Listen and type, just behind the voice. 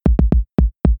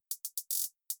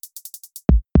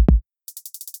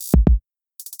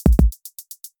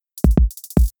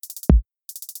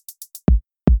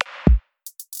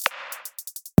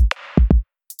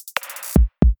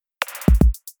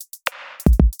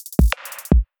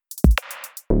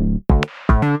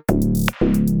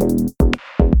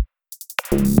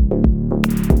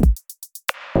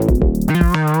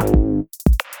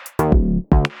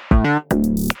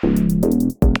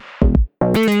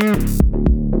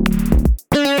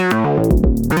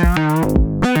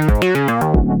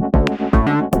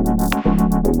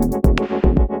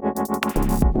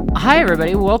Hi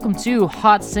everybody, welcome to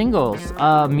Hot Singles,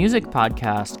 a music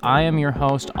podcast. I am your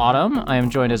host, Autumn. I am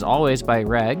joined as always by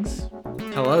Regs.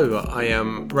 Hello, I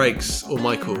am Regs, or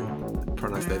Michael,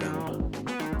 pronouns they down.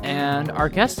 And our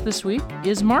guest this week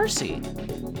is Marcy.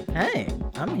 Hey,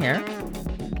 I'm here.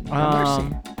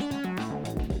 I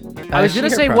was going to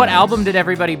say, what album did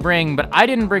everybody bring, but I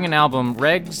didn't bring an album.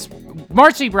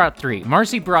 Marcy brought three.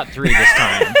 Marcy brought three this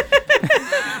time.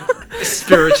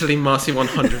 Spiritually, Marcy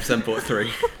 100% bought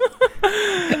three.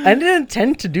 I didn't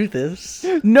intend to do this.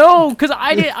 No, because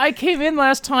I came in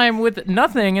last time with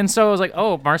nothing, and so I was like,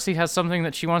 oh, Marcy has something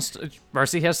that she wants to...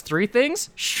 Marcy has three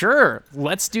things? Sure,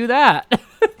 let's do that.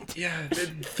 Yeah,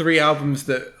 three albums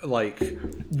that, like,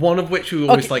 one of which we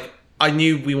were always like, I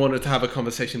knew we wanted to have a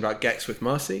conversation about Gecs with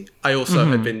Marcy. I also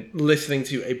had been listening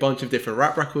to a bunch of different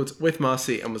rap records with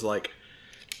Marcy and was like,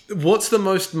 what's the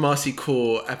most Marcy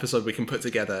core episode we can put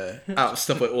together out of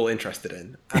stuff we're all interested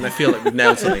in? And I feel like we've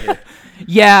nailed something here.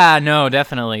 Yeah, no,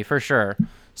 definitely, for sure.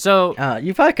 So,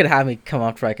 you probably could have me come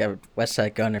up for like a West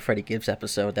Side Gun or Freddie Gibbs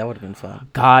episode. That would have been fun.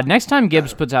 God, next time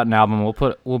Gibbs puts out an album,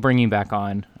 we'll bring you back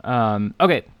on.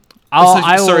 Okay.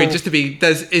 Sorry, just to be,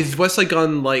 is West Side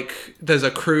Gun like, there's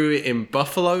a crew in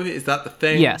Buffalo? Is that the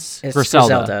thing? Yes, It's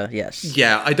Griselda, yes.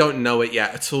 Yeah, I don't know it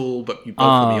yet at all, but you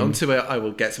both put me onto it. I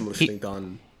will get some listening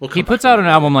done. He puts out an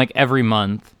album like every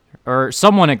month, or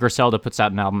someone at Griselda puts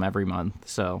out an album every month,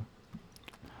 so...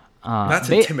 That's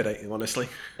intimidating, honestly.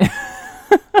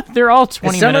 They're all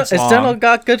 20 minutes long. It's done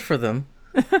got good for them.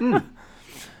 And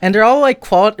they're all like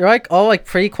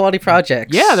pretty quality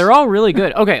projects. Yeah, they're all really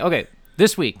good. Okay.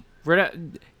 This week,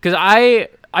 because I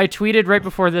tweeted right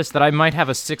before this that I might have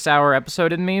a 6-hour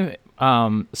episode in me.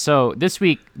 So this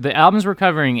week, the albums we're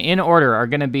covering in order are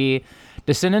going to be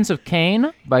Descendants of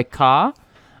Cain by Ka,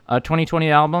 a 2020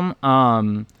 album.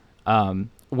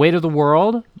 Weight of the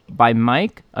World by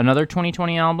Mike, another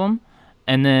 2020 album.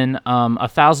 And then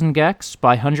 1,000 Gecs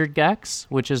by 100 Gecs,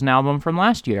 which is an album from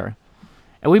last year.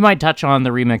 And we might touch on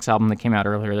the remix album that came out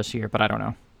earlier this year, but I don't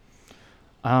know.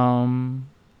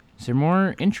 Is there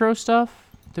more intro stuff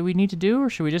that we need to do, or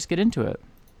should we just get into it?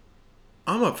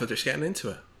 I'm up for just getting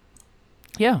into it.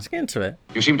 Yeah. Let's get into it.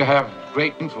 You seem to have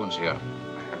great influence here.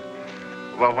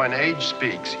 Well, when age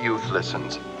speaks, youth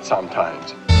listens,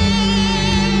 sometimes.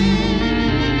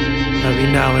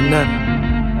 Every now and then.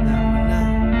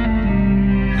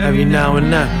 Every now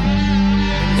and then.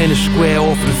 In the square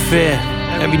off of the fair.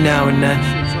 Every now and then.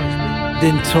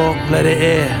 Didn't talk, let it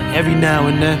air. Every now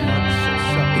and then.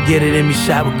 To get it in me,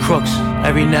 sat with crooks.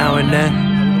 Every now and then.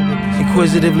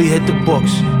 Inquisitively hit the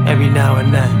books. Every now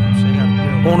and then.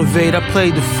 On evade, I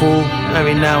played the fool.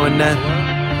 Every now and then.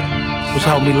 Was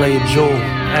help me lay a jewel.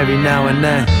 Every now and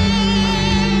then.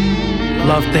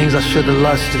 Love things I should've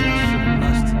lusted.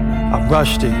 I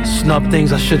rushed it, snubbed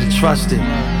things I should've trusted.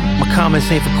 My comments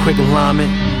ain't for quick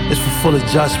alignment, it's for full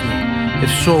adjustment.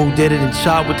 If so who did it and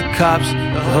chopped with the cops,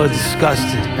 the hood's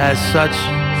disgusted. As such,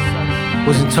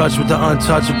 was in touch with the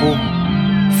untouchable.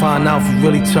 Find out for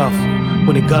really tough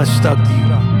when the gun stuck to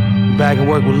you. Bag and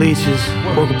work with leeches,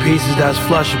 work with pieces that's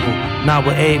flushable. Not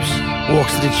with apes,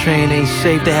 walks to the train ain't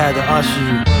safe, they had to usher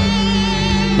you.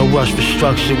 No rush for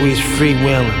structure, we is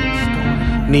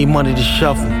freewheeling. Need money to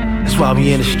shuffle. That's why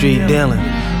we in the street dealing.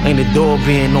 Ain't the door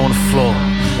being on the floor.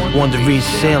 Want to reach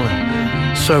ceiling.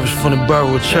 Service from the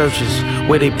borough churches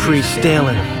where they preach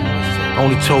stealing.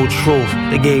 Only told truth.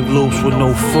 They gave loops with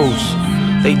no fruits.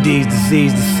 They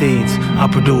disease the seeds. I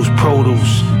produce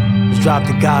produce. Was dropped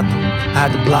to Gotham. I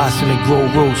had to blossom and grow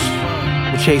roots.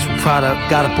 We chase for product.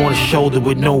 Got up on the shoulder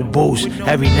with no boost.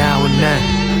 Every now and then.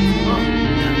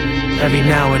 Every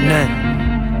now and then.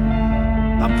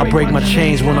 I break my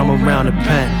chains when I'm around the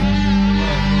pen.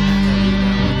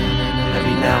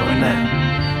 Every now and then.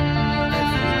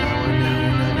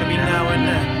 Every now and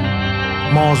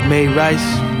then. Mom's made rice,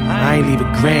 I ain't leave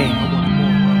a grain.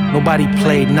 Nobody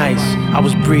played nice, I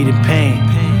was breathing pain.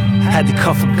 Had to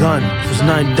cuff a gun, was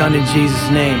nothing done in Jesus'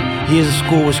 name. Years of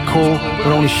school was cool, but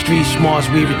only street smarts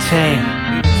we retain.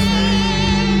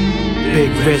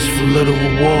 Big risk for little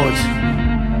rewards.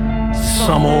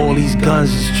 Some of all these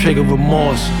guns is trigger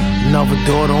remorse. Another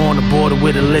daughter on the border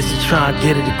with a list to try and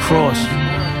get it across.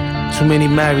 Too many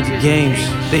married to games,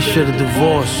 they should've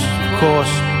divorced, of course.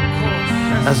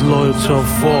 That's loyal to a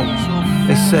fault.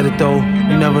 They said it though,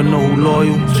 you never know who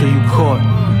loyal till you caught.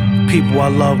 people I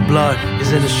love, blood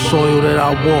is in the soil that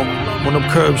I walk. When I'm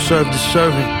curb served to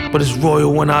servant, but it's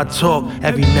royal when I talk.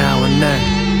 Every now and then,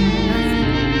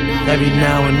 every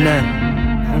now and then,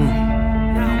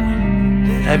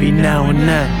 every now and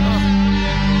then,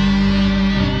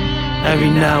 every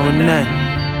now and then,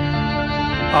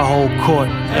 I hold court.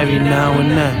 Every now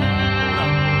and then,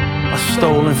 I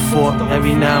stole and fought.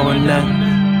 Every now and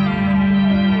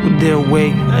then, with their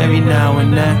weight. Every now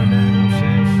and then,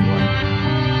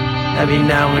 every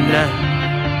now and then,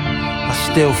 I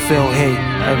still feel hate.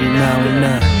 Every now and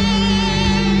then,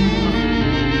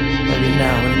 every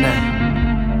now and then,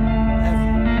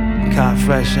 caught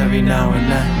fresh. Every now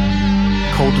and then,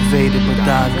 cultivated but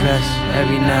digress.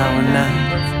 Every now and then,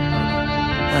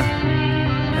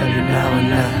 every now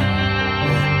and then,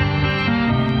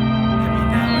 every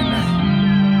now and then,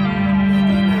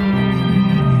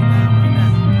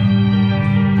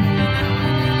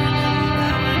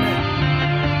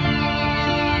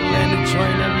 land a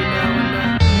joint every now and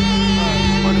then.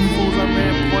 All the fools I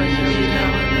ran point every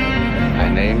now and then. My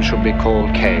name should be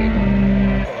called Kane.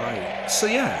 Alright, so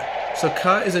yeah. So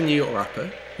Kurt is a New York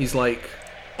rapper. He's like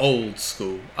old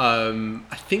school.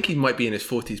 I think he might be in his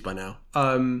 40s by now.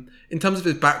 In terms of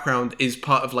his background, is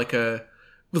part of like a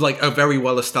very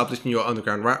well established New York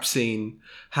underground rap scene.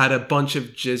 Had a bunch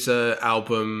of Jizza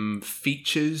album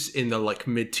features in the like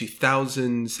mid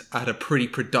 2000s. Had a pretty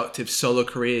productive solo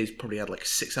career. He's probably had like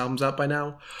 6 albums out by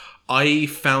now. I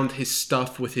found his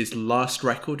stuff with his last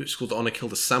record, which is called Honor Kill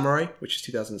the Samurai, which is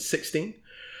 2016.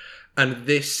 And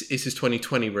this is his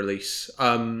 2020 release.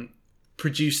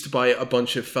 Produced by a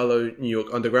bunch of fellow New York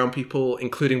underground people,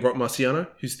 including Rock Marciano,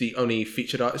 who's the only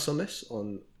featured artist on this,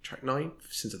 on track 9,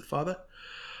 Sins of the Father.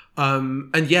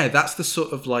 And yeah, that's the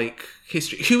sort of like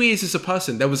history. Who he is as a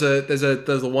person. There's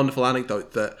a wonderful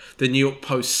anecdote that the New York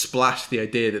Post splashed the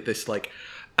idea that this like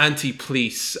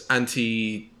anti-police,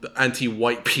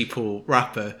 anti-white people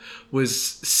rapper was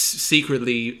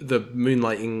secretly the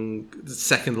moonlighting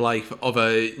second life of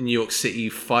a New York City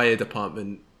fire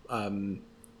department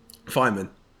fireman,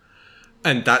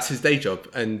 and that's his day job,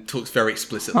 and talks very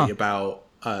explicitly about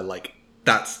like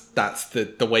that's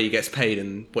the way he gets paid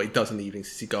and what he does in the evenings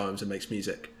is he goes and makes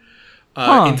music.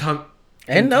 I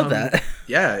didn't know that.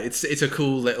 Yeah, it's a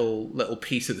cool little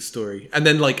piece of the story. And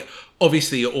then like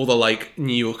obviously all the like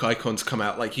New York icons come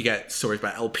out. Like you get stories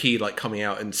about LP like coming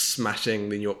out and smashing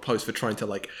the New York Post for trying to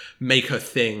like make her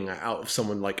thing out of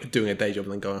someone like doing a day job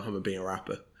and then going home and being a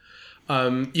rapper.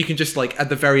 You can just like at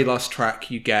the very last track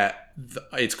you get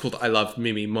it's called I Love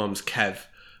Mimi Mom's Kev.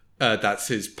 That's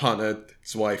his partner,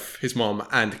 his wife, his mom,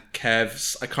 and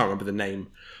Kev's, I can't remember the name,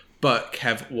 but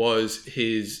Kev was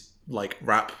his like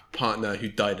rap partner who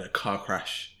died in a car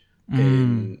crash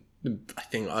in I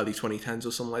think early 2010s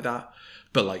or something like that.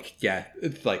 But like yeah,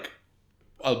 it's like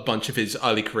a bunch of his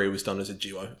early career was done as a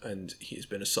duo, and he's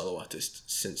been a solo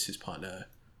artist since his partner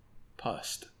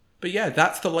passed. But yeah,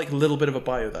 that's the like little bit of a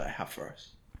bio that I have for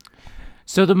us.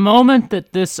 So the moment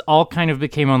that this all kind of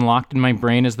became unlocked in my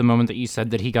brain is the moment that you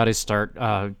said that he got his start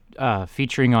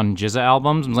featuring on Jizza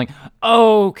albums. I was like,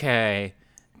 okay,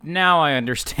 now I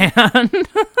understand.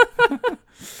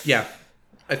 Yeah,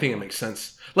 I think it makes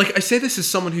sense. Like I say this as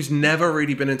someone who's never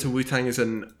really been into Wu-Tang as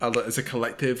a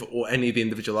collective or any of the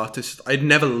individual artists. I'd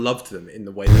never loved them in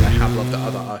the way that I have loved the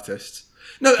other artists.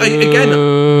 No,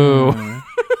 again...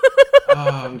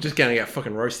 I'm just gonna get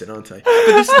fucking roasted, aren't I? But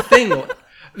this is the thing.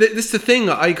 This is the thing.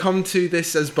 I come to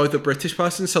this as both a British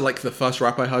person, so like the first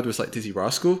rap I heard was like Dizzy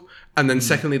Rascal, and then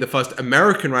secondly, the first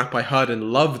American rap I heard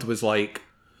and loved was like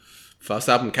first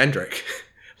album Kendrick.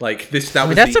 Like this.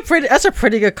 That's a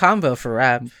pretty good combo for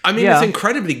rap. I mean, It's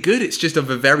incredibly good. It's just of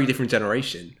a very different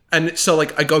generation, and so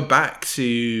like I go back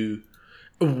to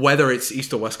whether it's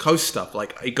East or West Coast stuff.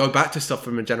 Like I go back to stuff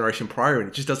from a generation prior, and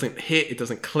it just doesn't hit. It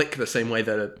doesn't click the same way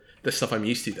that the stuff I'm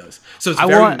used to does. So it's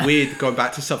very weird going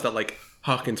back to stuff that like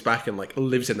harkens back and like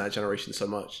lives in that generation so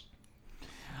much.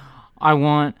 I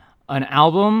want an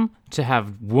album to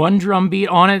have one drum beat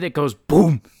on it that goes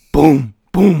boom, boom,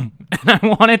 boom. And I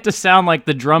want it to sound like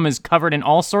the drum is covered in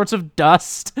all sorts of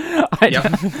dust.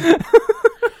 Yeah.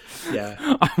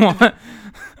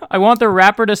 I want the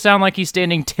rapper to sound like he's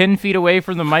standing 10 feet away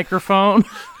from the microphone.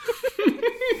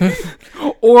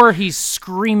 Or he's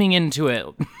screaming into it.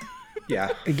 Yeah.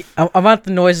 I want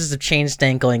the noises of chains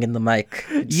dangling in the mic.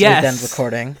 Yes. Then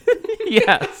recording.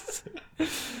 Yes.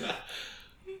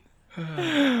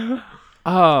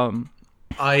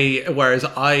 Whereas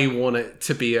I want it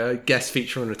to be a guest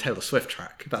feature on a Taylor Swift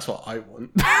track. That's what I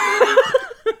want.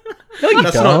 No, you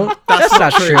don't. That's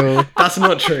not true. That's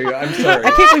not true. I'm sorry.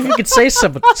 I can't believe you could say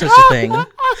such a thing.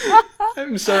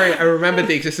 I'm sorry, I remembered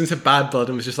the existence of Bad Blood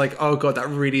and was just like, oh god, that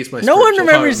really is my No one spiritual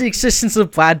remembers home. the existence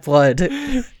of Bad Blood.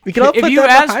 We can all If put you that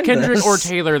asked behind Kendrick us. or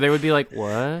Taylor, they would be like,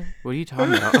 "What? What are you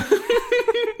talking about?"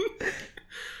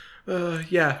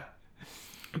 Yeah.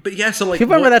 But yeah, so like...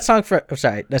 People remember that song for... Oh,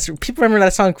 sorry. People remember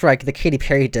that song for like the Katy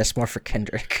Perry disc more for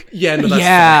Kendrick. Yeah, no,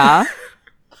 that's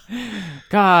Yeah.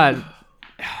 God.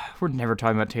 We're never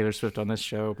talking about Taylor Swift on this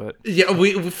show, but... Yeah,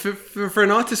 for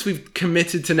an artist we've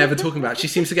committed to never talking about, she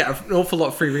seems to get an awful lot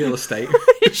of free real estate.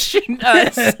 She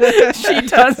does. She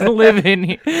does live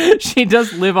in... She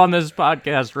does live on this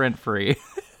podcast rent-free.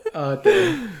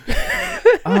 Damn.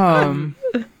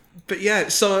 But yeah,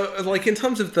 so like in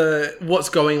terms of what's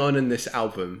going on in this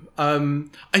album,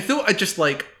 I thought I'd just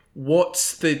like,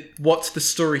 what's the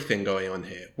story thing going on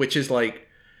here? Which is like,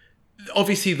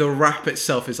 obviously the rap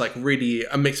itself is like really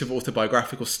a mix of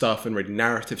autobiographical stuff and really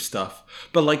narrative stuff.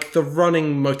 But like the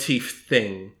running motif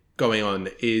thing going on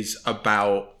is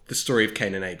about the story of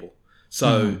Cain and Abel.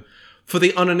 So for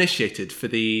the uninitiated, for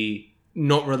the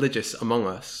not religious among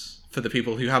us, for the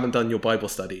people who haven't done your Bible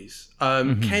studies,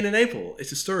 Cain and Abel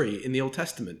is a story in the Old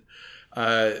Testament,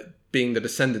 being the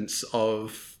descendants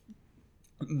of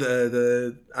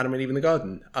the Adam and Eve in the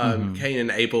garden. Cain and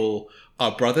Abel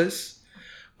are brothers.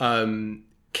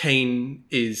 Cain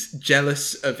is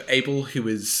jealous of Abel, who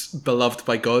is beloved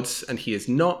by God, and he is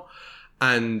not.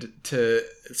 And to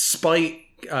spite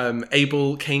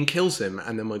Abel, Cain kills him.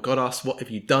 And then when God asks, "What have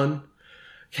you done?"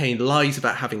 Cain lies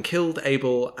about having killed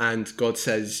Abel, and God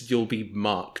says, "You'll be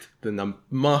marked." Then the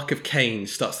mark of Cain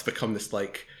starts to become this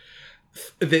like...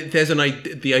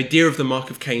 the idea of the mark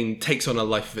of Cain takes on a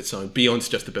life of its own beyond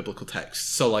just the biblical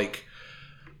text. So like,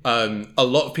 a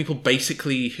lot of people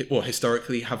basically, or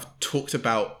historically, have talked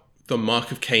about the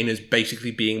mark of Cain as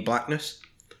basically being blackness.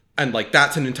 And like,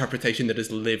 that's an interpretation that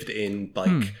has lived in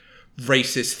like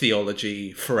racist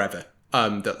theology forever.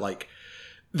 That like,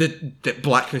 that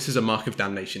blackness is a mark of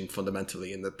damnation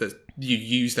fundamentally, and that you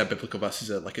use that biblical verse as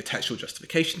a textual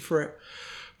justification for it.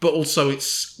 But also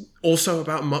it's also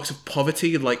about marks of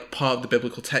poverty. Like, part of the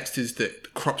biblical text is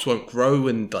that crops won't grow,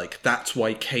 and like that's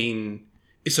why Cain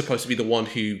is supposed to be the one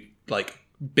who like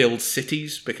builds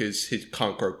cities, because he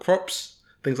can't grow crops,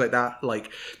 things like that.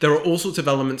 Like, there are all sorts of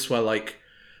elements where like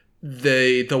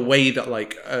the way that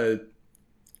like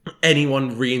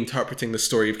anyone reinterpreting the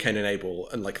story of Cain and Abel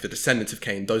and like the descendants of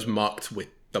Cain, those marked with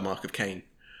the mark of Cain,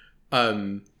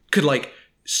 could like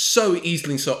so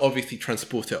easily and so obviously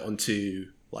transport it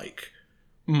onto like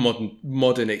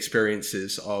modern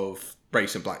experiences of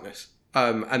race and blackness.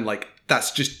 And like,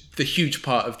 that's just the huge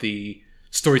part of the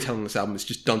storytelling of this album is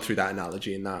just done through that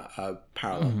analogy and that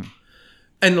parallel.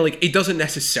 And like, it doesn't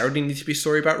necessarily need to be a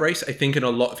story about race. I think in a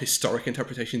lot of historic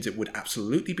interpretations, it would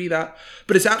absolutely be that.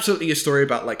 But it's absolutely a story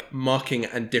about like marking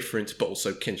and difference, but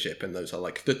also kinship. And those are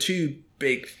like the two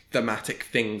big thematic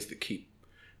things that keep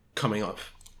coming up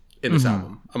in this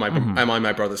album. Am I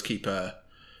my brother's keeper?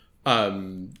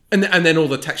 And then all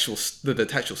the textual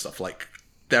stuff. Like,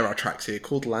 there are tracks here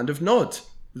called Land of Nod.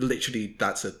 Literally,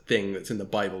 that's a thing that's in the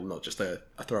Bible, not just a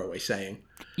throwaway saying.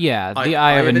 Yeah, the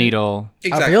eye of a needle.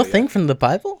 Exactly. A real thing from the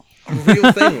Bible? A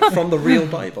real thing from the real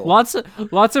Bible. Lots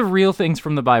of real things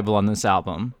from the Bible on this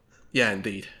album. Yeah,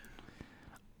 indeed.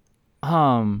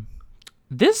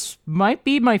 This might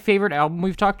be my favorite album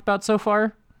we've talked about so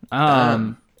far.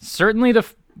 Certainly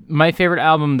my favorite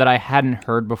album that I hadn't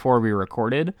heard before we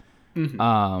recorded,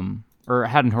 or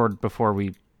hadn't heard before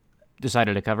we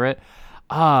decided to cover it.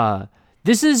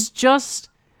 This is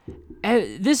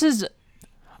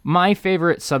my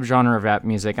favorite subgenre of rap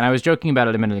music, and I was joking about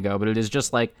it a minute ago, but it is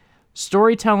just like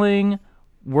storytelling,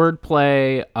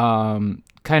 wordplay,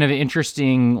 kind of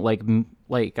interesting like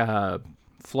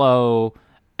flow,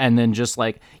 and then just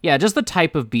like, yeah, just the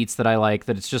type of beats that I like,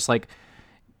 that it's just like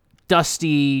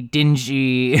dusty,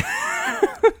 dingy.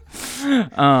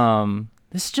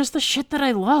 This is just the shit that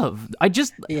I love. I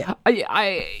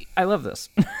love this.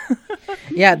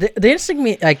 Yeah, the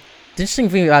interesting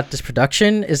thing about this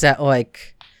production is that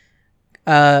like,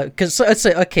 because let's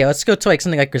say, okay, let's go to like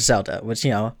something like Griselda, which,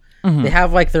 you know, they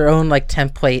have like their own like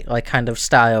template like kind of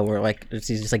style where like it's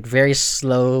these like very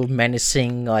slow,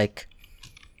 menacing like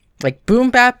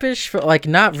boom bap-ish, but like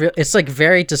not real. It's like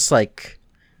very just like,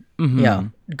 you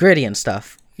know, gritty and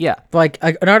stuff. Yeah, but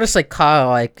like an artist like Kyle,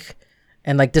 like,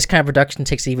 and like this kind of production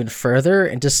takes it even further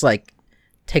and just like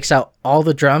takes out all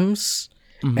the drums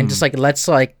and just like lets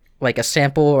like a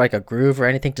sample or like a groove or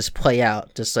anything just play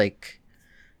out, just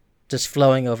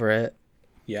flowing over it.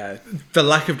 Yeah, the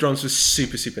lack of drums was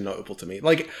super, super notable to me.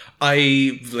 Like,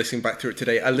 I, listening back through it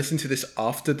today, I listened to this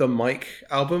after the Mike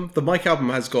album. The Mike album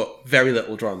has got very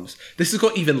little drums. This has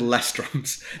got even less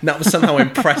drums. And that was somehow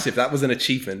impressive. That was an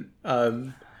achievement.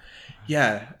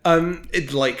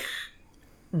 It, like,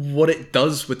 what it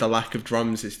does with the lack of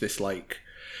drums is this, like...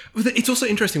 It's also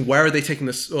interesting, where are they taking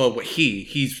this... Oh,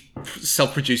 he's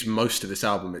self-produced most of this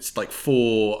album. It's, like,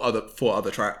 four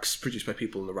other tracks produced by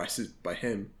people, and the rest is by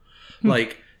him.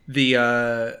 Like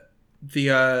the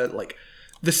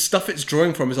stuff it's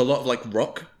drawing from is a lot of like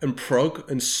rock and prog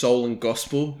and soul and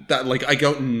gospel that like I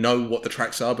don't know what the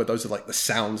tracks are, but those are like the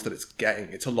sounds that it's getting.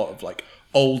 It's a lot of like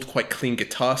old, quite clean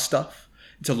guitar stuff.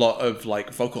 It's a lot of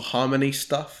like vocal harmony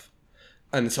stuff,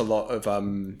 and it's a lot of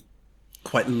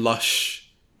quite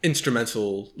lush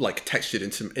instrumental, like textured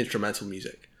instrumental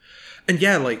music. And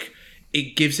yeah, like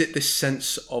it gives it this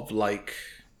sense of like,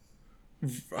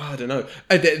 I don't know.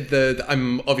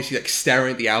 I'm obviously like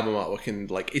staring at the album artwork, and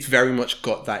like it's very much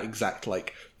got that exact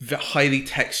like highly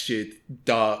textured,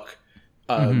 dark,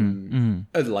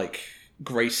 like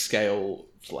grayscale,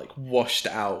 like washed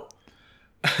out,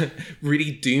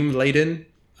 really doom laden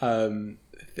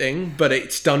thing. But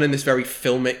it's done in this very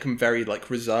filmic and very like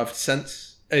reserved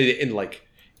sense. In like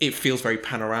it feels very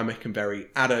panoramic and very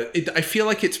I feel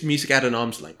like it's music at an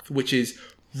arm's length, which is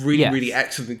really really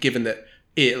excellent, given that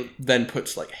it then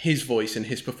puts like his voice and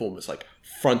his performance like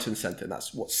front and center, and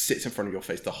that's what sits in front of your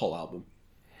face the whole album.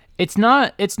 It's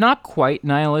not quite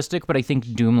nihilistic, but I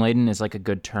think doom laden is like a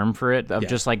good term for it. Of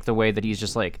just like the way that he's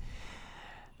just like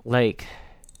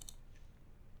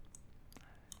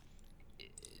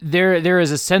there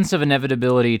is a sense of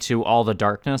inevitability to all the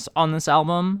darkness on this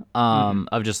album.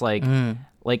 Of just like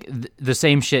the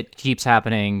same shit keeps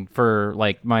happening for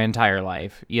like my entire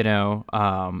life, you know.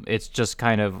 It's just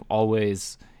kind of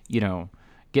always, you know,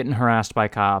 getting harassed by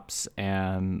cops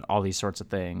and all these sorts of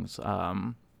things.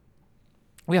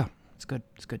 Yeah, it's good.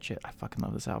 It's good shit. I fucking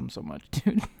love this album so much,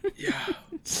 dude. Yeah,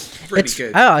 it's pretty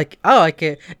good. I like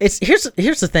it.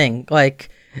 Here's the thing. Like,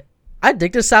 I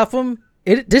dig this album.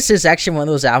 This is actually one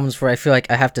of those albums where I feel like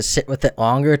I have to sit with it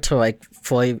longer to like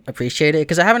fully appreciate it,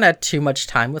 because I haven't had too much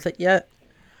time with it yet.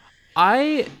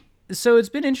 So it's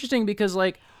been interesting because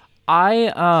like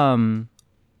I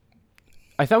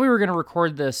thought we were going to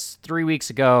record this 3 weeks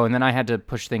ago, and then I had to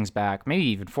push things back, maybe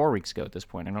even 4 weeks ago at this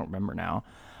point. I don't remember now.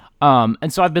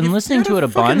 And so I've been listening to it a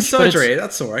bunch. Surgery,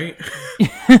 that's all right.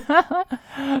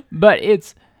 But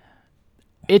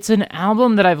it's an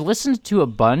album that I've listened to a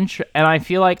bunch, and I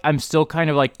feel like I'm still kind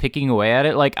of like picking away at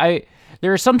it. Like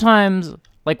there are sometimes,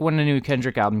 like when a new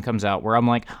Kendrick album comes out, where I'm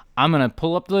like, I'm going to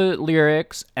pull up the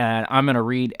lyrics and I'm going to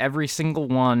read every single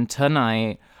one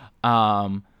tonight.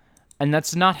 And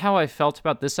that's not how I felt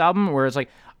about this album, where it's like,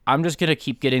 I'm just going to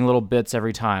keep getting little bits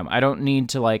every time. I don't need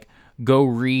to like go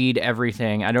read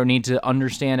everything. I don't need to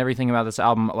understand everything about this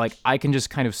album. Like, I can just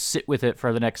kind of sit with it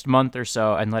for the next month or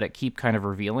so and let it keep kind of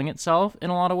revealing itself in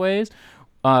a lot of ways.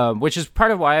 Which is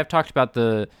part of why I've talked about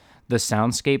the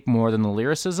soundscape more than the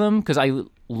lyricism, because I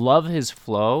love his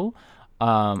flow.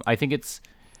 I think it's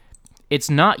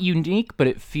not unique, but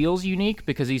it feels unique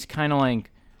because he's kind of like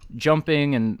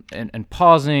jumping and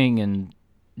pausing and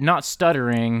not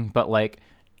stuttering, but like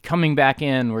coming back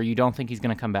in where you don't think he's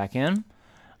going to come back in.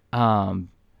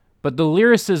 But the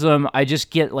lyricism, I just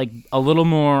get like a little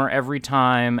more every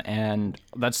time, and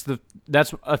that's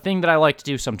a thing that I like to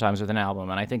do sometimes with an album,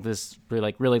 and I think this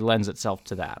really lends itself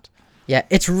to that. Yeah,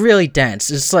 it's really dense.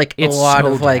 It's like a lot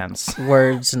of like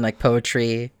words and like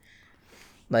poetry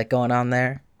like going on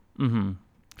there. Mm-hmm.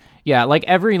 Yeah, like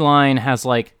every line has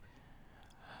like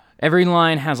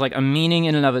a meaning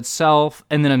in and of itself,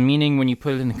 and then a meaning when you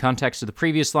put it in the context of the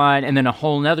previous line, and then a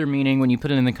whole nother meaning when you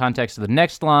put it in the context of the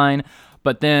next line.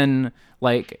 But then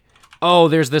like, oh,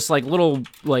 there's this like little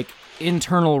like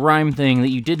internal rhyme thing that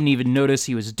you didn't even notice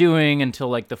he was doing until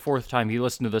like the fourth time you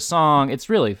listen to the song. It's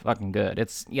really fucking good.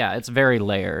 It's very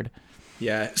layered.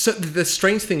 Yeah. So the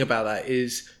strange thing about that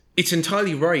is it's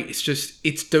entirely right. It's just,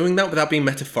 it's doing that without being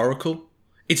metaphorical.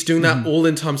 It's doing that all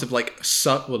in terms of like,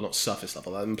 not surface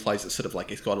level. That implies that sort of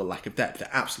like it's got a lack of depth. It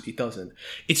absolutely doesn't.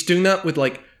 It's doing that with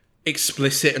like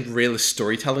explicit and realist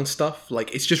storytelling stuff.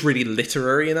 Like, it's just really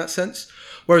literary in that sense.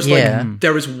 Whereas like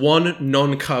there is one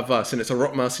non-car verse, and it's a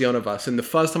Rock Marciano verse. And the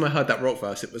first time I heard that rock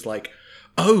verse, it was like,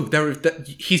 oh,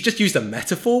 he's just used a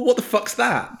metaphor. What the fuck's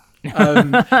that?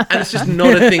 And it's just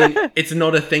not a thing. It's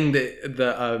not a thing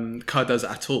that Carr does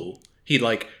at all.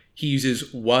 He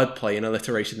uses wordplay and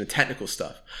alliteration and technical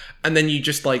stuff. And then you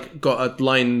just like got a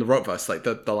line in the rock verse, like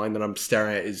the line that I'm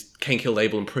staring at is Kane killed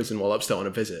Abel in prison while upstairs on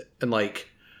a visit. And like,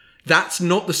 that's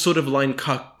not the sort of line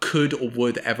Carr could or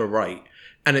would ever write.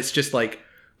 And it's just like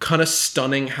kind of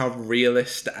stunning how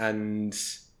realist and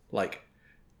like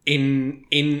in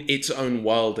its own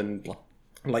world and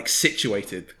like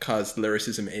situated Ka's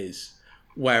lyricism is,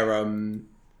 where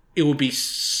it would be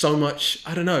so much,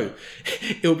 I don't know,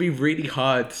 it would be really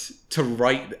hard to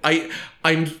write. I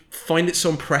find it so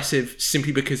impressive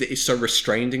simply because it is so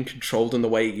restrained and controlled in the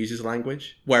way it uses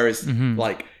language. Whereas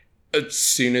like as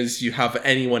soon as you have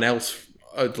anyone else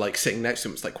like sitting next to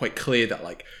him, it's like quite clear that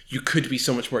like you could be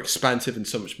so much more expansive and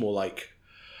so much more like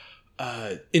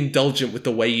indulgent with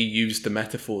the way you use the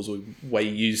metaphors or way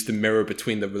you use the mirror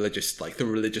between the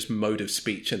religious mode of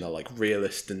speech and the like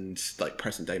realist and like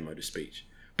present day mode of speech.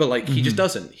 But like he just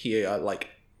doesn't. He like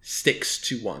sticks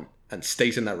to one and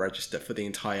stays in that register for the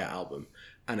entire album,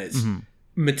 and it's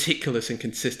meticulous and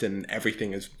consistent. And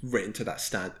everything is written to that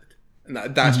standard, and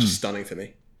that's just stunning to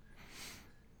me.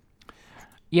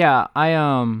 Yeah, I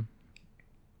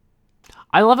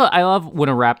love it. I love when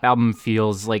a rap album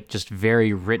feels like just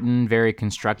very written, very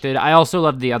constructed. I also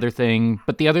love the other thing,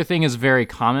 but the other thing is very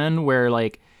common where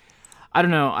like I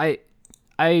don't know,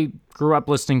 I grew up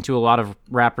listening to a lot of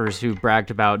rappers who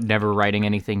bragged about never writing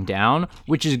anything down,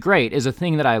 which is great, is a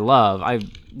thing that I love. I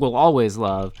will always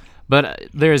love. But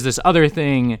there's this other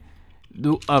thing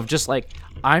of just like,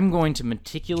 I'm going to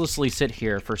meticulously sit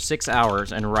here for 6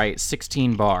 hours and write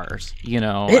 16 bars, you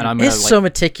know? And I'm gonna, it's so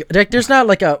meticulous. Like, there's not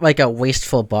like a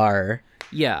wasteful bar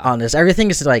on this.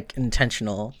 Everything is like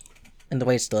intentional in the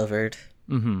way it's delivered.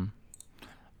 Yeah.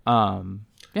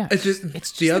 It's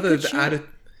just the other added.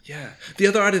 Yeah. The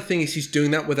other added thing is he's doing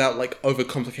that without like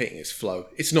overcomplicating his flow.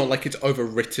 It's not like it's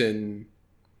overwritten.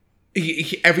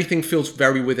 Everything feels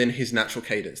very within his natural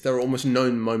cadence. There are almost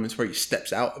no moments where he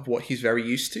steps out of what he's very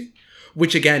used to,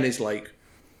 which again is like,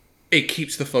 it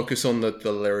keeps the focus on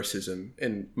the lyricism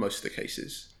in most of the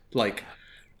cases. Like,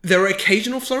 there are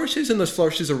occasional flourishes, and those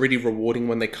flourishes are really rewarding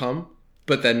when they come,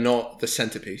 but they're not the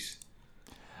centerpiece.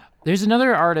 There's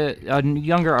another artist, a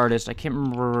younger artist, I can't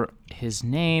remember his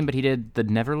name, but he did the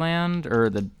Neverland, or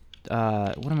the,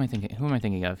 what am I thinking? Who am I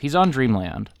thinking of? He's on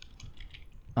Dreamland.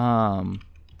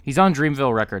 He's on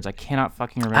Dreamville Records. I cannot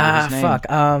fucking remember his name. Fuck.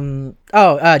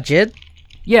 Jid?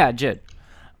 Yeah, Jid.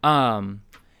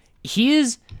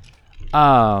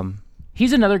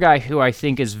 He's another guy who I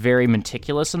think is very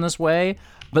meticulous in this way,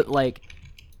 but like,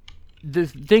 the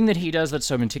thing that he does that's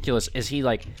so meticulous is he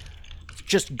like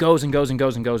just goes and goes and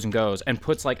goes and goes and goes and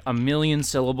puts like 1,000,000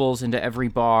 syllables into every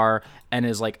bar and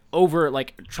is like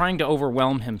trying to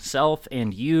overwhelm himself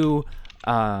and you,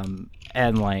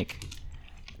 and like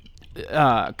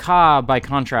Ka by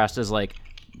contrast is like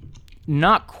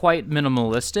not quite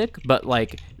minimalistic but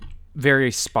like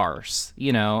very sparse,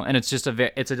 you know, and it's just two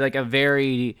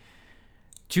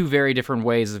very different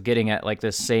ways of getting at like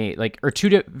this same like or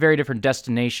very different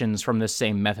destinations from this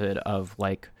same method of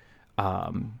like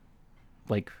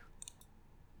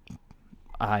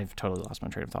I've totally lost my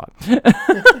train of thought.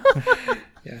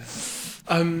 Yeah.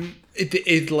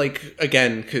 It like,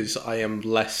 again, because I am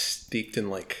less steeped in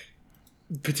like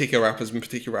particular rappers and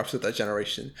particular raps of that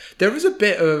generation, there is a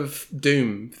bit of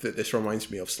Doom that this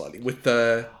reminds me of slightly with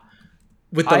the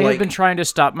I have been trying to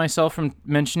stop myself from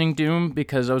mentioning Doom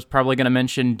because I was probably going to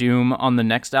mention Doom on the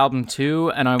next album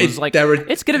too, and I was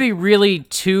it's going to be really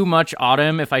too much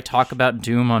autumn if I talk about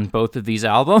Doom on both of these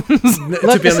albums.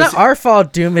 Look, it's not our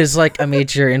fault Doom is like a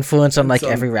major influence on like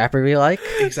every rapper we like.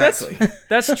 Exactly.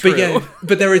 That's true.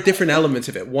 But there are different elements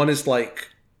of it. One is like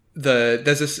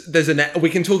we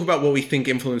can talk about what we think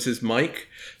influences Mike.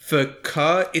 For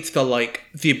Ka, it's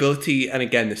the ability, and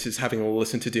again, this is having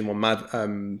listened to Doom on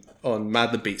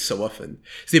Madlib beats so often.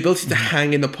 It's the ability to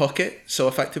hang in the pocket so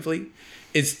effectively.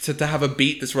 Is to have a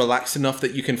beat that's relaxed enough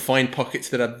that you can find pockets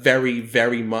that are very,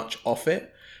 very much off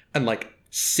it, and like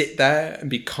sit there and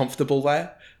be comfortable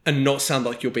there, and not sound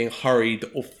like you're being hurried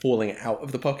or falling out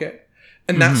of the pocket.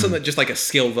 And that's something just like a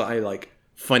skill that I like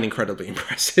find incredibly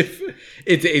impressive.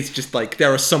 It's just like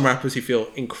there are some rappers who feel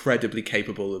incredibly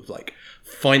capable of like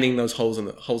finding those holes in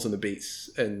the beats,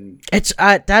 and it's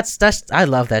that's I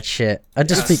love that shit. I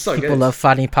just think so people good. love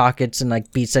finding pockets and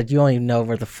like beats that you don't even know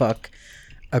where the fuck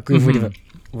a groove would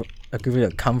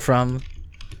come from.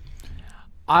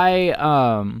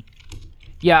 I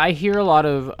hear a lot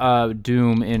of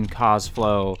Doom in Ka's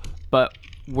flow, but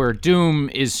where Doom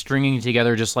is stringing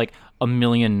together just like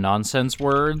 1,000,000 nonsense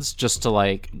words just to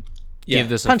like give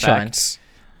this punchlines.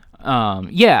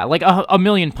 Like a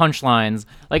million punchlines.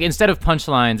 Like instead of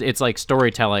punchlines, it's like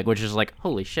storytelling, which is like,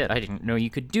 holy shit, I didn't know you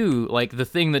could do like the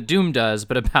thing that Doom does,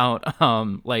 but about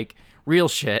like real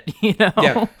shit, you know?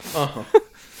 Yeah.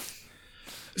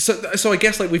 So I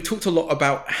guess like we've talked a lot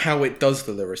about how it does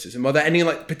the lyricism. Are there any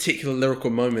like particular lyrical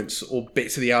moments or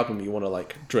bits of the album you want to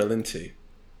like drill into?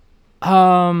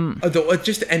 Or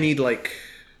just any like.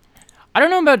 I don't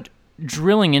know about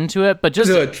drilling into it, but just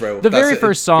the very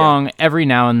first song, Every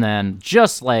Now and Then,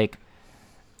 just like,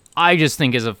 I just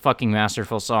think is a fucking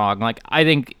masterful song. Like, I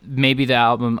think maybe the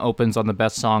album opens on the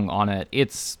best song on it.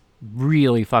 It's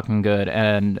really fucking good.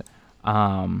 And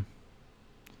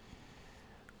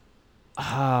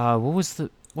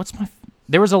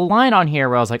there was a line on here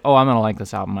where I was like, oh, I'm gonna like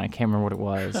this album. I can't remember what it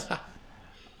was.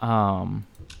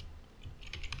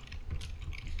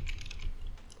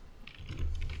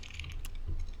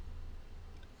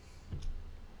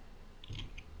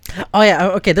 Oh yeah,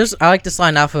 okay. I like this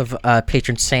line off of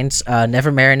Patron Saints.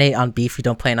 Never marinate on beef you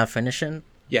don't plan on finishing.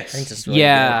 Yes. I think that's really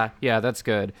yeah, that's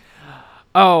good.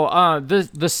 Oh,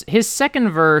 his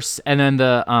second verse and then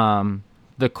the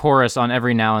chorus on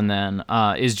Every Now and Then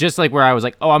is just like where I was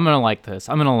like, oh, I'm gonna like this.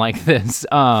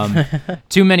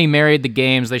 Too many married the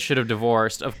games, they should have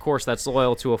divorced. Of course, that's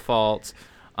loyal to a fault.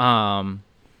 They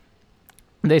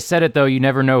said it though, you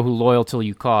never know who loyal till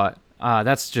you caught.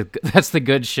 That's the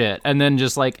good shit. And then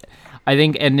just like, I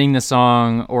think ending the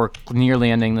song or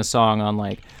nearly ending the song on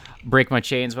like, break my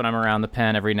chains when I'm around the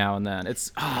pen every now and then.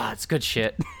 It's good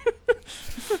shit.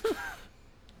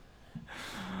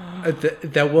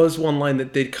 There was one line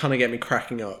that did kind of get me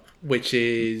cracking up, which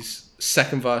is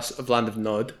second verse of Land of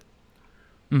Nod,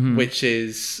 which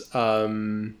is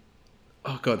oh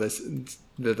god, there's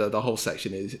the whole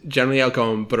section is generally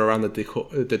outgoing, but around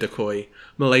the decoy.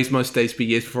 Malays most days be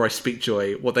years before I speak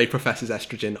joy. What they profess is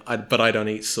estrogen, but I don't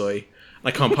eat soy. I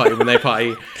can't party when they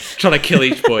party. Trying to kill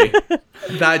each boy.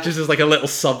 That just is like a little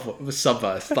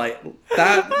subverse, like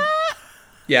that.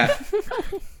 Yeah.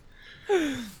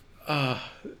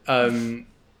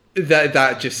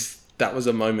 That was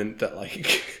a moment that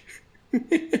like.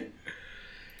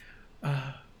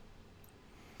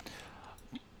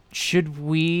 Should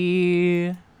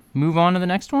we move on to the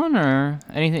next one, or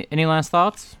any last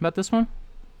thoughts about this one?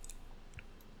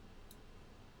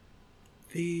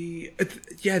 I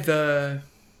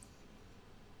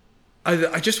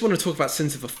just want to talk about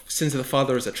Sins of the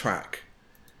Father as a track,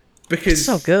 because it's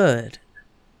so good.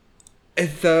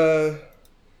 It's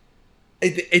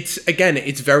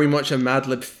very much a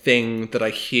Madlib thing that I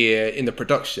hear in the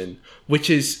production, which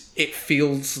is it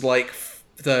feels like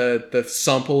the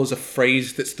sample is a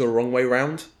phrase that's the wrong way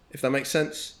round, if that makes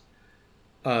sense.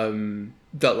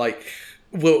 That like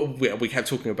we kept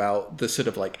talking about the sort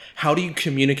of like, how do you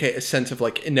communicate a sense of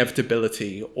like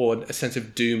inevitability or a sense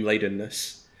of doom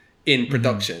ladenness in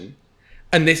production,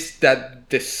 and this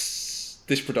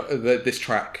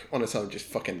track on its own just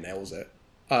fucking nails it.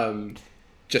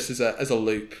 Just as a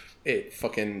loop, it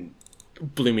fucking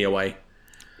blew me away.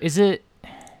 Is it? I'm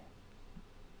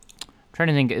trying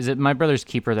to think. Is it My Brother's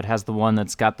Keeper that has the one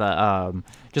that's got the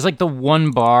just like the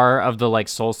one bar of the like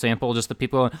soul sample, just the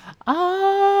people going,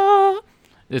 ah.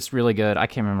 It's really good. I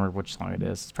can't remember which song it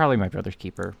is. It's probably My Brother's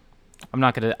Keeper. I'm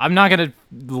not gonna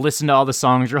listen to all the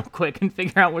songs real quick and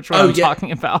figure out which one I'm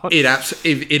talking about.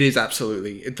 It is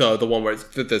absolutely the one where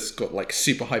there's got like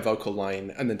super high vocal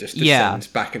line and then just descends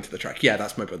back into the track. Yeah,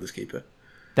 that's My Brother's Keeper.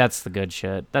 That's the good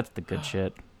shit.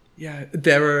 Shit. Yeah,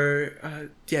 there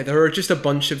are just a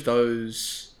bunch of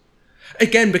those.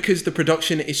 Again, because the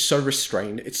production is so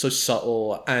restrained, it's so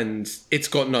subtle, and it's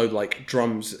got no like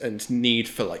drums and need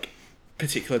for like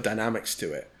particular dynamics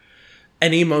to it.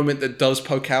 Any moment that does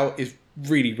poke out is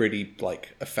really, really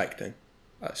like affecting.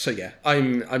 So yeah,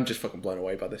 I'm just fucking blown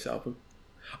away by this album.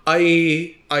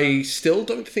 I still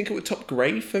don't think it would top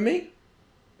Grey for me,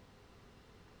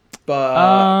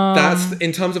 but that's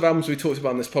in terms of albums we talked about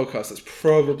on this podcast. That's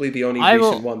probably the only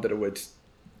recent one that it would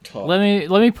top. Let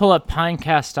me pull up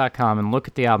Pinecast.com and look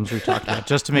at the albums we talked about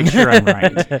just to make sure I'm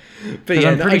right. But yeah,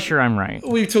 I'm pretty sure I'm right.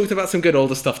 We've talked about some good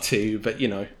older stuff too, but you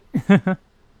know.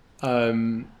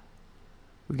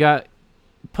 We got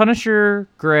Punisher,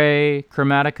 Grey,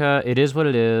 Chromatica, It Is What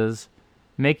It Is,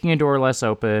 Making a Door Less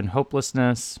Open,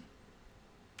 Hopelessness,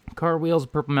 Car Wheels,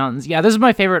 Purple Mountains. Yeah, this is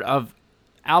my favorite of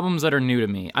albums that are new to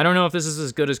me. I don't know if this is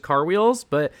as good as Car Wheels,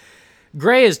 but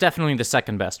Grey is definitely the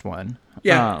second best one.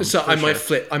 Yeah, so I might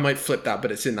flip that,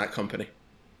 but it's in that company.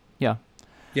 Yeah.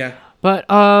 Yeah. But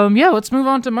let's move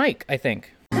on to Mike, I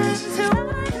think.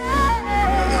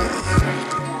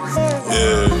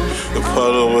 Yeah, the The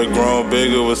puddle would grow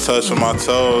bigger, was touching my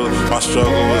toes. My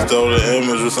struggle was though the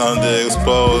image was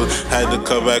underexposed. Had to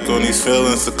cut back on these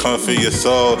feelings to comfort your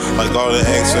soul. Like all the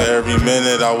extra every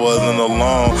minute, I wasn't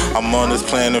alone. I'm on this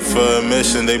planet for a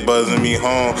mission, they buzzing me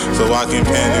home. So I can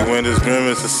panic when this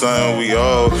grimace is something we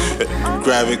owe.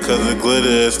 Grab it cause the glitter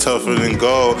is tougher than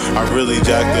gold. I really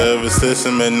jacked the ever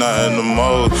system and nothing the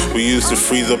most. We used to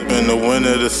freeze up in the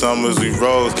winter, the summers we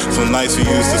rose. Some nights we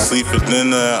used to sleep for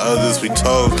dinner and others we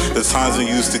told. The times we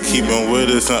used to keep them with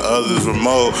us and others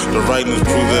remote. The writings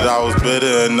proved that I was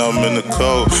bitter and numb in the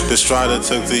cold. The strider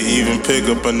took to even pick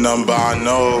up a number I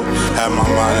know. Had my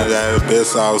mind at that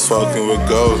abyss, I was fucking with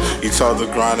ghosts. You taught the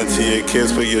grinder to your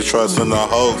kids, put your trust in the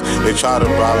hoax. They try to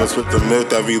bribe us with the myth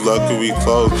that we lucky we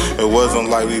close. It wasn't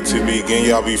likely to begin,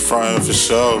 y'all be frontin' for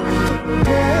sure.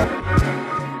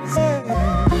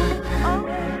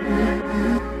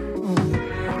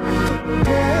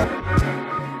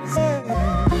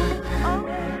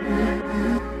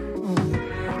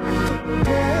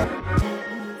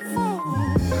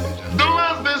 Do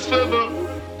us this favor.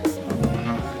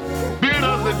 Build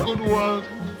us a good world.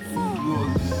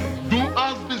 Do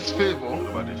us this favor.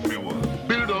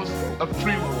 Build us a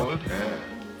free world.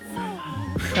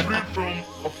 Free from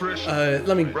oppression.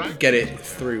 Let me get it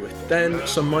through with then.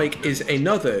 So Mike is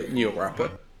another New York rapper.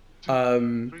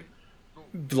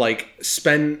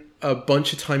 Spent a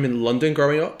bunch of time in London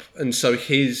growing up, and so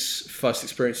his first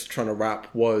experience trying to rap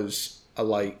was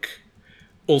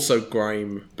also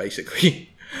grime, basically.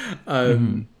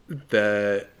 And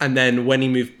then when he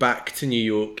moved back to New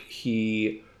York,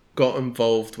 he got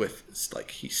involved with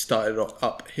he started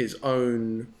up his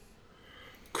own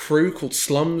crew called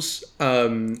Slums,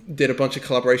 did a bunch of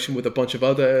collaboration with a bunch of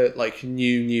other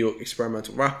New York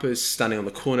experimental rappers, Standing on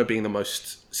the Corner being the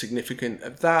most significant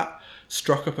of that.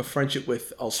 Struck up a friendship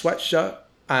with Earl Sweatshirt,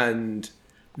 and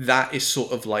that is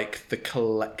sort of the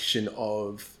collection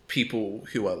of people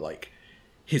who are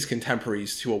his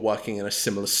contemporaries who are working in a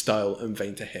similar style and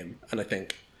vein to him. And I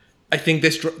think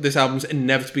this album's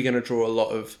inevitably going to draw a lot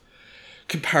of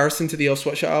comparison to the Earl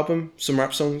Sweatshirt album, some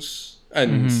rap songs,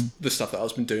 and the stuff that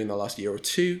Earl's been doing the last year or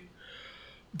two.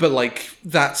 But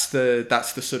that's the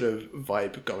sort of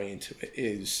vibe going into it,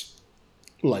 is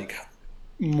less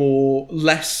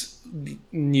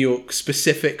New York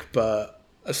specific, but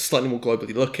a slightly more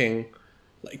globally looking,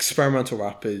 experimental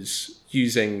rappers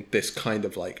using this kind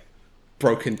of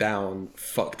broken down,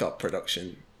 fucked up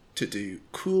production to do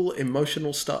cool,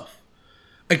 emotional stuff.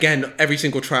 Again, every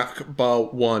single track bar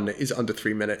one is under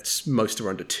 3 minutes. Most are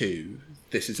under 2.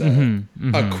 This is a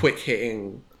quick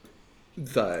hitting,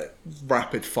 the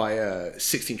rapid fire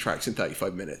 16 tracks in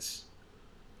 35 minutes.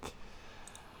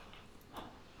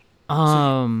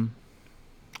 Where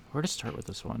to start with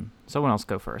this one? Someone else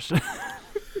go first.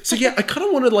 So yeah, I kind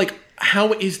of wanted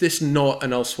how is this not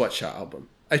an Earl Sweatshirt album?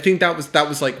 I think that was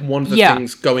one of the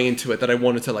things going into it that I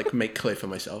wanted to make clear for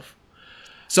myself.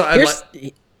 So I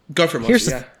go for it,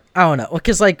 Marcy, yeah. I don't know,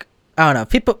 because I don't know,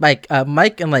 people Mike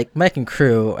and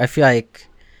crew. I feel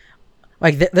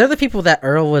they're the people that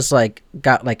Earl was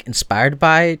got inspired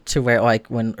by, to where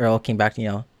when Earl came back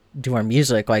to do more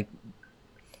music,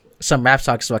 some rap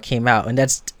songs came out, and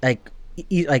that's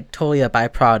totally a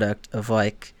byproduct of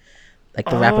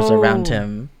the rappers around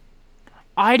him.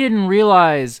 I didn't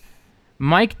realize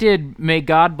Mike did May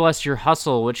God Bless Your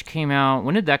Hustle, which came out,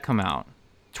 when did that come out?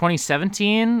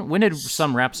 2017? When did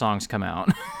some rap songs come out?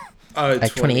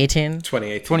 2018?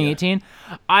 2018?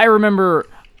 I remember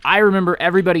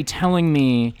everybody telling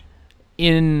me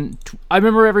in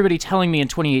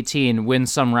 2018 when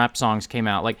some rap songs came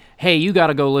out, hey, you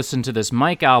gotta go listen to this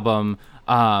Mike album,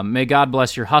 May God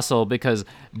Bless Your Hustle, because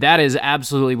that is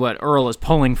absolutely what Earl is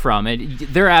pulling from.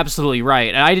 They're absolutely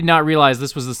right. And I did not realize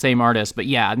this was the same artist, but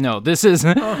yeah, no, this is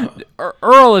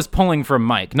Earl is pulling from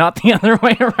Mike, not the other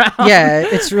way around. Yeah,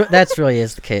 that's really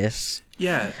is the case.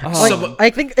 Yeah. I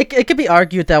think it could be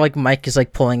argued that Mike is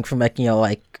pulling from earlier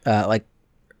Earl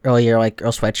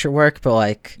Sweatshirt work,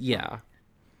 but yeah.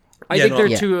 I think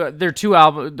they're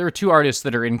two artists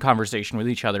that are in conversation with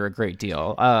each other a great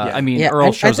deal.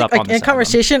 Earl shows up on this in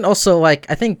conversation. Also, I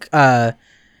think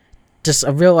just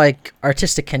a real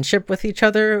artistic kinship with each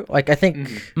other. I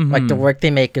think the work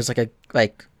they make is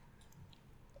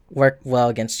work well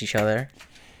against each other.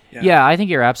 Yeah, I think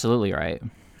you're absolutely right.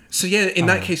 So yeah, in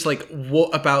that case,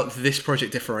 what about this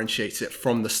project differentiates it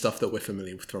from the stuff that we're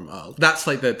familiar with from Earl? That's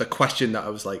the question that I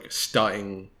was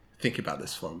starting thinking about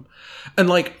this from. And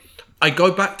I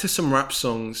go back to some rap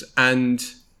songs, and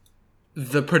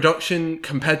the production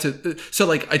compared to...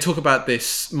 So I talk about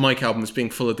this Mike album as being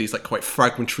full of these quite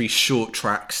fragmentary short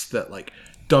tracks that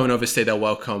don't overstay their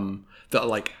welcome, that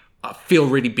are feel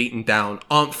really beaten down,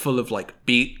 aren't full of like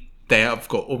beat. They have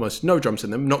got almost no drums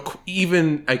in them. Not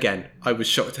even, again, I was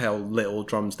shocked how little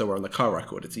drums there were on the car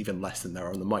record. It's even less than there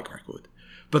are on the mic record.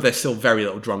 But there's still very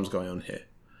little drums going on here.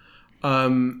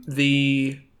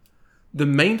 The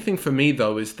main thing for me,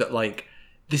 though, is that, like,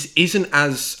 this isn't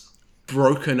as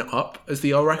broken up as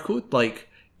the R record. Like,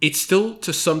 it's still,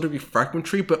 to some degree,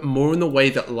 fragmentary, but more in the way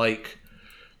that, like,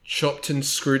 Chopped and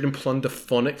Screwed and Plunder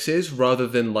phonics is, rather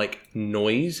than like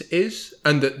noise is,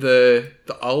 and that the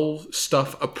owl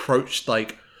stuff approached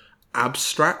like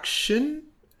abstraction.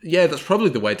 Yeah, that's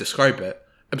probably the way to describe it.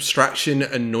 Abstraction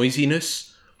and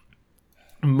noisiness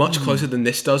much closer than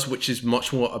this does, which is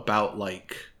much more about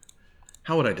like,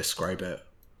 how would I describe it?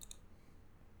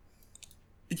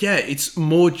 Yeah, it's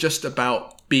more just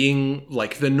about being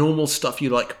like the normal stuff you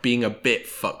like, being a bit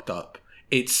fucked up.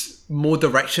 It's more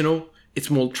directional. It's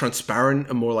more transparent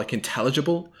and more like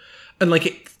intelligible, and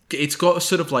like it's got a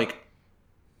sort of like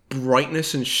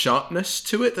brightness and sharpness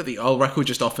to it that the Earl record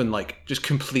just often like just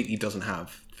completely doesn't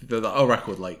have. The Earl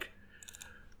record like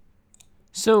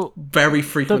so very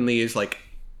frequently is like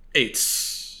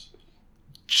it's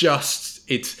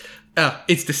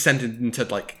descended into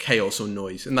like chaos or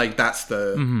noise, and like that's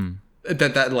the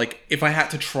that like if I had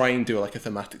to try and do like a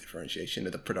thematic differentiation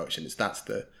of the production, that's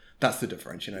the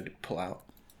differentiation I'd pull out.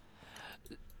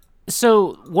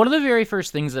 So one of the very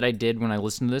first things that I did when I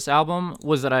listened to this album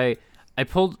was that I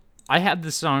had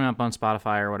this song up on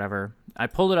Spotify or whatever. I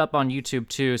pulled it up on YouTube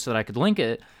too so that I could link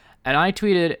it, and I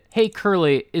tweeted, "Hey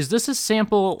Curly, is this a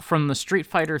sample from the Street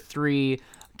Fighter 3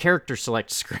 character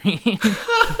select screen?"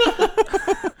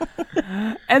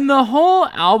 And the whole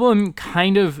album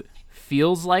kind of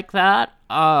feels like that.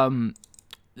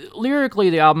 Lyrically,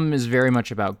 the album is very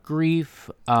much about grief.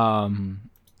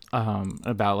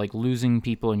 About like losing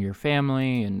people in your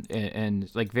family and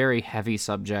like very heavy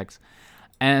subjects,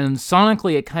 and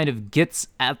sonically it kind of gets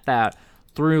at that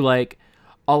through like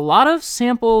a lot of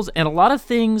samples and a lot of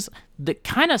things that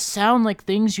kind of sound like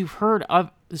things you've heard of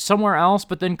somewhere else,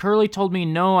 but then Curly told me,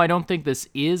 no, I don't think this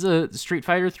is a Street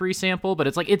Fighter 3 sample, but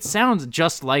it's like it sounds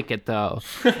just like it though.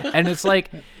 And it's like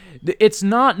it's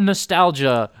not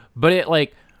nostalgia, but it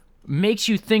like makes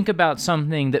you think about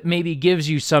something that maybe gives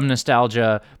you some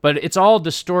nostalgia, but it's all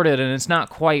distorted and it's not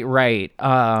quite right.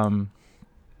 And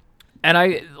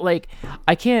I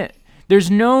can't, there's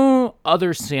no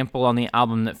other sample on the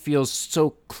album that feels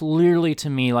so clearly to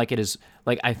me like it is,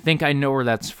 like I think I know where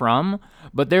that's from,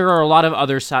 but there are a lot of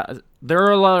other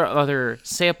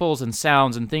samples and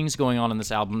sounds and things going on in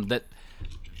this album that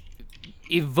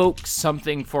evokes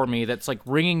something for me that's like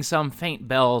ringing some faint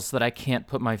bells that I can't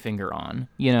put my finger on,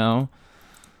 you know?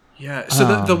 Yeah,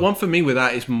 so the one for me with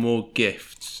that is More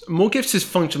Gifts. More Gifts is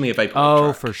functionally a vaporwave track.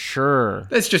 Oh, for sure.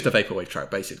 It's just a vaporwave track,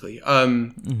 basically.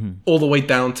 All the way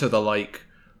down to the like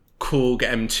Korg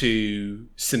M2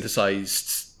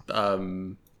 synthesized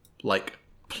like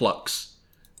plucks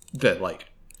that like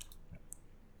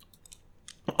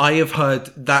I have heard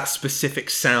that specific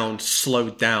sound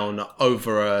slowed down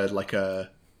over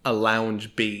a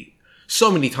lounge beat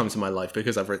so many times in my life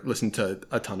because I've listened to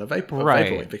a ton of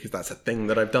vaporwave because that's a thing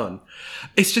that I've done.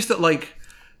 It's just that like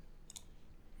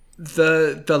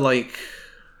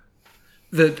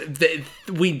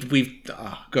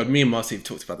me and Marcy have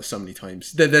talked about this so many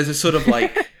times. There's a sort of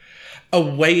like a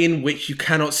way in which you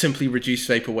cannot simply reduce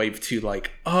vaporwave to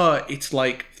like it's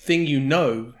like thing you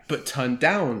know but turn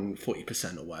down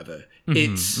 40% or whatever.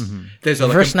 There's a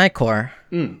reverse nightcore.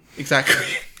 Exactly.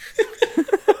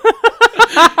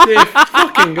 Dear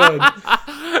fucking god.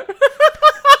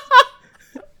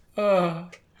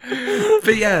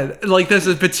 But yeah, like there's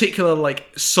a particular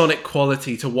like sonic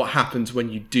quality to what happens when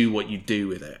you do what you do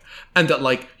with it, and that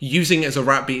like using it as a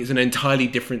rap beat is an entirely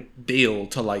different deal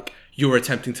to like you're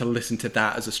attempting to listen to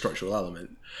that as a structural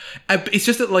element. It's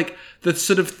just that like the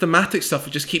sort of thematic stuff,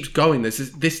 it just keeps going.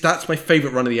 That's my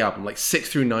favorite run of the album. Like 6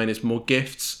 through 9 is More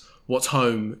Gifts, What's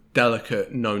Home,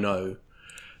 Delicate, No.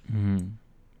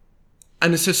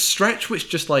 And it's a stretch which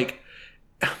just like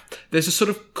there's a sort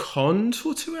of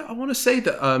contour to it. I want to say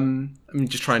that let me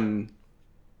just try and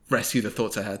rescue the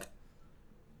thoughts I had.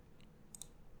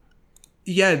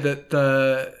 Yeah,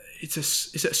 that is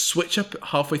it a switch up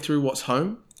halfway through What's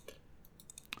Home?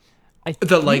 I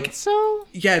think so.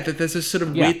 Yeah, that there's a sort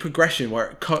of weird progression where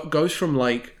it goes from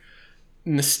like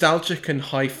nostalgic and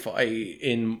hi-fi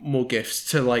in More Gifts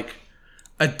to like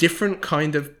a different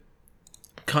kind of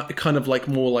like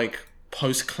more like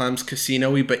post-Clams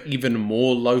Casino-y, but even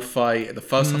more lo-fi at the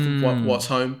first half of What's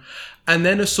Home, and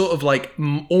then a sort of like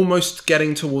almost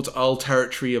getting towards Earl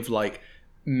territory of like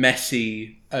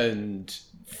messy and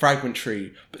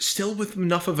fragmentary, but still with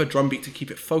enough of a drum beat to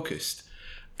keep it focused.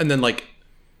 And then like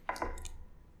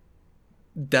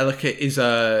Delicate is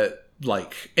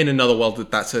like in another world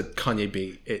that's a Kanye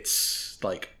beat. It's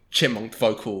like chipmunk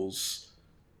vocals,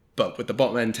 but with the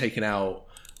bottom end taken out.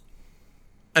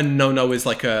 And No is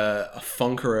like a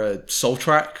funk or a soul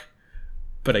track,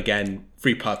 but again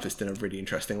repurposed in a really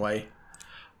interesting way.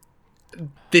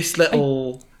 This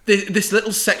little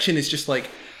section is just like,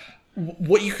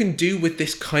 what you can do with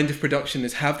this kind of production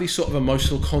is have these sort of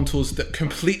emotional contours that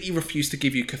completely refuse to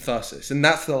give you catharsis. And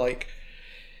that's the like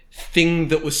thing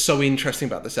that was so interesting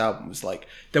about this album, was like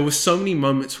there were so many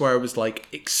moments where I was like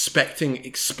expecting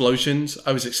explosions.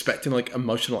 I was expecting like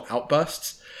emotional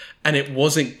outbursts, and it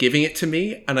wasn't giving it to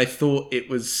me. And I thought it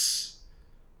was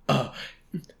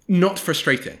not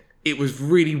frustrating. It was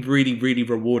really, really, really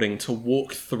rewarding to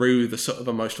walk through the sort of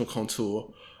emotional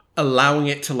contour, allowing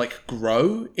it to like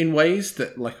grow in ways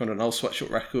that like on an Old Sweatshirt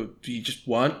record you just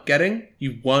weren't getting.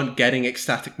 You weren't getting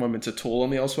ecstatic moments at all on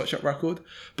the Old Sweatshirt record.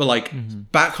 But like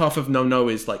back half of No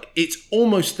is like it's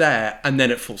almost there and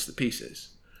then it falls to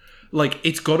pieces. Like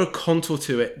it's got a contour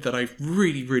to it that I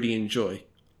really, really enjoy.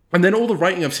 And then all the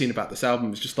writing I've seen about this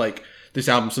album is just like, this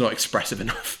album's not expressive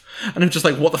enough. And I'm just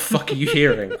like, what the fuck are you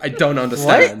hearing? I don't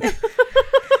understand.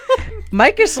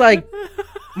 Mike is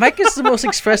the most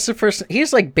expressive person.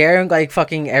 He's like bearing like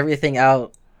fucking everything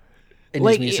out in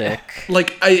his music.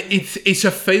 Like it's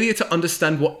a failure to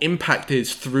understand what impact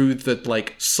is through the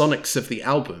like sonics of the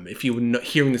album. If you were not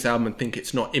hearing this album and think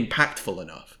it's not impactful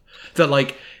enough, that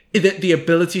like the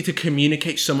ability to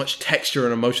communicate so much texture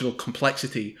and emotional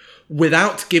complexity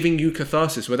without giving you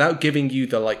catharsis, without giving you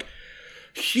the like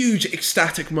huge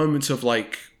ecstatic moments of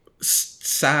like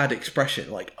sad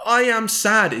expression. Like I am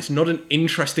sad is not an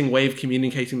interesting way of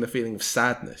communicating the feeling of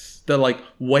sadness. The like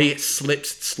way it slips,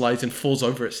 slides and falls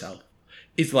over itself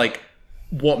is like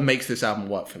what makes this album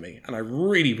work for me. And I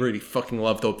really, really fucking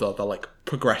love the like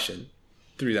progression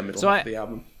through the middle of the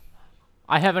album.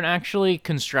 I have an actually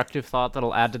constructive thought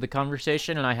that'll add to the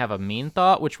conversation, and I have a mean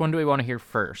thought. Which one do we want to hear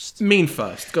first? Mean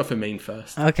first. Go for mean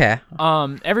first. Okay.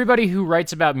 Everybody who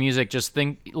writes about music just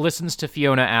listens to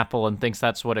Fiona Apple and thinks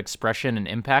that's what expression and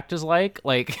impact is like.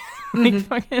 Like, like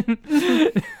fucking.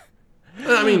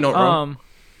 I mean, not wrong.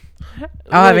 I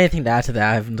don't have anything to add to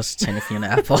that. I haven't listened to any Fiona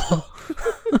Apple.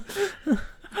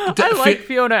 I like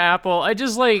Fiona Apple. I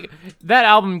just like that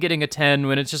album getting a 10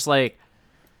 when it's just like,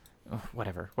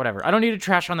 whatever. I don't need to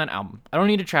trash on that album. I don't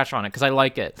need to trash on it because I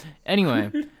like it.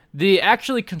 Anyway, the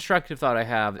actually constructive thought I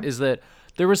have is that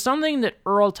there was something that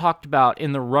Earl talked about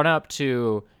in the run-up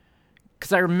to,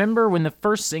 because I remember when the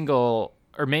first single,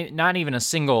 or maybe not even a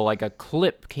single, like a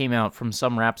clip came out from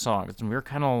some rap songs, and we were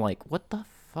kind of like, what the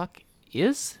fuck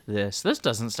is this? This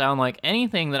doesn't sound like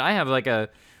anything that I have like a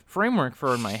framework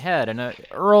for in my head. And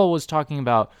Earl was talking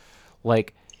about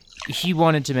like, he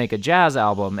wanted to make a jazz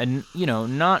album, and you know,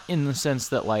 not in the sense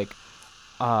that like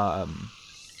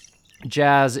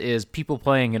jazz is people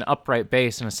playing an upright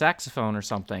bass and a saxophone or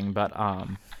something, but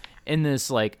in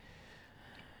this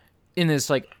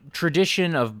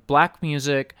tradition of black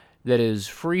music that is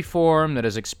freeform, that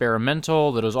is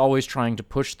experimental, that is always trying to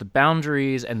push the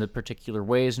boundaries and the particular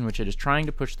ways in which it is trying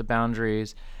to push the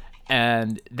boundaries,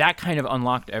 and that kind of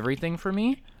unlocked everything for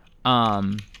me.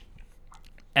 And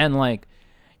like,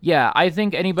 yeah, I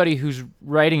think anybody who's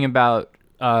writing about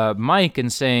Mike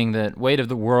and saying that Weight of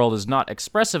the World is not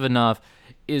expressive enough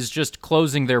is just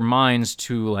closing their minds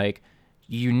to like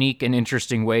unique and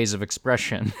interesting ways of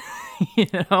expression, you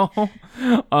know,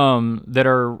 that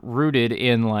are rooted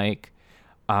in like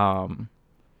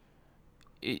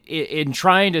in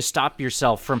trying to stop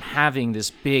yourself from having this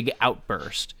big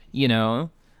outburst, you know,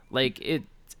 like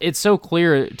it's so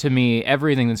clear to me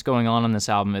everything that's going on this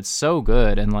album. It's so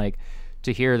good, and like,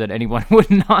 to hear that anyone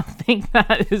would not think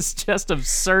that is just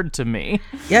absurd to me.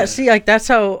 Yeah, see, like that's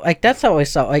how I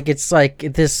saw. Like it's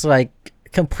like this like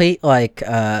complete like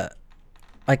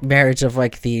marriage of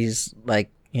like these like,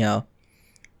 you know,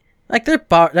 like they're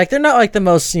they're not like the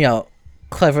most, you know,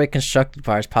 cleverly constructed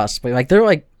bars possibly. Like they're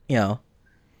like, you know,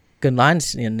 good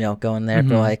lines, you know, going there,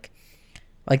 but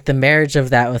like the marriage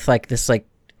of that with like this like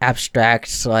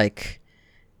abstract like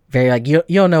very like you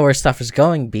don't know where stuff is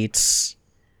going beats.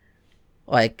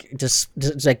 Like just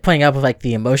like playing up with like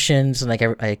the emotions and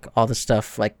like all the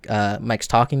stuff like Mike's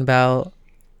talking about.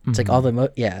 It's like all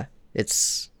the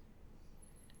it's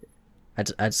I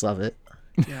just love it.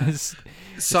 Yeah.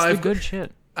 So I've good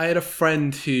shit. I had a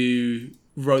friend who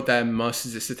wrote their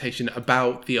master's dissertation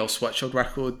about the Old Sweatshirt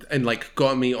record and like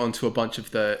got me onto a bunch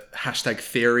of the hashtag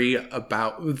theory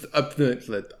about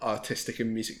the artistic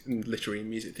and music and literary and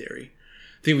music theory.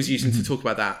 I think it was using to talk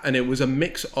about that, and it was a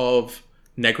mix of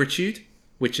Negritude,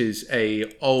 which is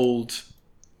a old,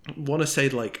 I want to say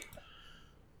like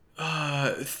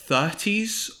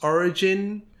 30s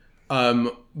origin,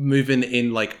 moving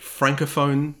in like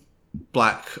francophone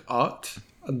black art.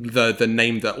 The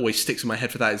name that always sticks in my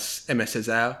head for that is Aimé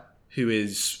Césaire, who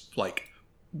is like,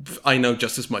 I know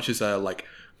just as much as a like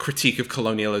critique of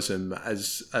colonialism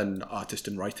as an artist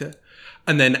and writer.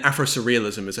 And then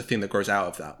Afro-Surrealism is a thing that grows out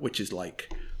of that, which is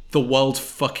like the world's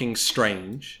fucking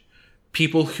strange.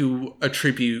 People who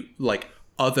attribute like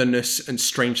otherness and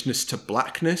strangeness to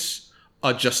blackness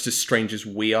are just as strange as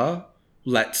we are.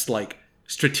 Let's like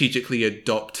strategically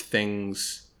adopt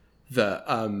things that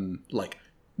like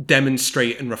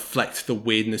demonstrate and reflect the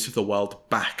weirdness of the world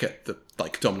back at the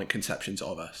like dominant conceptions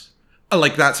of us.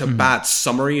 Like that's a bad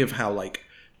summary of how like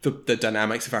the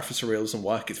dynamics of Afro-Surrealism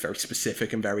work. It's very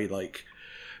specific and very like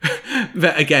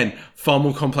again far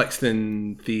more complex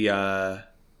than the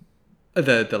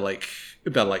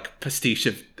pastiche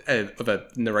of a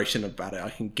narration about it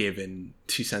I can give in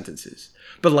 2 sentences.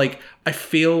 But like I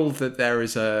feel that there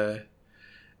is a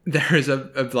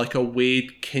like a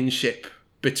weird kinship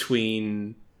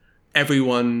between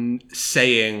everyone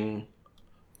saying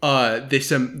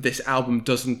this album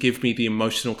doesn't give me the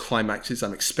emotional climaxes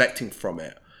I'm expecting from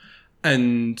it,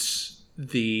 and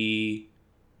the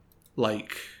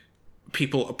like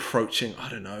people approaching, I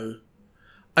don't know,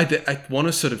 I want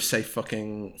to sort of say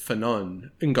fucking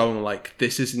Fanon and going like,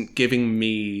 this isn't giving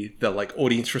me the like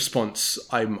audience response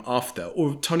I'm after,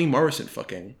 or Toni Morrison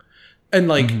fucking. And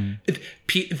like,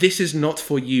 this is not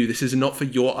for you. This is not for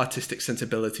your artistic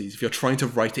sensibilities. If you're trying to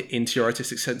write it into your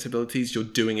artistic sensibilities, you're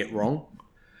doing it wrong.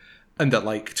 And that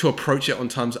like, to approach it on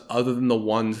terms other than the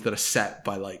ones that are set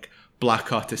by like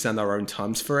black artists and their own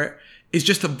terms for it is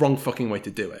just the wrong fucking way to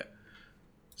do it.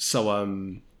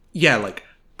 So, yeah, like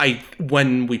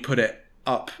when we put it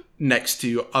up next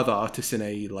to other artists in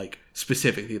a like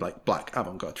specifically like black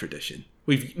avant-garde tradition,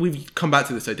 we've come back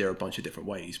to this idea a bunch of different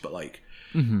ways, but like,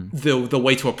 the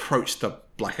way to approach the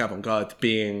black avant-garde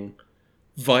being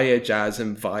via jazz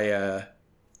and via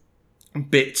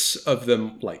bits of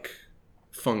them like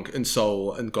funk and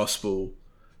soul and gospel,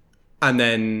 and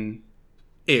then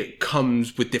it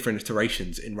comes with different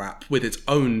iterations in rap with its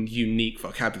own unique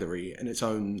vocabulary and its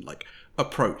own like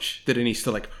approach that it needs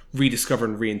to like rediscover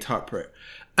and reinterpret,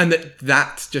 and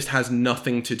that just has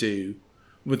nothing to do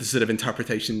with the sort of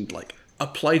interpretation like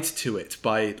applied to it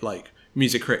by like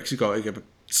music critics who go give a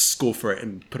score for it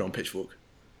and put it on Pitchfork.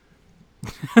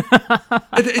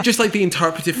 It just like the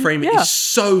interpretive frame is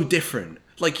so different.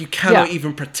 Like you cannot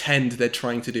even pretend they're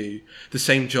trying to do the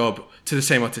same job to the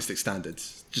same artistic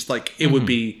standards. Just like it would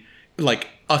be like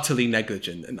utterly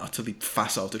negligent and utterly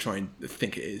facile to try and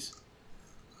think it is.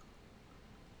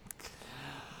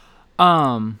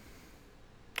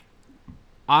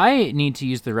 I need to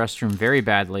use the restroom very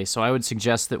badly, so I would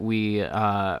suggest that we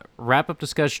wrap up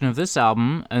discussion of this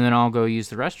album, and then I'll go use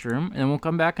the restroom, and then we'll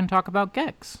come back and talk about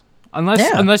Gecs.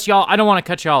 Unless y'all, I don't want to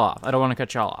cut y'all off.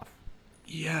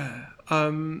 Yeah.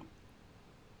 All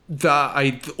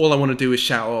I want to do is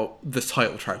shout out the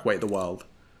title track, "Wait the World,"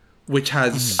 which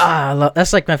has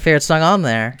that's like my favorite song on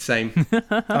there. Same.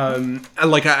 And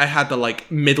like I had the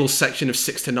like middle section of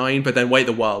 6 to 9, but then "Wait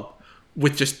the World"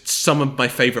 with just some of my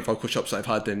favorite vocal chops I've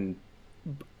had in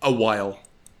a while.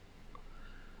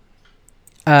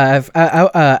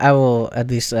 I will at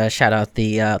least shout out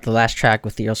the last track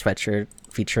with the Earl Sweatshirt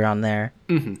feature on there.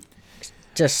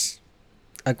 Just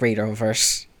a great Earl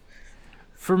verse.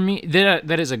 For me,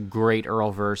 that is a great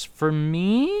Earl verse. For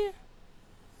me,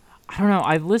 I don't know.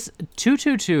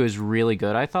 222 is really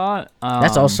good, I thought.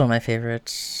 That's also my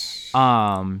favorites.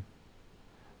 A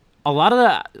lot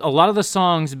of the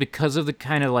songs, because of the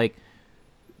kind of like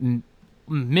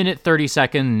minute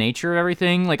 30-second nature of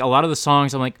everything, like a lot of the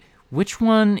songs I'm like, which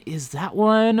one is that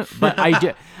one? But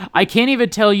I can't even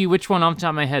tell you which one off the top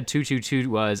of my head 222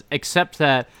 was, except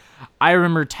that I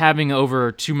remember tabbing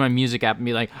over to my music app and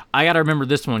be like, I gotta remember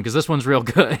this one because this one's real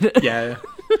good. Yeah,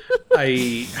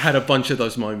 I had a bunch of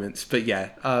those moments, but yeah,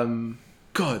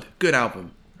 good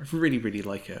album. I really, really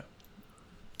like it.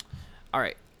 All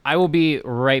right, I will be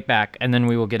right back, and then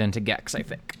we will get into Gecs, I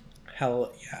think.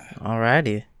 Hell yeah.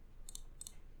 Alrighty.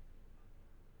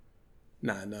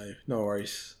 Nah, no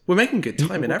worries. We're making good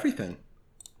time and everything.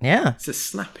 Yeah. It's just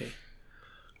snappy.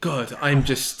 God, I've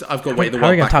got Wait the World. How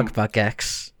are we gonna talk about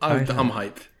Gecs? I'm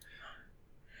hyped.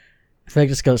 I feel like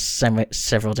this goes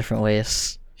several different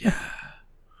ways. Yeah.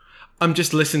 I'm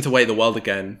just listening to Wait the World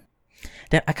again.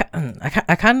 Damn,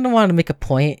 I kind of want to make a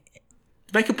point.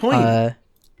 Make a point.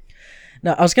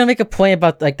 No, I was gonna make a point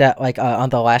about like that, like on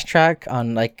the last track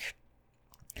on like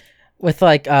with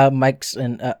like Mike's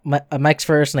and Mike's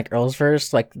verse and like Earl's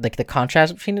verse, like the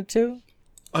contrast between the two.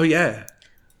 Oh yeah.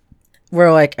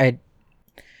 Where like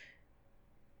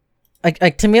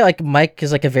like to me, like Mike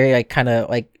is like a very like kind of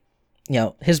like, you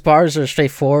know, his bars are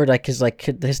straightforward. Like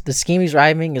the scheme he's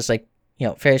rhyming is like, you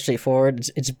know, very straightforward.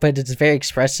 But it's very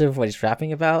expressive what he's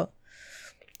rapping about.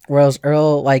 Whereas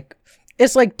Earl, like,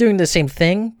 it's like doing the same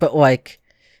thing, but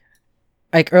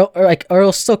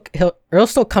Earl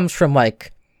still comes from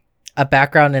like a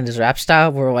background in his rap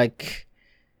style where like,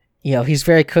 you know, he's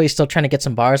very clearly still trying to get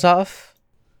some bars off.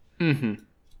 Mm-hmm.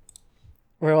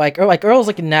 Where like Earl's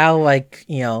like now like,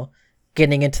 you know,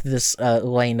 getting into this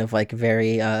lane of like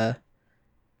very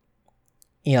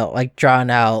you know, like drawn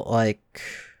out like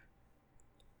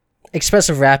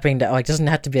expressive rapping that like doesn't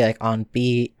have to be like on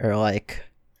beat or like,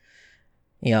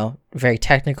 you know, very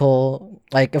technical,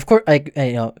 like of course, like,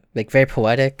 you know, like very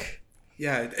poetic.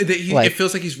 Yeah, it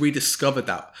feels like he's rediscovered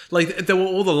that. Like there were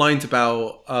all the lines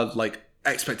about like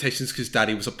expectations because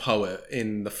Daddy was a poet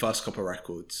in the first couple of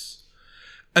records,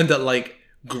 and that like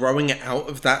growing out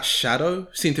of that shadow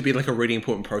seemed to be like a really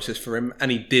important process for him, and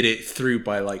he did it through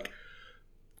by like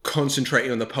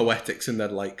concentrating on the poetics and the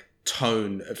like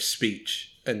tone of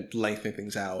speech and lengthening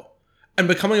things out. And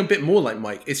becoming a bit more like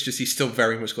Mike, it's just he's still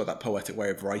very much got that poetic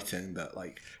way of writing, that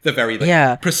like the very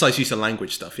like, precise use of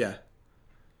language stuff.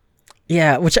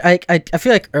 Yeah, which I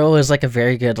feel like Earl is like a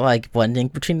very good like blending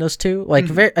between those two. Like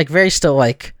very still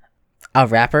like a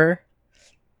rapper,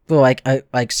 but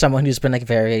like someone who's been like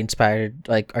very inspired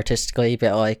like artistically,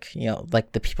 but like, you know,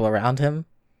 like the people around him,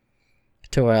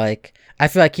 to where like I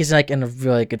feel like he's like in a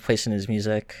really good place in his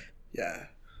music. Yeah,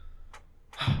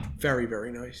 very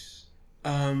very nice.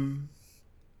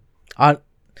 If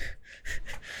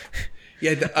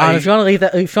you want to leave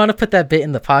that, if you want to put that bit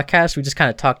in the podcast, we just kind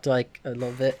of talked like a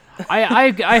little bit.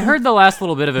 I heard the last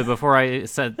little bit of it before I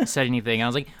said anything. I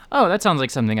was like, oh, that sounds like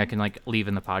something I can like leave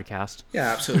in the podcast.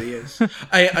 Yeah, absolutely is.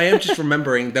 I am just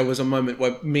remembering there was a moment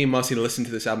where me and Marcy listened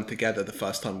to this album together the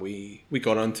first time we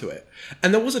got onto it,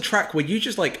 and there was a track where you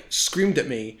just like screamed at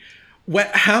me,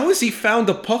 how has he found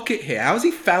a pocket here? How has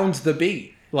he found the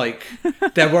beat? Like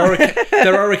there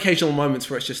are occasional moments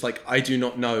where it's just like I do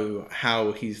not know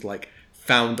how he's like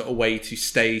found a way to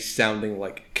stay sounding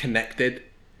like connected,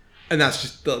 and that's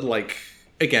just like,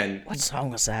 again, what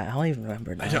song was that? I don't even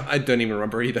remember now. I don't even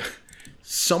remember either.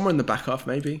 Somewhere in the back half,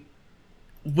 maybe.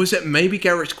 Was it maybe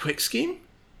Garrett's Quick Scheme?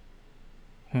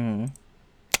 Oh,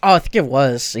 I think it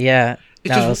was. Yeah.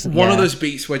 It's just one of those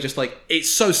beats where just like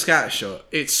it's so scattershot,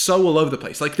 it's so all over the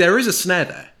place. Like there is a snare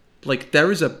there, like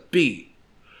there is a beat.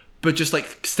 But just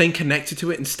like staying connected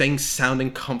to it and staying sounding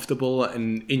comfortable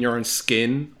and in your own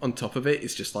skin on top of it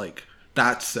is just like,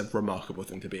 that's a remarkable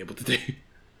thing to be able to do.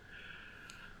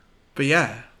 But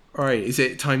yeah, all right, is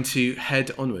it time to head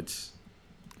onwards?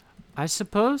 I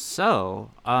suppose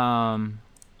so.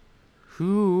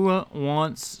 Who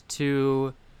wants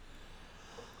to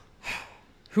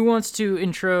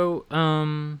intro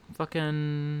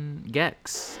fucking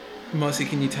Gecs? Marcy,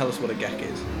 can you tell us what a Gec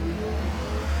is?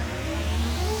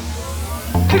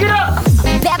 Pick it up!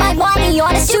 Bet my money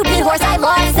on a stupid horse, I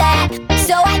lost that.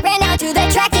 So I ran out to the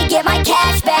track to get my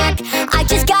cash back. I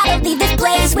just gotta leave this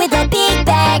place with a big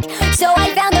bag. So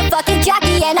I found a fucking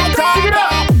jockey and I grabbed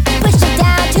that. Pushed him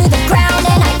down to the ground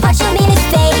and I punched him in his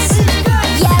face.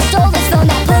 Yeah, I stole his phone,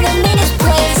 that put him in his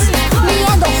place. Me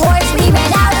and the horse, we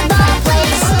ran out of the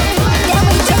place. Then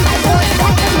we took my horse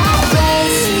back to my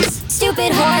place.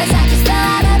 Stupid horse, I just fell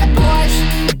out of the Porsche.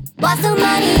 Lost some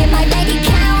money in my bank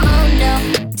account.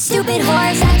 Stupid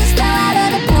horse, I just fell out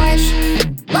of the Porsche.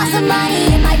 Lost some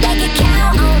money in my bank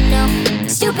account, oh no.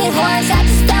 Stupid horse, I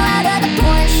just fell out of the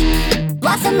Porsche.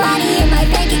 Lost some money in my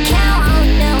bank account, oh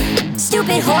no.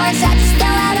 Stupid horse, I just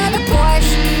fell out of the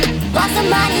Porsche. Lost some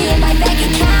money in my bank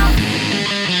account.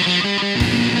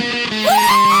 Woo!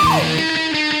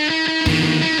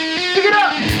 Pick it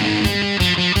up!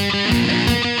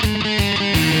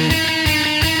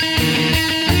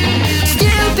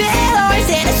 Stupid horse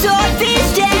and a swordfish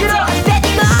dead.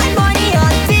 Spending my money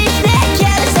on fish that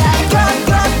jealous. I go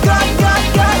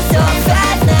so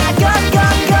fast now. Go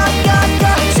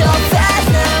so fast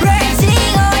now.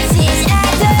 Racing horses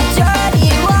at the dirty.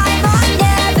 Why am I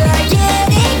never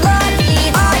getting lucky?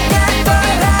 I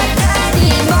never have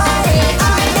any money.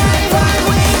 I never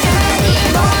win any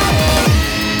money.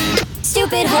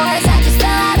 Stupid horse, I just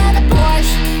fell out of the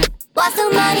Porsche. Lost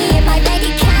some money in my bank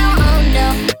account, oh no.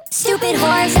 Stupid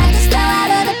horse, I just fell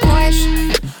out of the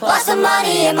Porsche. Lost some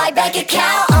money in my bank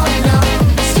account, oh no.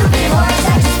 Stupid horse,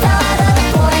 I just fell out of the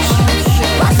Porsche.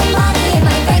 Lost some money in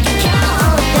my bank account,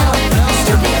 oh no.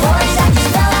 Stupid horse, I just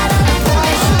fell out of the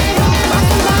Porsche. Lost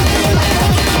some money in my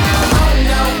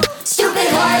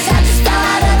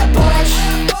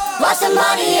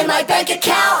my bank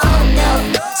account. Oh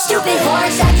no, stupid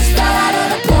horse, I just fell out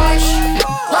of the Porsche.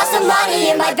 Lost some money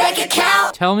in my bank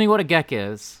account. Tell me what a Gec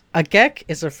is. A Gec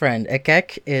is a friend. A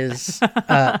Gec is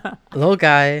a little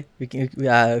guy who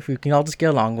can all just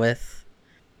get along with.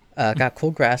 Got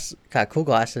cool glasses.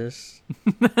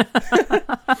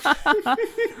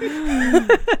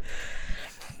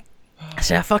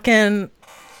 So yeah, fucking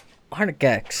 100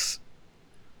 Gecs.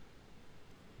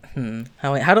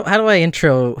 How do I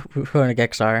intro who 100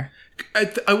 Gecs are?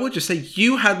 I would just say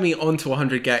you had me onto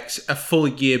 100 Gecs a full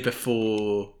year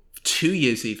before, 2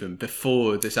 years even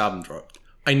before this album dropped.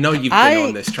 I know you've been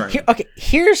on this train.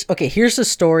 Here's the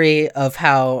story of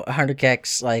how 100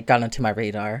 Gecs like got onto my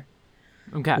radar.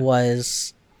 Okay.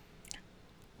 Was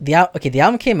the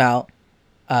album came out.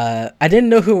 I didn't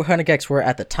know who 100 Gecs were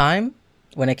at the time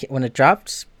when it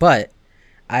dropped, but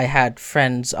I had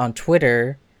friends on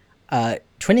Twitter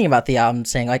tweeting about the album,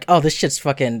 saying like, "Oh, this is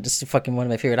fucking one of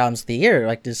my favorite albums of the year."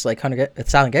 Like this, like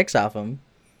 1,000 Gecs album.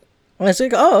 And I was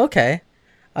like, "Oh, okay."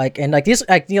 Like and like these,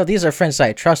 like these are friends that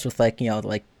I trust with like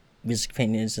like music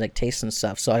opinions and like taste and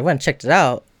stuff. So I went and checked it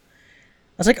out.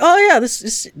 I was like, "Oh yeah,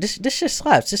 this shit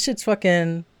slaps. This shit's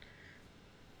fucking."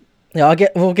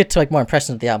 We'll get to like more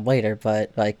impressions of the album later,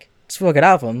 but like it's a real good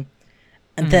album.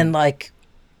 And then like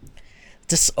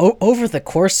just over the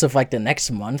course of like the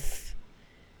next month,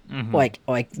 like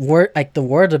the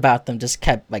word about them just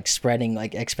kept like spreading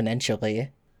like exponentially.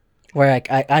 Where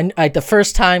like I the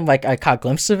first time like I caught a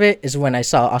glimpse of it is when I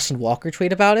saw Austin Walker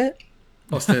tweet about it.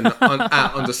 Austin _Walker.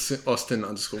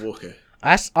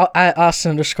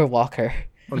 Austin_Walker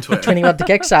On Twitter. Tweeting about the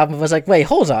Gecs album. I was like, wait,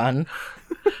 hold on.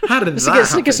 How did that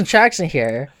Let's get some tracks in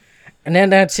here. And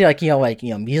then I'd see like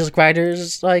music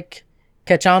writers like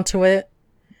catch on to it.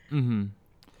 And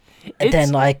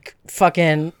then like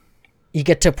fucking you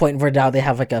get to a point where now they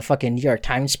have like a fucking New York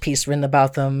Times piece written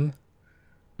about them.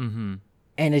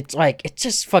 And it's like it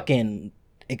just fucking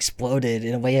exploded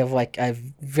in a way of like I've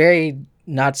very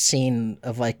not seen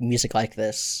of like music like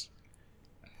this.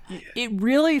 It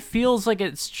really feels like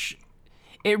it's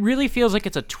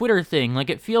a Twitter thing. Like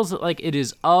it feels like it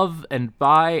is of and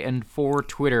by and for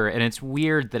Twitter, and it's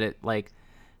weird that it like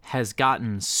has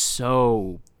gotten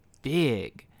so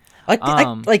big. Like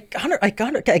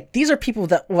these are people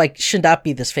that like should not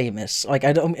be this famous. Like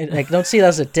I don't see that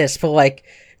as a diss, but like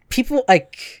people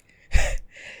like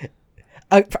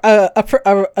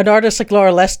an artist like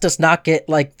Laura Les does not get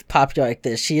like popular like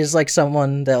this. She is like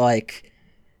someone that like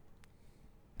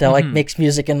makes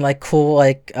music in like cool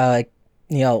like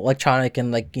electronic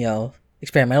and like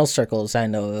experimental circles I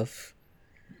know of.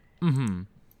 And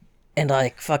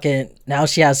like fucking now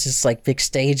she has this like big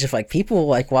stage of like people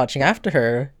like watching after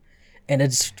her, and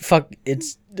there's a fucking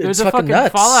fucking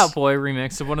nuts. Fall Out Boy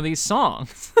remix of one of these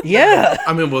songs. Yeah.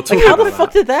 I mean, we'll talk like, how about the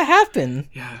fuck did that happen?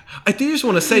 Yeah. I do just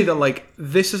want to say that, like,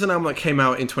 this is an album that came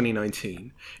out in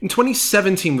 2019. In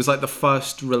 2017 was, like, the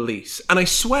first release. And I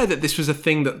swear that this was a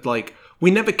thing that, like, we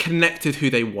never connected who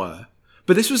they were.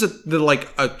 But this was a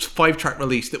 5-track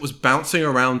release that was bouncing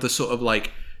around the sort of,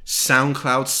 like,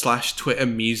 SoundCloud/Twitter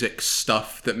music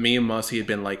stuff that me and Marcy had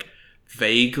been, like,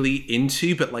 vaguely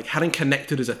into, but, like, hadn't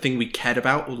connected as a thing we cared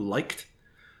about or liked.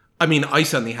 I mean, I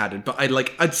certainly hadn't, but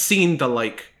I'd seen the,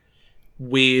 like,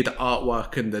 weird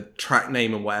artwork and the track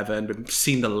name and whatever, and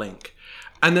seen the link.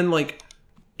 And then, like,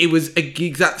 it was the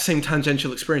exact same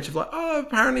tangential experience of, like, oh,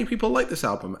 apparently people like this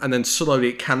album. And then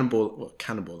slowly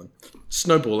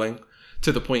snowballing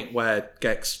to the point where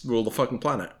Gecs rule the fucking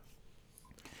planet.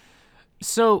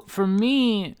 So, for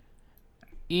me,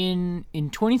 in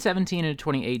 2017 and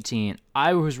 2018,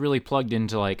 I was really plugged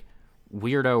into, like,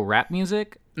 weirdo rap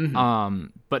music.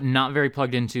 But not very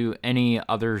plugged into any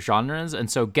other genres, and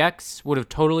so Gecs would have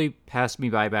totally passed me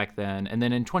by back then. And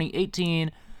then in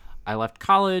 2018, I left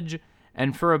college,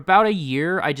 and for about a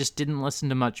year, I just didn't listen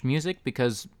to much music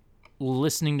because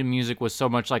listening to music was so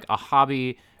much like a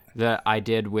hobby that I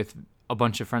did with a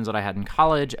bunch of friends that I had in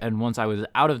college, and once I was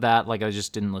out of that, like I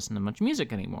just didn't listen to much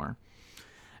music anymore.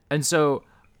 And so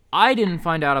I didn't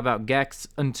find out about Gecs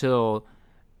until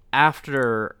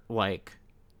after, like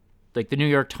the New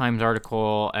York Times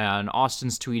article and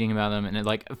Austin's tweeting about them, and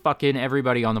like fucking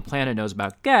everybody on the planet knows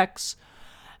about Gecs.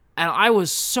 And I was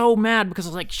so mad because I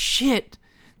was like, shit,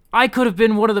 I could have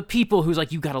been one of the people who's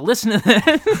like, you gotta listen to this.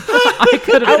 I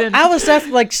could have been. I was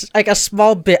definitely like a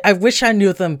small bit. I wish I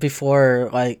knew them before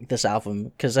like this album,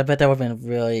 because I bet that would have been a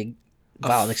really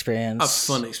wild experience. A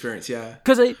fun experience, yeah.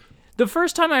 Because the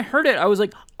first time I heard it, I was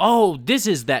like, oh, this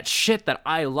is that shit that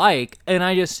I like. And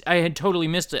I had totally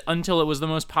missed it until it was the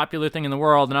most popular thing in the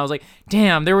world. And I was like,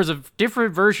 damn, there was a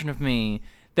different version of me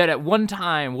that at one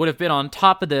time would have been on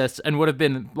top of this and would have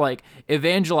been like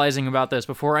evangelizing about this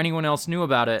before anyone else knew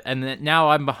about it, and that now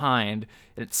I'm behind.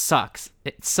 It sucks.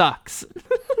 It sucks.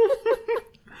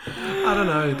 I don't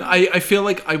know. I feel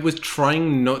like I was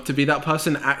trying not to be that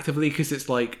person actively, because it's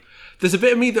like there's a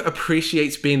bit of me that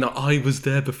appreciates being that I was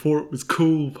there before it was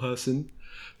cool person.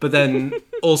 But then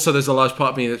also there's a large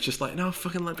part of me that's just like, no,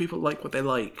 fucking let people like what they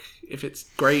like. If it's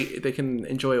great, they can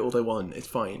enjoy it all they want. It's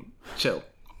fine. Chill.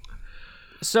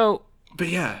 So, but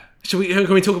yeah, can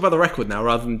we talk about the record now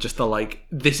rather than just the like?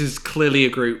 This is clearly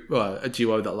a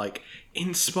duo that like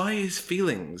inspires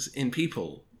feelings in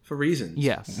people for reasons.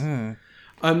 Yes.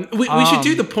 We should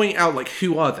do the point out like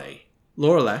who are they?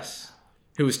 Laura Les,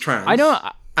 who is trans. I know.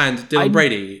 And Dylan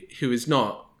Brady, who is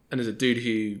not, and is a dude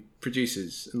who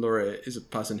produces, and Laura is a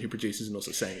person who produces and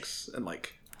also sings, and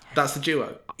like that's the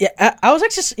duo. Yeah, I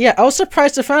was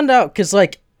surprised to find out, because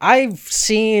like I've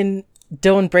seen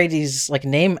Dylan Brady's like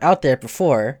name out there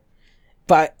before,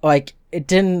 but like it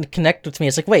didn't connect with me.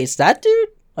 It's like, wait, is that dude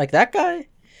like that guy?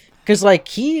 Because like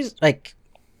he's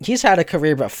had a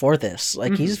career before this.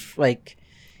 Like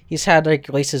he's had like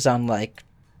releases on like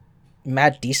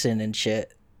Mad Decent and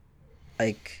shit,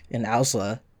 like in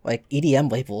Owsla, like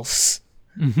EDM labels.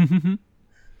 Imagine,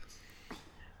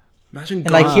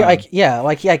 and like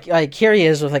here he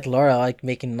is with like Laura, like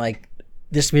making like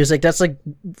this music that's like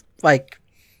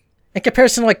in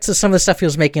comparison like to some of the stuff he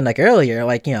was making like earlier,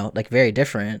 like, you know, like very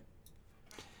different.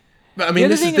 But I mean,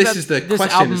 this is the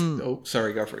question. Oh,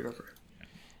 sorry, go for it.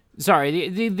 Sorry,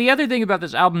 the other thing about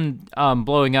this album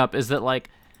blowing up is that like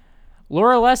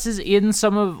Laura Les is in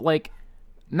some of like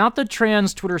not the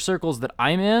trans Twitter circles that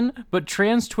I'm in, but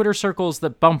trans Twitter circles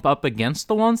that bump up against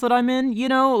the ones that I'm in. You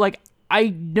know, like I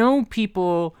know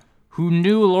people who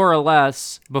knew Laura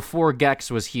Les before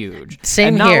Gecs was huge.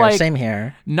 Same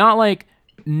here. Not like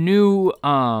knew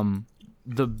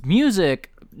the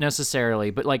music necessarily,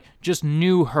 but like just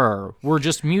knew her. We're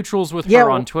just mutuals with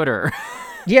her on Twitter.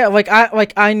 Yeah,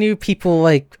 I knew people,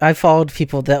 like I followed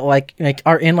people that like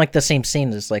are in like the same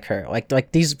scene as like her.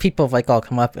 Like these people have like all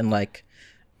come up in like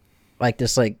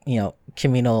this like, you know,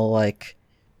 communal like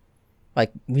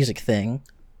music thing.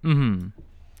 Mm-hmm.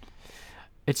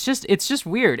 It's just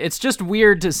weird. It's just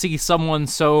weird to see someone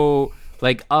so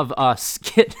like of us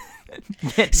get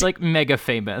like mega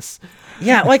famous.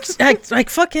 Yeah, like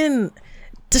fucking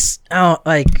this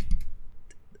like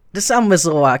this album is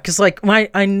a lot, because like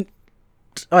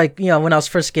like, you know, when I was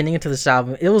first getting into this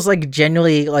album, it was like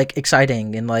genuinely like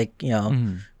exciting and like, you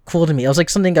know, cool to me. It was like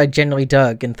something I genuinely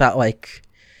dug and thought like,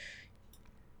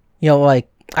 you know, like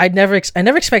I never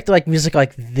expected like music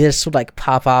like this would like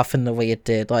pop off in the way it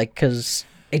did, like, because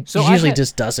it usually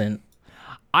just doesn't.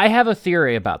 I have a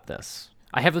theory about this.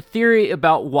 I have a theory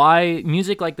about why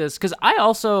music like this, because I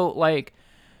also like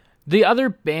the other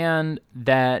band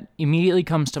that immediately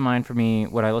comes to mind for me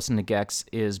when I listen to Gecs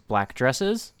is Black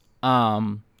Dresses.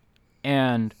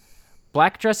 And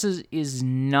Black Dresses is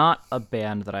not a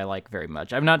band that I like very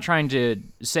much. I'm not trying to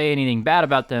say anything bad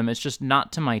about them. It's just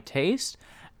not to my taste.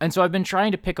 And so I've been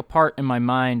trying to pick apart in my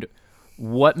mind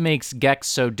what makes Gecs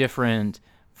so different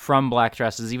from Black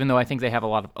Dresses, even though I think they have a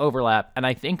lot of overlap. And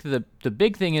I think the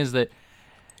big thing is that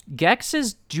Gecs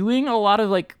is doing a lot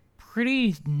of like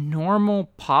pretty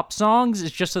normal pop songs.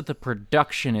 It's just that the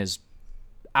production is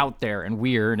out there and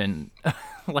weird and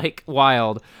like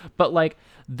wild, but like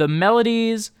the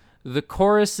melodies, the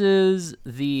choruses,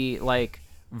 the like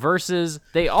verses,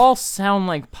 they all sound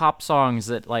like pop songs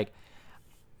that like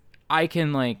I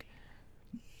can like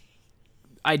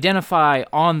identify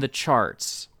on the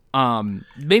charts.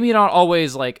 Maybe not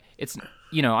always like it's,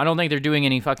 you know, I don't think they're doing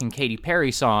any fucking Katy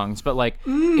Perry songs, but like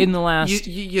in the last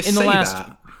in the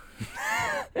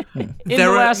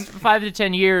last 5 to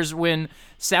 10 years, when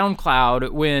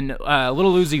SoundCloud, when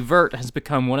Lil Uzi Vert has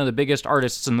become one of the biggest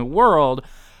artists in the world,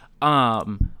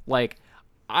 like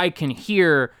I can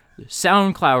hear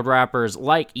SoundCloud rappers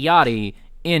like Yachty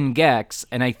in Gecs,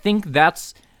 and I think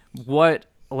that's what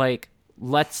like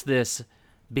lets this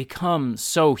become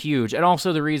so huge, and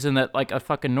also the reason that like a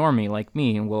fucking normie like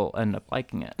me will end up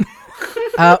liking it.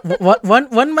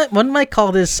 One might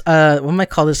call this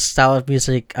style of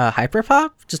music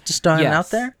hyperpop. Just throwing it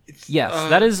out there. Yes,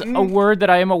 that is a word that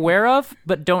I am aware of,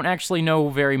 but don't actually know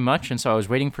very much, and so I was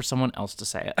waiting for someone else to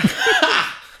say it.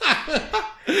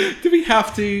 Do we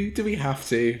have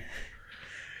to?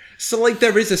 So like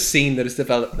there is a scene that is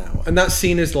developed now, and that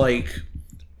scene is like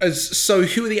so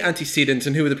who are the antecedents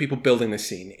and who are the people building this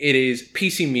scene? It is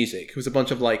PC Music, who's a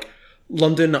bunch of like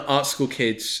London art school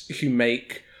kids who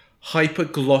make hyper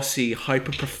glossy,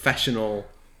 hyper professional,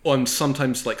 and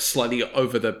sometimes like slightly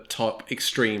over the top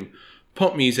extreme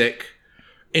pop music,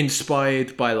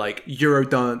 inspired by like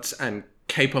Eurodance and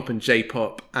K-pop and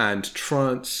J-pop and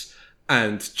trance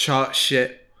and chart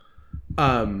shit,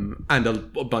 and a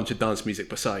bunch of dance music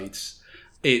besides.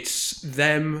 It's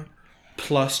them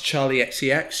plus Charlie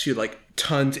XCX, who like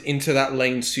turned into that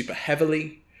lane super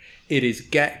heavily. It is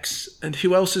Gecs, and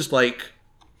who else is like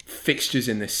fixtures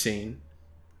in this scene?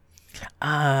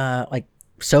 Like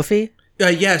Sophie?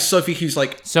 Yeah, Sophie, who's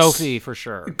like Sophie for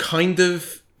sure. Kind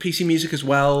of PC music as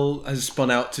well, has spun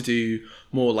out to do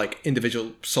more like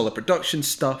individual solo production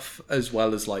stuff, as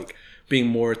well as like being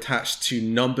more attached to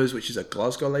Numbers, which is a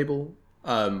Glasgow label,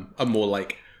 a more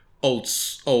like not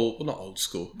old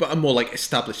school, but a more like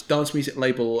established dance music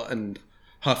label, and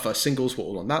her first singles were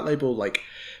all on that label. Like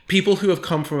people who have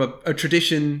come from a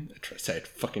tradition, I say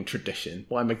fucking tradition.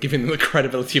 Why am I giving them the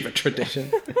credibility of a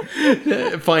tradition?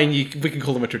 Fine, we can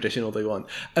call them a tradition all they want.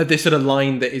 This sort of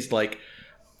line that is like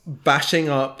bashing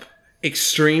up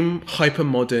extreme hyper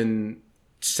modern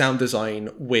sound design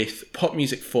with pop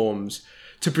music forms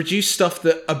to produce stuff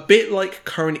that, a bit like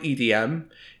current EDM,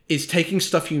 is taking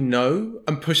stuff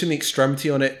and pushing the extremity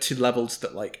on it to levels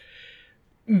that like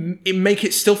it make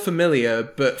it still familiar,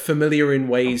 but familiar in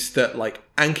ways that like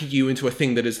anchor you into a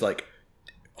thing that is like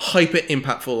hyper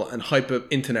impactful and hyper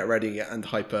internet ready and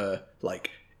hyper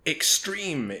like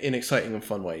extreme in exciting and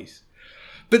fun ways.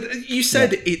 But you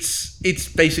said it's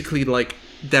basically like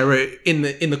there are in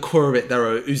the core of it there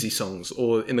are Uzi songs,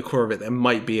 or in the core of it there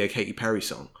might be a Katy Perry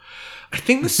song. I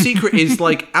think the secret is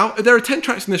like there are 10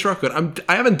 tracks in this record.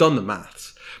 I haven't done the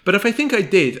maths, but if I think I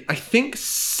did, I think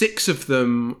 6 of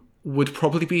them would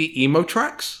probably be emo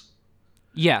tracks.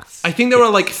 Yes. I think there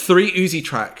are like 3 Uzi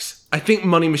tracks. I think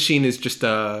Money Machine is just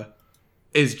a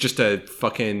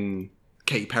fucking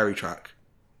Katy Perry track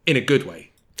in a good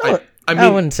way. I mean, I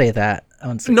wouldn't say that. I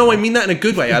mean that in a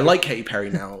good way. I like Katy Perry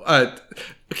now.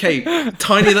 Okay,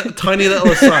 tiny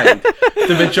little aside.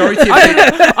 The majority of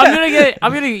I'm gonna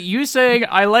get you saying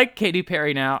I like Katy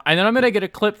Perry now, and then I'm gonna get a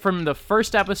clip from the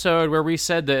first episode where we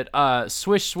said that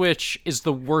 "Swish Swish" is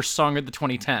the worst song of the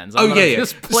 2010s.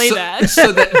 Just play that.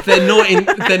 So that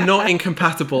they're not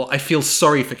incompatible. I feel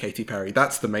sorry for Katy Perry.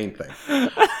 That's the main thing.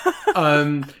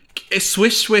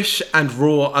 Swish Swish and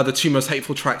Raw are the 2 most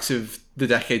hateful tracks of the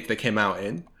decade they came out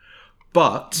in.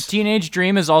 But Teenage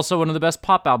Dream is also one of the best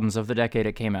pop albums of the decade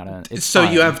it came out in. It's so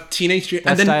fine. You have Teenage Dream,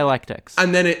 and then Dialectics,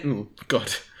 and then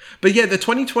God. But yeah, the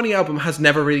 2020 album has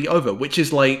Never Really Over, which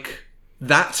is like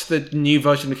that's the new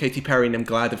version of Katy Perry, and I'm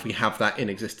glad if we have that in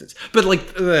existence. But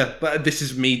like, this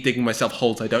is me digging myself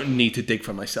holes I don't need to dig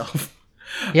for myself.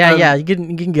 Yeah, you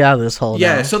can get out of this hole.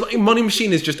 Yeah, now. so like, Money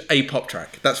Machine is just a pop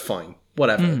track. That's fine,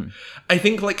 whatever. I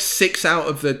think like 6 out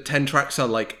of the 10 tracks are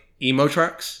like emo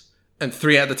tracks. And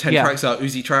 3 out of the 10 tracks are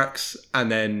Uzi tracks.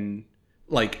 And then,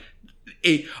 like,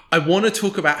 I want to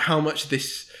talk about how much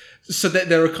this... So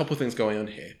there are a couple things going on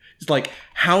here. It's like,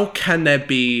 how can there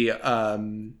be a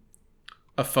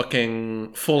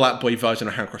fucking Fall Out Boy version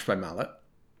of Handcrushed by Mallet?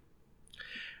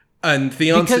 And the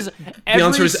answer... Because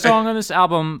every song on this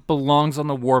album belongs on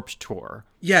the Warped Tour.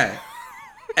 Yeah.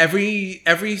 Majority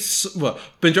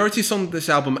of songs on this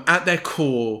album, at their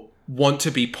core, want to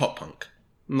be pop punk.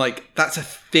 Like, that's a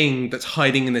thing that's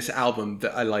hiding in this album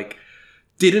that I, like,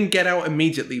 didn't get out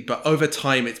immediately, but over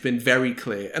time it's been very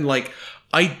clear. And, like,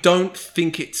 I don't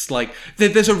think it's, like...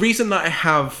 There's a reason that I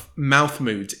have mouth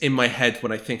moods in my head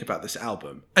when I think about this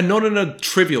album. And not in a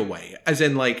trivial way. As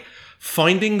in, like,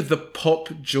 finding the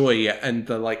pop joy and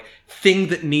the, like, thing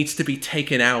that needs to be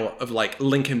taken out of, like,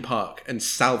 Linkin Park and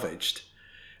salvaged.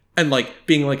 And, like,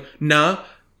 being like, nah,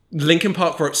 Linkin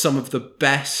Park wrote some of the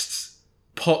best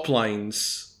pop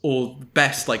lines or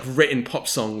best like written pop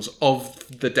songs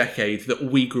of the decade that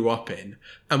we grew up in,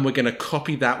 and we're going to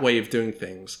copy that way of doing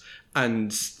things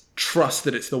and trust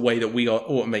that it's the way that we ought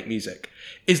to make music,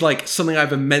 is like something I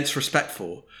have immense respect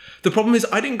for. The problem is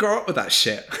I didn't grow up with that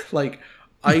shit. Like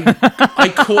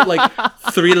I caught like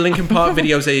 3 Linkin Park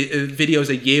videos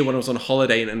a year when I was on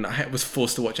holiday and I was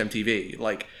forced to watch MTV.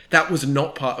 Like that was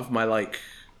not part of my like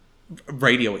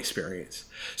radio experience.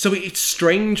 So it's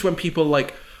strange when people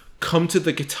like come to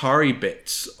the guitar-y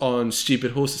bits on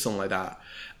Stupid Horse or something like that,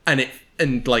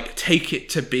 and like take it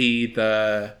to be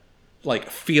the like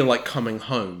feel like coming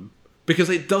home, because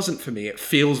it doesn't for me. It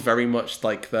feels very much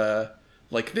like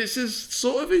this is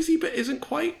sort of easy but isn't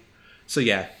quite. So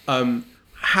yeah,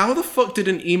 how the fuck did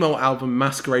an emo album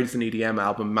masquerade as an EDM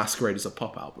album masquerade as a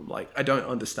pop album? Like I don't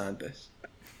understand this.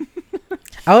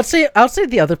 I would say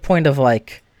the other point of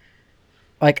like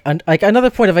another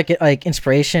point of like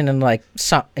inspiration and like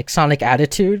sonic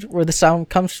attitude where the sound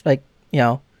comes, like, you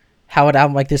know, how an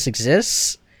album like this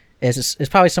exists is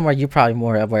probably somewhere you're probably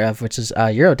more aware of, which is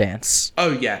Eurodance.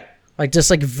 Oh yeah. Like just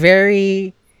like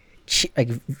very,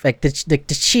 like the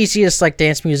cheesiest like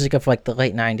dance music of like the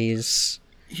late 90s.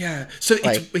 Yeah, so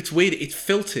Like- it's weird. It's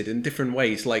filtered in different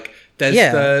ways. Like there's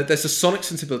the sonic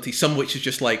sensibility, some of which is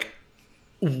just like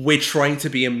we're trying to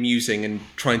be amusing and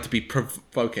trying to be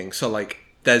provoking. So like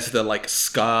there's the like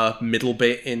ska middle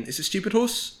bit in Is It Stupid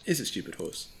Horse?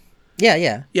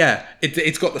 Yeah. Yeah,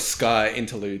 it's got the ska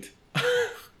interlude.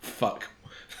 Fuck,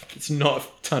 it's not a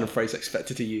ton of phrase I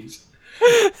expected to use.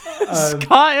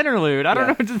 Ska interlude. I don't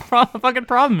know what the fucking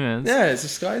problem is. Yeah, it's a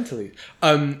ska interlude.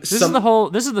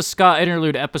 This is the ska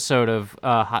interlude episode of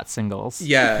Hot Singles.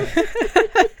 Yeah.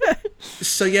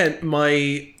 So yeah,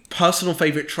 my personal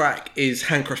favorite track is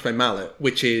Hand Crush by Mallet,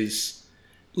 which is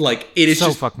like it is so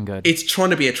just fucking good. It's trying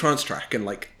to be a trance track and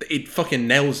like it fucking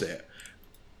nails it.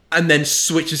 And then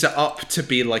switches it up to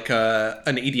be like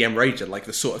an EDM rager, like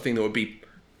the sort of thing that would be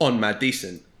on Mad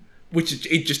Decent, which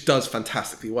it just does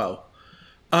fantastically well.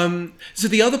 So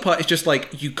the other part is just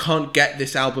like you can't get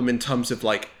this album in terms of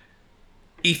like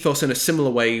ethos in a similar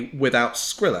way without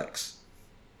Skrillex.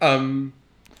 100%.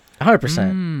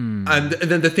 And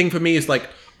then the thing for me is like,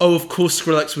 oh, of course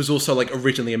Skrillex was also like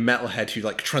originally a metalhead who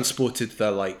like transported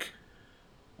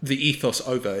the ethos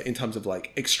over in terms of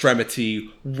like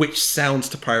extremity, which sounds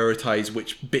to prioritize,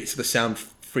 which bits of the sound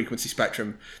frequency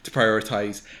spectrum to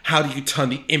prioritize. How do you turn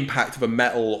the impact of a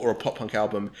metal or a pop punk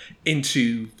album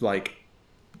into like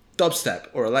dubstep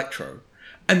or electro?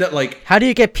 And that like How do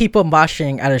you get people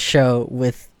moshing at a show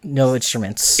with no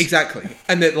instruments? exactly,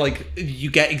 and that like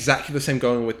you get exactly the same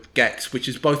going with Gecs, which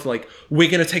is both like we're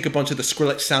gonna take a bunch of the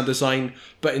Skrillex sound design,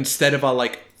 but instead of our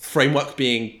like framework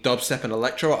being dubstep and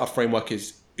electro, our framework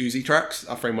is Uzi tracks.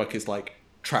 Our framework is like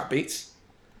trap beats,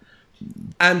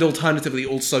 and alternatively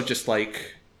also just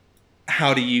like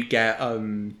how do you get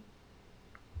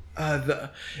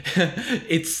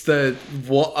it's the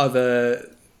what other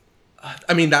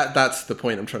I mean that's the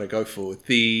point I'm trying to go for.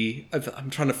 I'm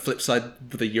trying to flip side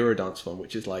the Eurodance one,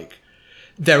 which is like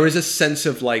there is a sense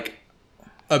of like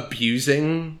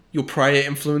abusing your prior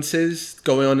influences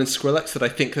going on in Skrillex that I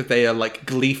think that they are like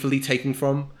gleefully taking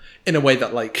from in a way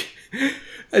that like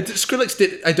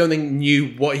Skrillex I don't think knew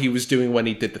what he was doing when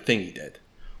he did the thing he did.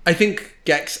 I think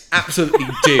Gecs absolutely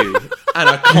do and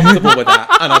are comfortable with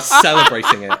that and are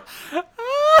celebrating it.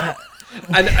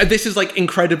 And this is like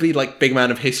incredibly like big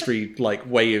man of history like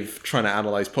way of trying to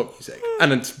analyze pop music,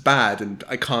 and it's bad, and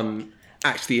I can't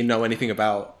actually know anything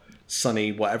about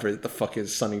Sonny whatever the fuck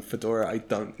is Sonny Fedora. I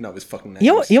don't know his fucking name.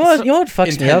 You know what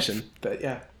fucks me up? But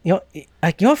yeah,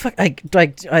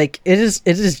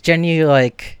 it is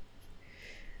genuinely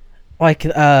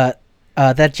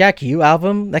that Jack U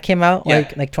album that came out like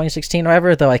 2016 or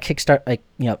whatever, though like kickstart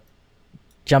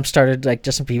jump started like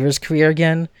Justin Bieber's career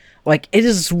again. Like it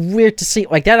is weird to see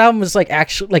like that album was like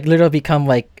actually like literally become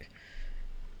like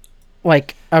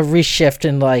a reshift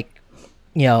in like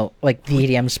like the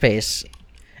EDM space.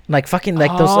 Like fucking like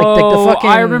those like the fucking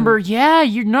I remember. Yeah,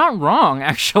 you're not wrong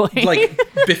actually. Like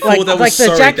before there was like the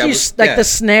Sorry, Jack that U was, like the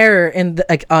snare and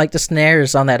the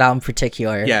snares on that album in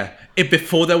particular. Yeah,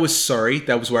 before there was Sorry,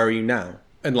 there was Where Are You Now,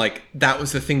 and like that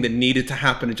was the thing that needed to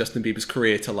happen in Justin Bieber's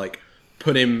career to like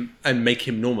put him and make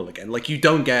him normal again. Like you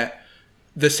don't get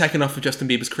the second half of Justin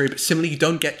Bieber's career, but similarly you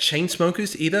don't get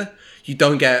Chainsmokers either. You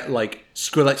don't get like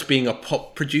Skrillex being a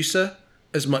pop producer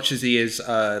as much as he is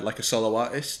like a solo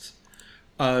artist.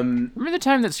 Remember the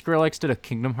time that Skrillex did a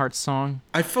Kingdom Hearts song?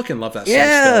 I fucking love that song.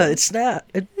 Yeah, still. it's not.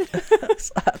 It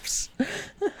slaps.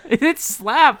 It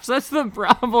slaps. That's the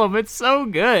problem. It's so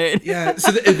good. Yeah,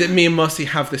 so me and Marcy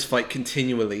have this fight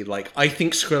continually. Like, I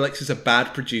think Skrillex is a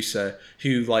bad producer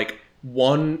who, like,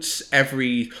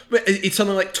 it's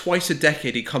something like twice a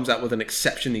decade he comes out with an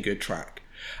exceptionally good track.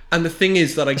 And the thing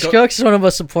is that Skrillex is one of the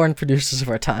most important producers of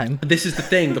our time. This is the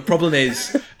thing. The problem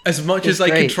is, as much as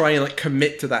I can try and like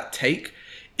commit to that take,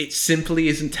 it simply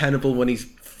isn't tenable when he's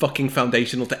fucking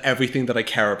foundational to everything that I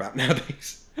care about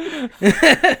nowadays.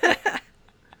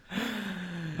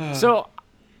 So,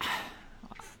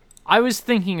 I was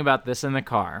thinking about this in the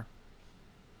car.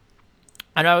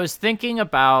 And I was thinking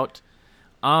about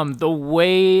the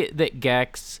way that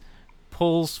Gecs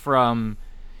pulls from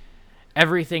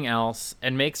everything else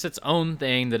and makes its own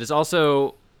thing that is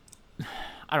also,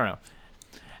 I don't know.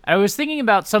 I was thinking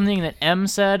about something that M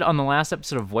said on the last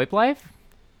episode of VoIP Life,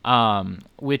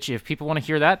 which if people want to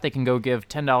hear that, they can go give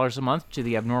 $10 a month to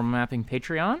the Abnormal Mapping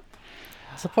Patreon.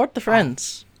 Support the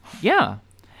friends. Yeah.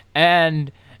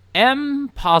 And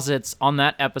M posits on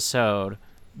that episode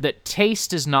that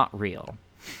taste is not real.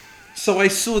 So I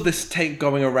saw this take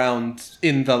going around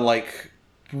in the like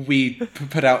we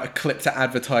put out a clip to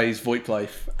advertise VoIP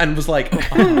Life and was like,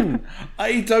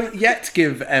 I don't yet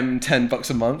give M $10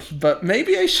 a month, but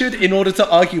maybe I should in order to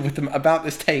argue with them about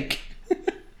this take.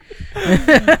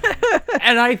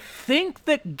 And I think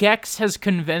that Gecs has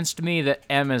convinced me that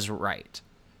M is right.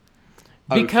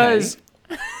 Because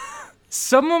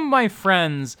some of my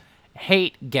friends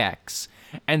hate Gecs,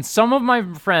 and some of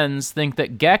my friends think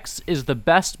that Gecs is the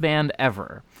best band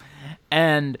ever.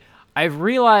 And I've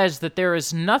realized that there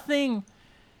is no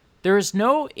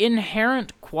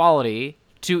inherent quality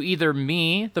to either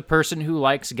me, the person who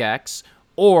likes Gecs,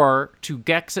 or to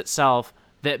Gecs itself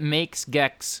that makes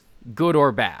Gecs good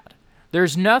or bad.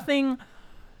 There's nothing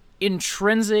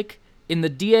intrinsic in the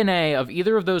DNA of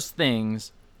either of those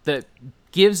things that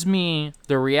gives me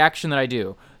the reaction that I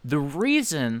do. The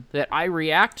reason that I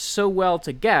react so well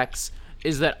to Gecs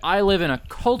is that I live in a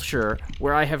culture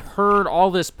where I have heard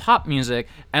all this pop music,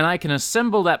 and I can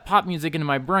assemble that pop music into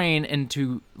my brain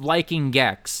into liking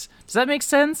Gecs. Does that make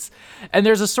sense? And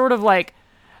there's a sort of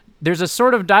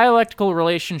dialectical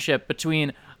relationship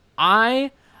between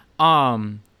I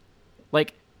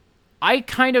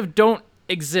kind of don't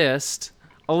exist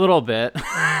a little bit.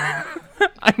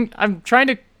 I'm trying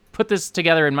to put this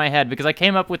together in my head because I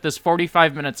came up with this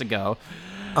 45 minutes ago.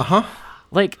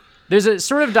 Like, there's a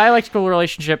sort of dialectical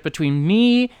relationship between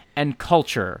me and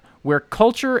culture, where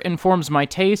culture informs my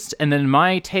taste, and then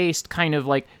my taste kind of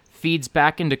like feeds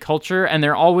back into culture, and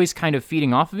they're always kind of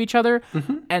feeding off of each other.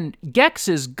 And Gecs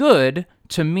is good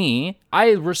to me. I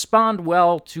respond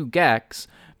well to Gecs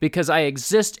because I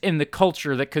exist in the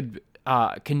culture that could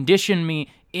condition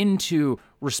me into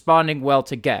responding well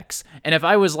to Gecs. And if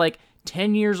I was like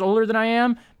 10 years older than I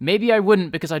am, maybe I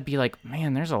wouldn't, because I'd be like,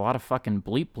 man, there's a lot of fucking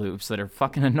bleep bloops that are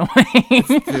fucking annoying.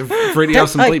 Pretty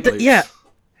awesome bleep bloops. Yeah.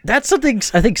 That's something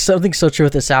so true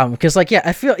with this album, because like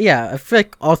I feel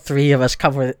like all three of us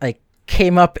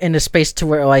came up in a space to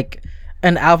where like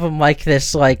an album like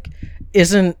this like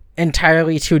isn't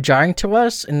entirely too jarring to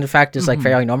us, and in fact is like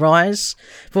fairly normalized.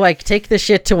 But like take this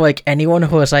shit to like anyone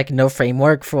who has like no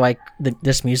framework for like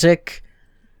this music,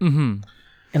 and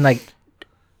like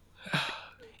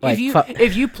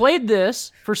if you played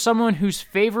this for someone whose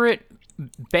favorite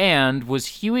band was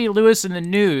Huey Lewis and the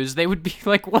News, they would be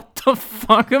like, what the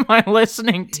fuck am I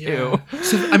listening to? Yeah.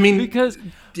 So, I mean,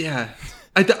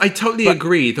 I totally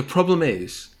agree. The problem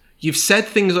is, you've said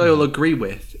things I all agree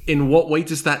with. In what way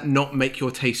does that not make your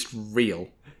taste real?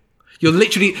 You're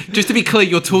literally, just to be clear,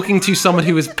 you're talking to someone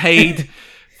who was paid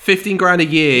 15 grand a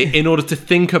year in order to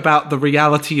think about the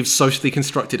reality of socially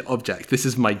constructed objects. This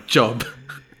is my job.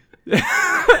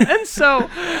 And so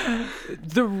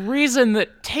the reason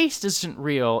that taste isn't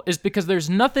real is because there's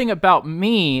nothing about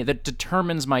me that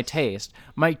determines my taste.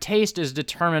 My taste is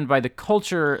determined by the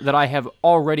culture that I have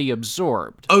already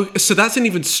absorbed. Oh, so that's an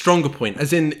even stronger point,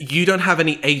 as in you don't have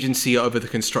any agency over the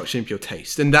construction of your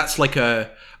taste. And that's like a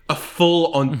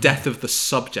full-on death of the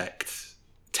subject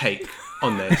take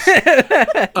on this.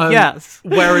 Yes.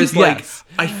 Whereas, like,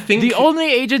 I think the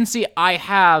only agency I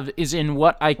have is in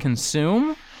what I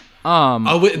consume.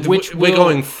 Which we're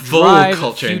going full drive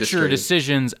culture future industry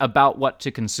decisions about what to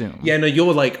consume. Yeah, no,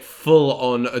 you're like full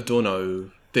on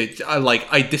Adorno. That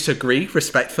I disagree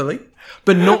respectfully,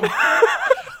 but not,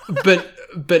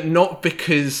 but not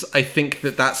because I think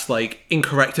that that's like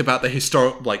incorrect about the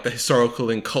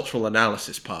historical and cultural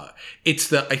analysis part. It's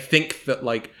that I think that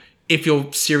like if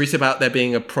you're serious about there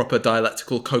being a proper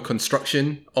dialectical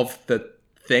co-construction of the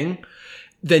thing,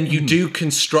 then you do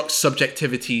construct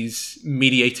subjectivities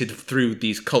mediated through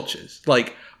these cultures.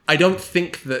 Like, I don't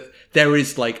think that there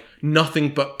is, like,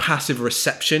 nothing but passive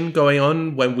reception going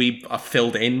on when we are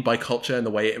filled in by culture and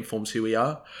the way it informs who we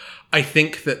are. I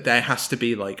think that there has to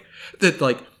be,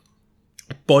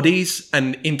 bodies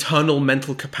and internal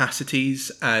mental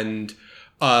capacities and,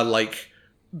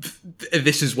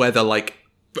 this is where the,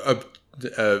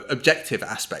 objective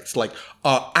aspects, like,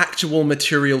 our actual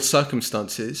material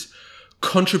circumstances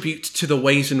contribute to the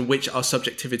ways in which our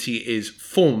subjectivity is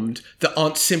formed that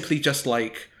aren't simply just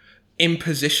like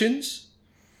impositions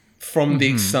from the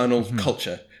external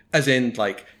culture. As in,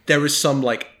 like, there is some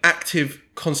like active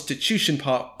constitution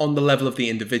part on the level of the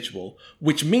individual,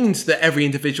 which means that every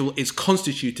individual is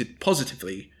constituted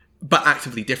positively, but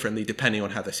actively differently depending on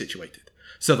how they're situated.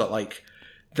 So that like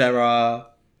there are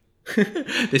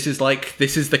this is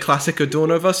the classic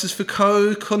Adorno versus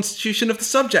Foucault constitution of the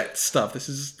subject stuff. This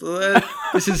is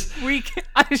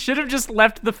I should have just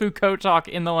left the Foucault talk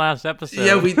in the last episode.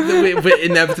 Yeah, we're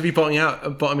inevitably bottoming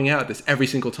out at this every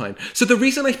single time. So the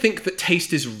reason I think that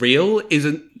taste is real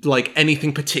isn't like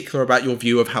anything particular about your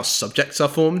view of how subjects are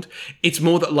formed. It's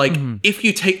more that like if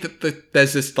you take that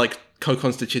there's this like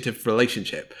co-constitutive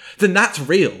relationship, then that's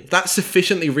real. That's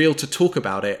sufficiently real to talk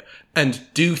about it and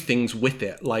do things with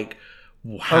it. Like,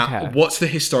 what's the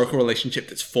historical relationship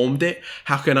that's formed it?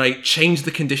 How can I change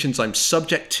the conditions I'm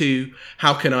subject to?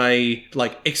 How can I,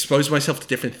 like, expose myself to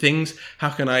different things?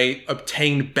 How can I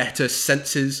obtain better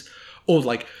senses? Or,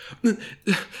 like,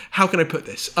 how can I put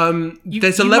this?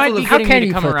 There's a level of... How can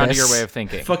you come around to your way of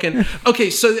thinking? Okay,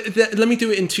 so let me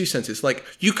do it in two senses. Like,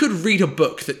 you could read a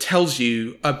book that tells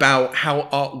you about how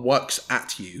art works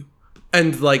at you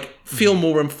and, like, feel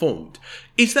more informed.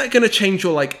 Is that going to change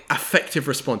your, like, affective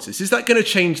responses? Is that going to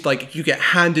change, like, you get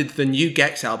handed the new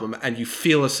Gecs album and you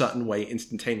feel a certain way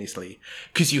instantaneously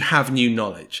because you have new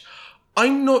knowledge?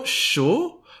 I'm not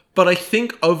sure, but I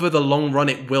think over the long run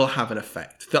it will have an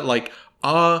effect. That, like,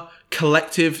 our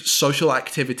collective social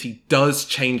activity does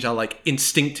change our, like,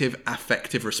 instinctive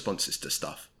affective responses to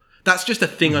stuff. That's just a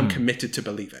thing I'm committed to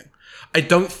believing. I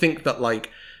don't think that, like,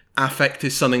 affect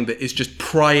is something that is just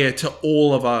prior to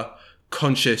all of our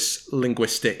conscious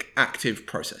linguistic active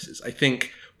processes. I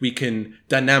think we can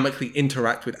dynamically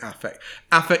interact with affect.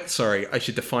 I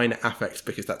should define affect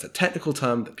because that's a technical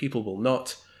term that people will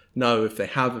not know if they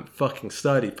haven't fucking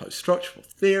studied post-structural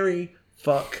theory.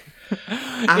 Fuck.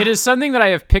 It is something that I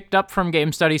have picked up from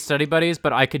Game Study Buddies,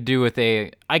 but I could do with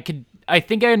I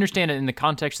think I understand it in the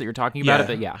context that you're talking about it,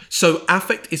 but yeah. So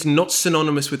affect is not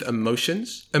synonymous with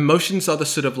emotions. Emotions are the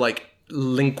sort of, like,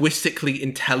 linguistically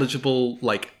intelligible,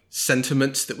 like,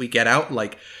 sentiments that we get out.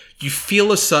 Like, you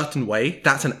feel a certain way,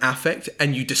 that's an affect,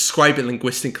 and you describe it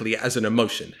linguistically as an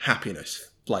emotion. Happiness,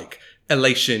 like,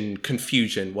 elation,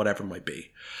 confusion, whatever it might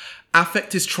be.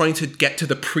 Affect is trying to get to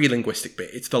the pre-linguistic bit.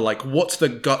 It's the, like, what's the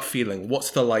gut feeling?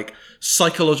 What's the, like,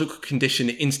 psychological condition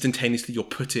instantaneously you're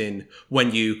put in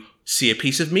when you see a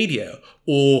piece of media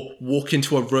or walk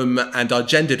into a room and are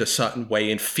gendered a certain way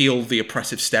and feel the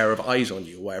oppressive stare of eyes on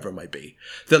you, or whatever it might be.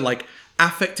 That, like,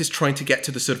 affect is trying to get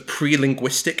to the sort of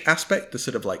pre-linguistic aspect, the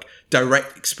sort of, like,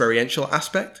 direct experiential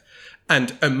aspect.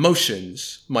 And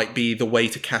emotions might be the way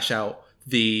to cash out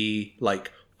the,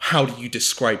 like, how do you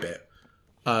describe it?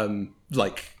 That's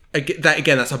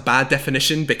a bad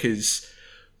definition because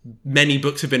many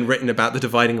books have been written about the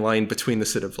dividing line between the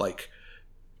sort of, like,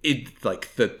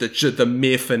 the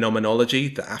mere phenomenology,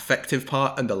 the affective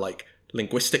part, and the, like,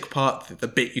 linguistic part, the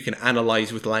bit you can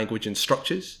analyze with language and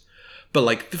structures. But,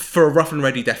 like, for a rough and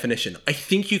ready definition, I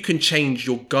think you can change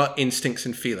your gut instincts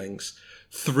and feelings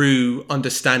through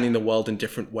understanding the world in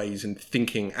different ways and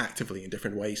thinking actively in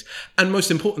different ways. And most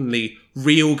importantly,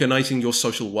 reorganizing your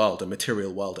social world and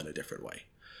material world in a different way.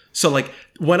 So, like,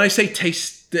 when I say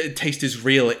taste is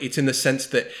real, it's in the sense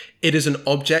that it is an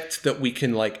object that we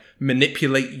can, like,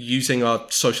 manipulate using our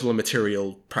social and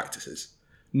material practices.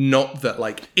 Not that,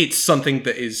 like, it's something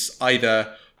that is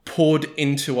either poured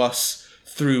into us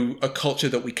through a culture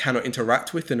that we cannot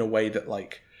interact with in a way that,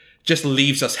 like, just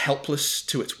leaves us helpless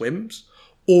to its whims,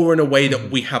 or in a way that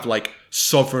we have, like,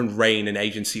 sovereign reign and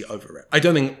agency over it. I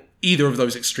don't think either of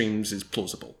those extremes is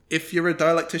plausible. If you're a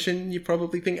dialectician, you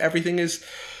probably think everything is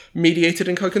mediated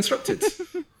and co-constructed.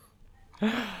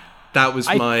 That was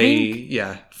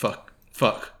fuck.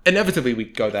 Inevitably, we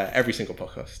go there every single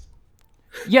podcast.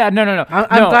 Yeah, no.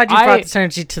 I'm glad you brought this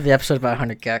energy to the episode about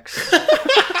 100 Gecs.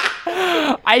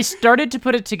 I started to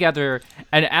put it together,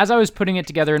 and as I was putting it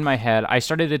together in my head, I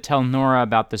started to tell Nora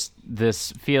about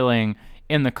this feeling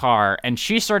in the car, and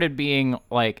she started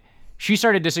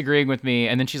disagreeing with me,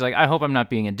 and then she's like, I hope I'm not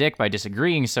being a dick by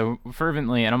disagreeing so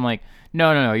fervently, and I'm like,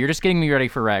 no, you're just getting me ready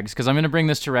for regs, because I'm going to bring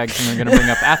this to regs, and we're going to bring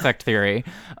up affect theory.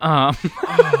 I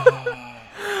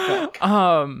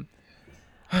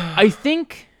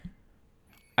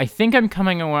think I'm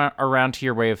coming around to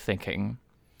your way of thinking,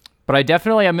 but I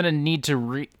definitely am going to need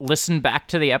to listen back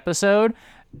to the episode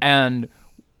and,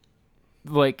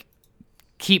 like,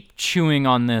 keep chewing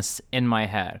on this in my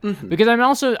head. Because I'm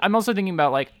also thinking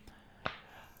about, like,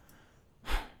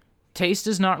 taste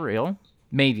is not real.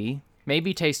 Maybe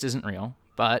taste isn't real,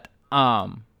 but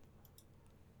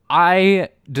I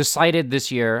decided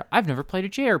this year I've never played a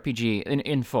JRPG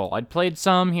in full. I'd played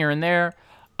some here and there,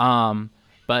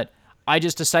 but I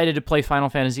just decided to play Final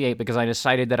Fantasy VIII because I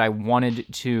decided that I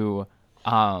wanted to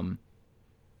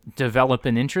develop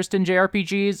an interest in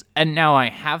JRPGs, and now I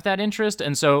have that interest,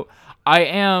 and so I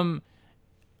am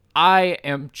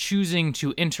choosing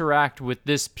to interact with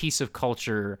this piece of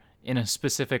culture in a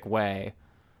specific way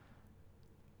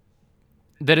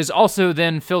that is also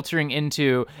then filtering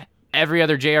into every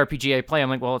other JRPG I play. I'm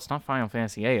like, well, it's not Final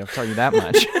Fantasy VIII, I'll tell you that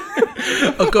much.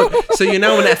 Oh god, so you're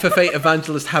now an FF8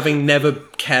 evangelist having never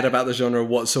cared about the genre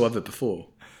whatsoever before?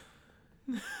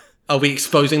 Are we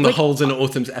exposing the holes in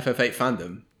Autumn's FF8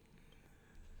 fandom?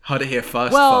 Heard it here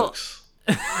first, Well, folks.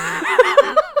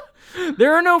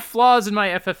 There are no flaws in my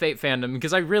FF8 fandom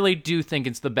because I really do think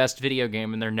it's the best video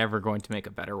game and they're never going to make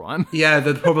a better one. Yeah,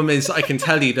 the problem is I can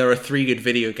tell you there are 3 good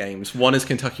video games. 1 is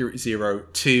Kentucky Route Zero,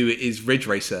 2 is Ridge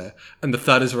Racer, and the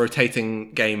 3rd is a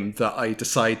rotating game that I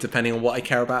decide depending on what I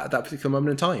care about at that particular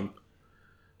moment in time.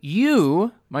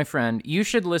 You, my friend, you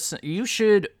should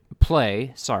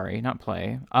play,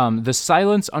 The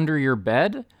Silence Under Your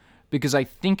Bed, because I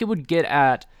think it would get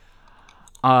at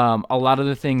a lot of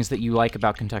the things that you like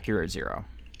about Kentucky Road Zero.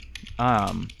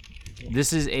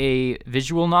 This is a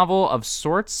visual novel of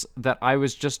sorts that I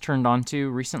was just turned on to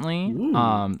recently.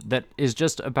 That is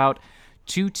just about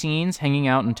 2 teens hanging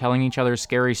out and telling each other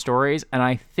scary stories, and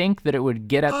I think that it would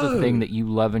get at the thing that you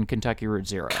love in Kentucky Road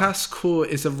Zero. Cass Core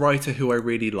is a writer who I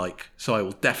really like, so I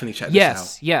will definitely check this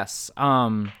out. Yes.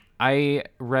 I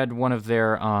read one of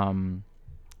their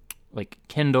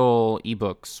Kindle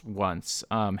ebooks once,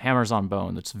 Hammers on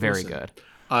Bone. That's very good.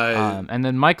 And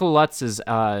then Michael Lutz is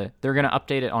they're gonna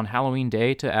update it on Halloween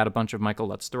Day to add a bunch of Michael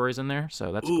Lutz stories in there,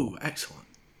 so that's cool. Excellent.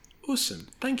 Awesome.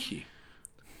 Thank you.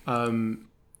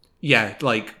 Yeah,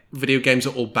 video games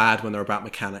are all bad when they're about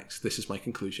mechanics. This is my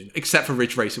conclusion. Except for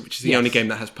Ridge Racer, which is the only game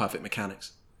that has perfect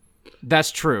mechanics.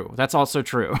 That's true. That's also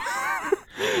true.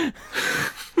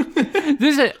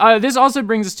 This also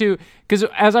brings us to, because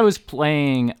as I was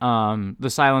playing The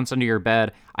Silence Under Your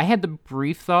Bed, I had the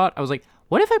brief thought, I was like,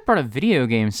 what if I brought a video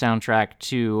game soundtrack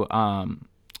to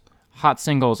Hot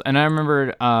Singles? And I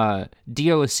remembered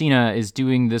Dia Lucina is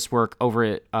doing this work over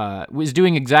at, was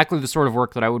doing exactly the sort of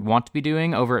work that I would want to be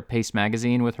doing over at Paste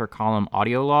Magazine with her column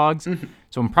Audio Logs.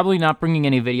 So I'm probably not bringing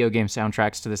any video game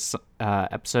soundtracks to this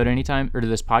episode anytime, or to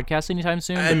this podcast anytime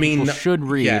soon. I mean, people should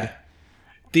read. Yeah.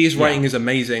 Dee's writing is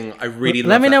amazing. I really love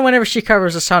Let me that. know whenever she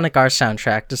covers a Sonic R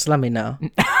soundtrack. Just let me know.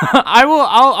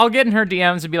 I'll get in her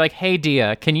DMs and be like, hey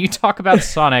Dia, can you talk about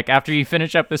Sonic after you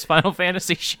finish up this Final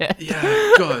Fantasy shit?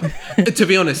 Yeah, God. To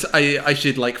be honest, I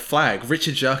should flag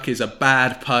Richard Jerk is a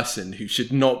bad person who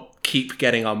should not keep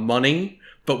getting our money,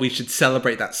 but we should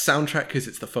celebrate that soundtrack because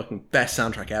it's the fucking best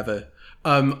soundtrack ever.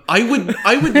 I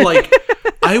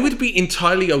would be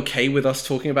entirely okay with us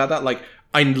talking about that.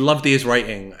 I love Dia's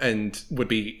writing and would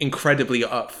be incredibly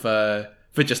up for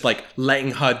just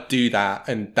letting her do that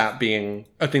and that being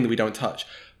a thing that we don't touch.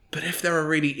 But if there are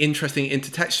really interesting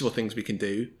intertextual things we can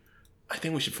do, I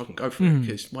think we should fucking go for it,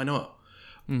 because why not?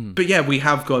 But yeah, we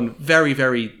have gone very,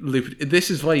 very looped. This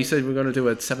is why you said we're going to do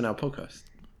a 7-hour podcast.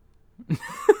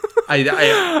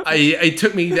 It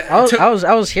took me. I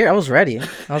was here. I was ready. I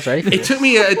was ready. It took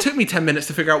me 10 minutes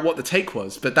to figure out what the take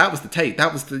was, but that was the take.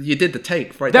 You did the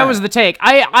take right. That was the take.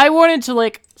 I wanted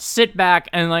to sit back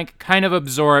and kind of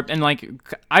absorb, and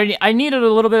I needed a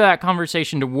little bit of that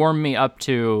conversation to warm me up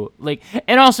to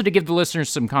and also to give the listeners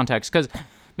some context, because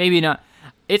maybe not.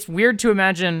 It's weird to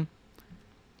imagine.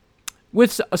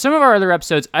 With some of our other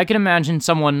episodes, I can imagine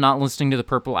someone not listening to the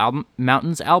Purple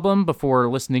Mountains album before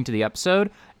listening to the episode.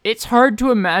 It's hard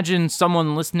to imagine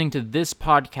someone listening to this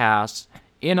podcast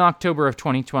in October of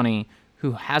 2020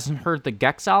 who hasn't heard the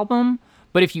Gecs album.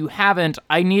 But if you haven't,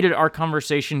 I needed our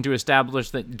conversation to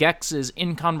establish that Gecs is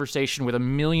in conversation with a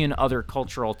million other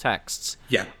cultural texts.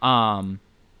 Yeah.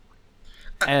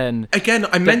 And again,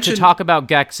 I mentioned to talk about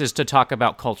Gecs is to talk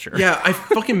about culture. Yeah, I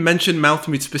fucking mentioned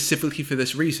Mouthmood specifically for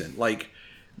this reason.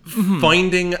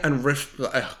 Finding and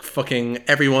fucking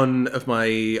every one of my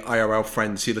IRL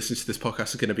friends who listens to this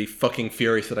podcast are going to be fucking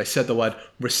furious that I said the word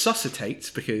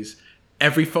resuscitate, because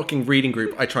every fucking reading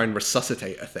group I try and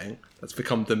resuscitate a thing. That's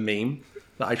become the meme,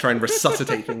 that I try and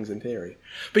resuscitate things in theory.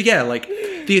 But yeah,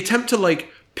 the attempt to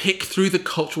pick through the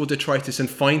cultural detritus and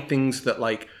find things that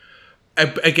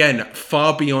again,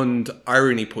 far beyond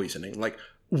irony poisoning.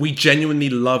 We genuinely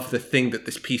love the thing that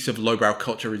this piece of lowbrow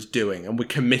culture is doing, and we're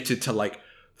committed to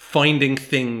finding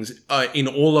things in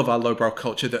all of our lowbrow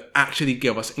culture that actually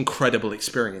give us incredible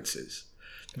experiences.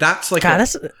 That's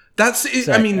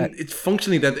it's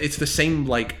functionally that it's the same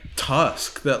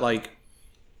task that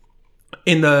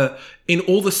in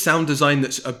all the sound design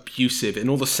that's abusive, in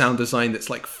all the sound design that's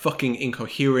fucking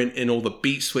incoherent, in all the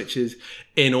beat switches,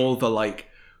 in all the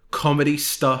comedy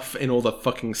stuff, in all the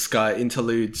fucking Sky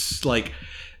interludes,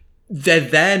 they're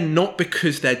there not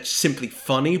because they're simply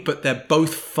funny, but they're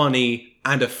both funny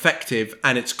and effective,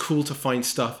 and it's cool to find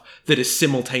stuff that is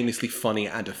simultaneously funny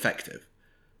and effective.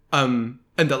 And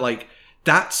that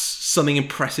that's something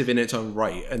impressive in its own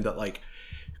right, and that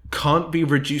can't be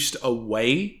reduced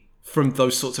away from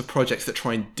those sorts of projects that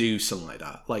try and do something like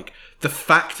that. The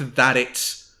fact that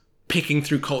it's picking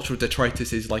through cultural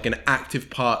detritus is like an active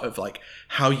part of like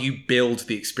how you build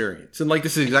the experience. And like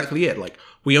this is exactly it. Like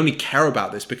we only care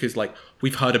about this because like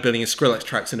we've heard a billion Skrillex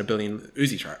tracks and a billion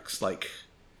Uzi tracks. Like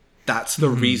that's the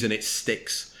reason it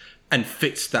sticks and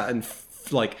fits that and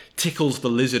like tickles the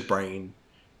lizard brain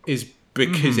is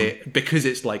because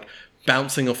it's like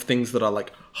bouncing off things that are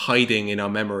like hiding in our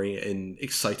memory in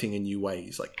exciting and new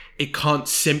ways. Like it can't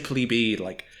simply be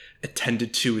like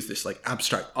attended to as this like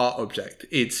abstract art object.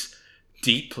 It's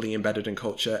deeply embedded in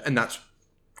culture, and that's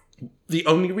the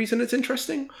only reason it's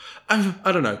interesting. I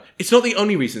don't know. It's not the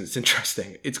only reason it's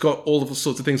interesting. It's got all of the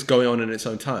sorts of things going on in its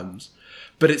own terms,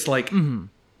 but it's like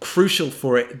crucial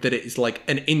for it that it is like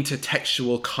an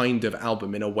intertextual kind of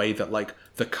album in a way that like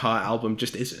the Car album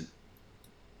just isn't.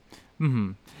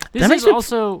 This is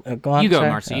also. Go on, you go, sorry.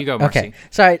 Marcy. You go, Marcy. Okay,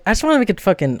 sorry. I just want to make it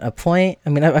fucking a point. I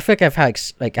mean, I feel like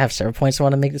I have several points I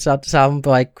want to make this album,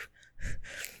 but like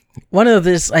one of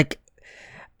this like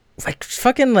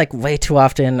fucking like way too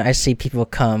often I see people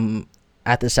come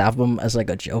at this album as like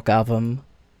a joke album.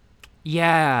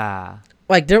 Yeah.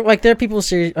 Like there are people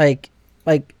like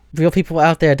real people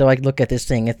out there that like look at this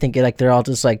thing and think like they're all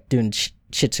just like doing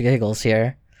shits and giggles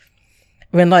here.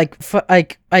 When like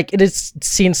it is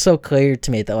seen so clear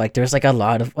to me that like there's like a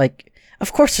lot of like,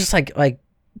 of course there's like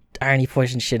irony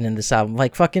poison shit in this album,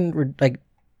 like fucking like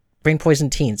brain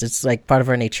poison teens. It's like part of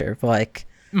our nature, but like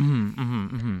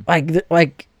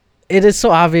like it is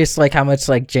so obvious like how much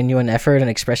like genuine effort and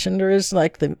expression there is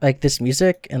like this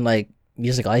music and like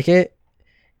music like it,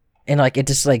 and like it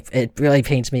just like it really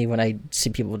pains me when I see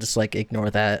people just like ignore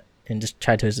that and just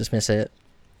try to dismiss it.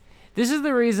 This is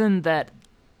the reason that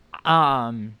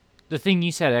the thing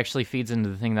you said actually feeds into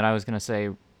the thing that I was gonna say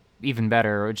even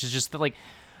better, which is just that like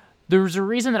there's a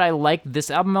reason that I like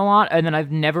this album a lot, and then I've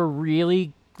never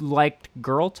really liked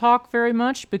Girl Talk very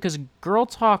much, because Girl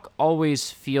Talk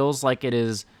always feels like it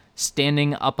is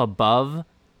standing up above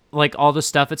like all the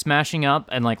stuff it's mashing up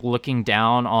and like looking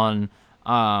down on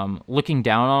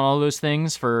all those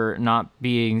things for not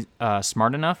being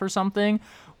smart enough or something,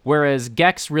 whereas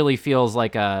Gecs really feels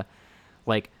like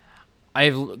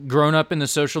I've grown up in the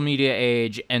social media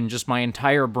age and just my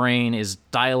entire brain is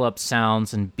dial-up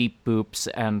sounds and beep boops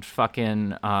and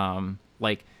fucking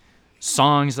like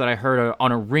songs that I heard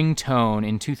on a ringtone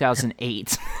in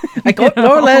 2008. Like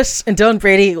more or less, and Dylan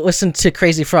Brady listened to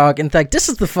Crazy Frog and like, this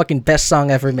is the fucking best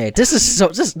song ever made. This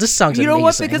song's amazing. You know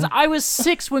what? Because I was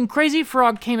 6 when Crazy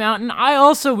Frog came out, and I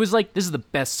also was like, this is the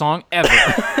best song ever.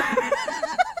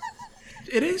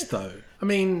 It is though. I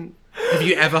mean, have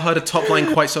you ever heard a top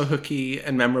line quite so hooky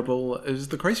and memorable as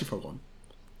the Crazy Frog one?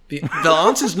 The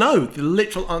answer is no. The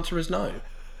literal answer is no.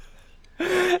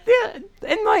 Yeah,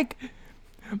 and like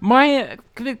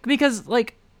because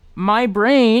like my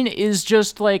brain is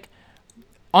just like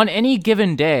on any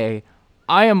given day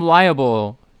I am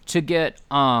liable to get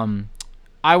I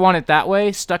Want It That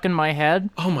Way stuck in my head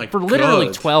for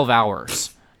literally 12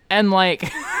 hours. And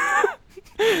like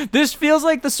this feels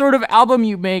like the sort of album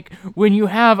you make when you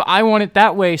have I Want It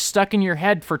That Way stuck in your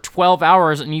head for 12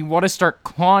 hours and you want to start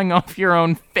clawing off your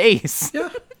own face. Yeah,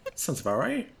 sounds about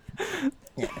right.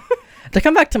 Yeah. To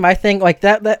come back to my thing, like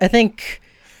that I think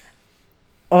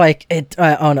like it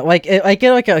I don't know, like I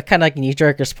get like a kind of like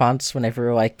knee-jerk response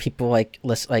whenever like people like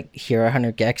hear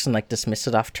 100 Gecs and like dismiss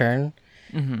it off turn.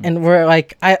 And where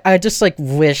like I just like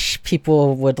wish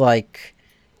people would like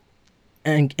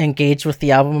engage with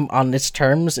the album on its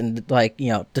terms and like, you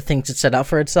know, the things it set out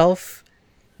for itself.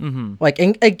 Like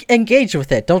engage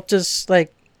with it. Don't just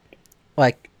like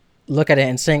look at it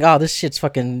and saying, oh, this shit's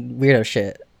fucking weirdo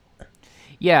shit.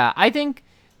 Yeah, I think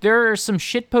there are some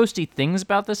shitposty things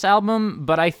about this album,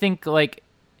 but I think like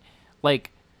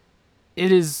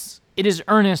it is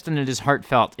earnest and it is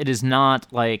heartfelt. It is not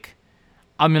like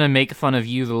I'm gonna make fun of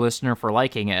you, the listener, for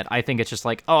liking it. I think it's just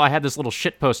like, oh, I had this little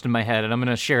shitpost in my head and I'm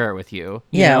gonna share it with you.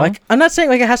 You know? Like I'm not saying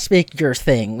like it has to be like, your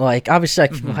thing. Like obviously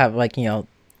like people have like, you know,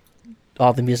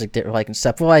 all the music they like and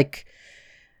stuff. But like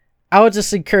I would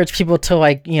just encourage people to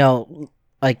like, you know,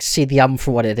 like see the album for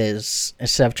what it is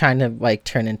instead of trying to like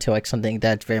turn into like something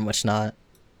that's very much not.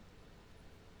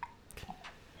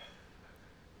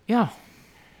 Yeah.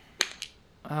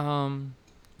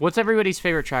 What's everybody's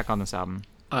favorite track on this album?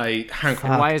 Why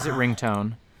is it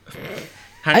ringtone?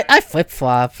 I flip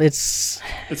flop. It's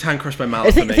Hand Crushed by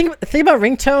Malice. The thing about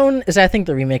ringtone is I think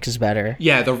the remix is better.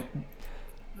 Yeah. The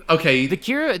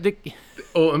Kira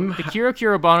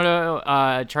Bono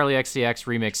Charlie XCX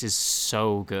remix is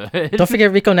so good. Don't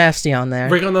forget Rico Nasty on there.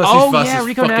 Rico Nasty's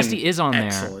Rico Nasty is on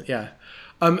excellent, there.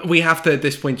 Yeah. We have to at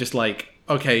this point just like,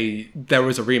 okay, there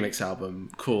was a remix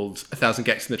album called 1,000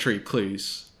 Gecs in the Tree,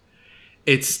 Clues.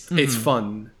 It's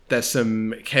fun. There's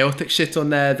some chaotic shit on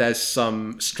there. There's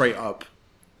some straight up,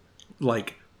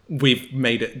 like, they've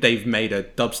made a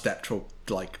dubstep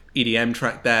like EDM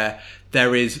track there.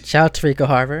 There is shout out to Rico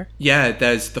Harbour. Yeah,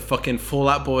 there's the fucking Fall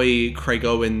Out Boy Craig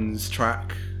Owens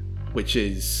track, which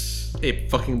is it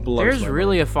fucking blows. There's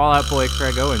really a Fall Out Boy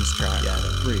Craig Owens track. Yeah,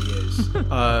 there really is.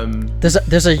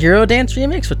 There's a Eurodance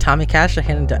remix with Tommy Cash and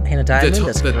Hannah Diamond.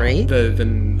 That's great.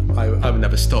 I would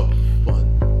never stop one.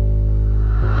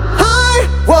 I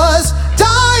was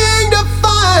dying to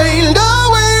find a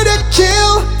way to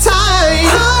kill time.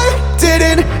 I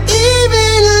didn't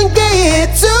even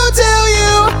get to tell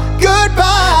you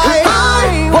goodbye.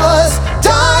 I was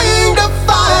dying to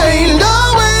find a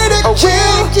way to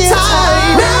kill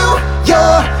time. Now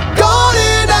you're gone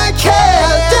and I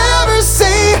can't ever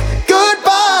say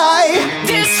goodbye.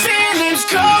 This feeling's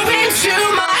going to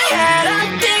my head.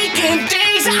 I'm thinking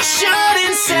things I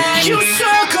shouldn't say. You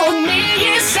circled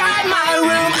me inside my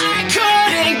room. I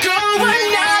couldn't go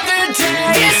another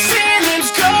day. This feeling's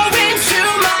going to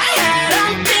my head.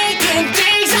 I'm thinking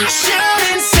things I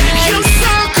shouldn't say. You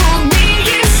circled me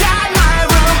inside my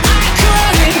room. I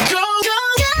couldn't go.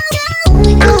 Oh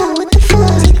my god, what the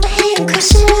fuck? Take my hand and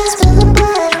crush it out. Spill the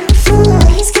blood on the floor.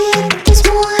 He's scared, but there's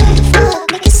more. Fuck,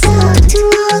 make it stop. Took too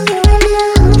long, you run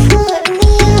out on the floor. In the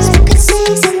air, smoking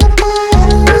cigs in the bar. I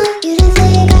don't want you to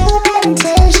think I got bad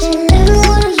intention. Never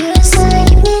wanted you inside,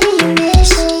 you made it your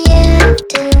mission. Yeah,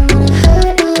 didn't wanna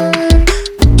hurt no one.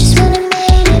 Just wanna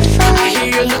make it fun. I hear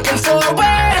you're looking for a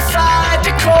way to fight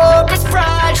the corpus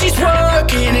bride. She's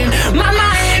working in my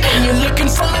mind, and you're looking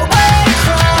for a way to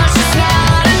cross. It's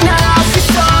not enough. We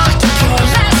fucked up your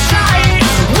last night.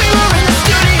 We were in the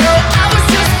studio. I was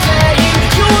just playing.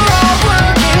 You were all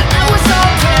working. I was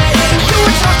all playing. You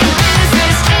were talking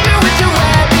business, aiming with your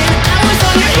weapon. I was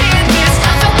on your hit list.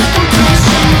 I felt the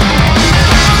compression.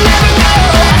 I'll never know.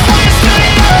 I saw your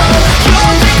studio. You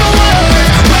don't think a word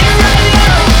when you write it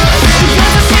out.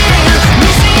 You're just here, me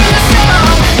singing the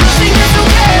song. Nothing is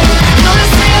okay. No,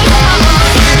 let's sing along.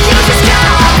 You just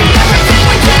gotta be everything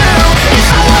we do. If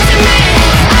I wasn't me,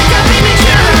 I'd definitely be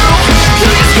you. You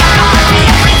just gotta be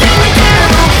everything we do.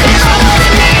 If I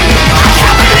wasn't me, I'd definitely be you.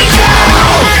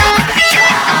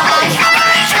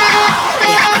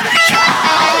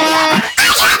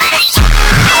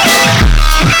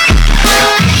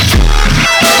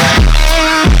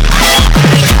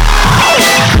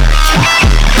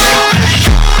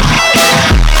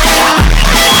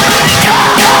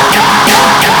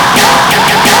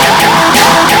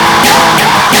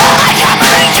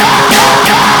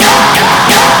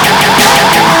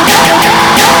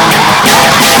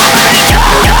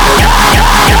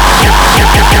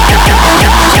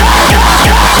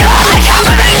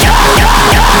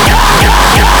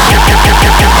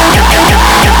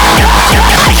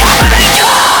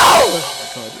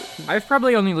 I've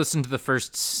probably only listened to the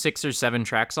first 6 or 7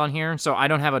 tracks on here, so I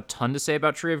don't have a ton to say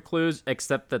about Tree of Clues,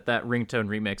 except that ringtone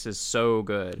remix is so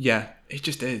good. Yeah, it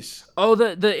just is. Oh,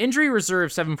 the Injury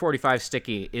Reserve 745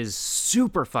 Sticky is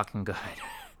super fucking good.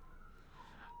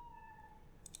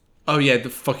 Oh yeah, the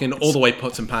fucking all the way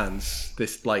pots and pans.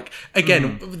 This, like,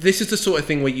 again, this is the sort of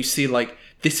thing where you see, like,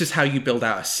 this is how you build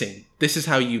out a scene. This is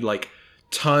how you, like,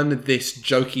 turn this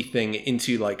jokey thing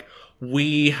into, like,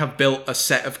 we have built a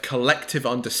set of collective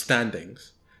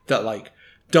understandings that, like,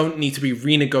 don't need to be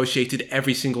renegotiated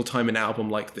every single time an album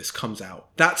like this comes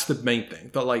out. That's the main thing.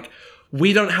 That, like,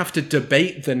 we don't have to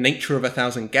debate the nature of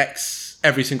 1,000 Gecs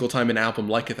every single time an album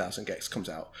like 1,000 Gecs comes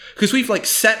out. Because we've, like,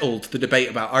 settled the debate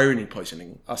about irony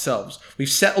poisoning ourselves. We've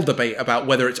settled debate about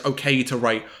whether it's okay to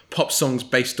write pop songs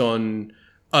based on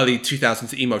early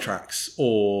 2000s emo tracks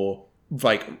or,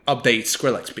 like, updated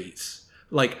Skrillex beats.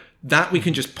 Like, that we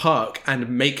can just park and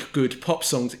make good pop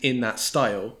songs in that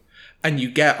style. And you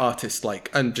get artists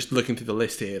like, and just looking through the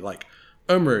list here, like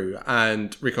Omru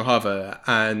and Rico Harver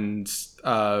and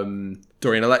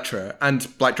Dorian Electra and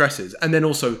Black Dresses. And then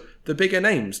also the bigger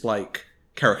names like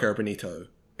Cara Cara Bonito,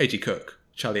 A.G. Cook,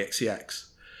 Charlie XCX,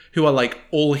 who are, like,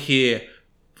 all here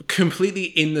completely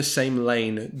in the same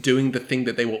lane, doing the thing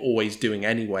that they were always doing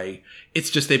anyway.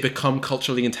 It's just they become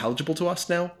culturally intelligible to us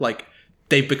now. Like,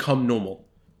 they've become normal.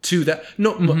 To that,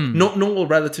 not normal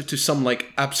relative to some,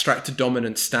 like, abstract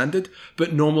dominant standard,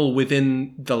 but normal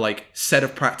within the, like, set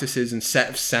of practices and set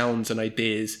of sounds and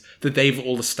ideas that they've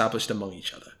all established among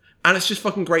each other. And it's just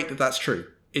fucking great that that's true.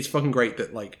 It's fucking great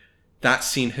that, like, that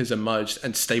scene has emerged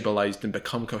and stabilized and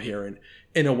become coherent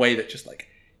in a way that just, like,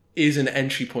 is an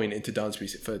entry point into dance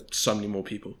music for so many more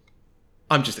people.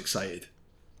 I'm just excited.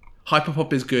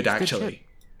 Hyperpop is good, actually.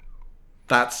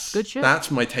 That's good shit. That's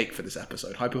my take for this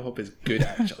episode. Hyperpop is good,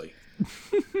 actually.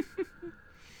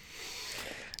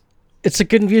 it's a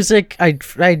good music. I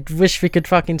wish we could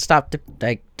fucking stop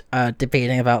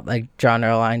debating about like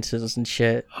genre alliances and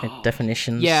shit, like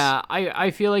definitions. Yeah,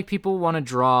 I feel like people want to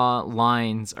draw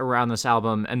lines around this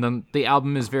album, and then the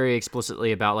album is very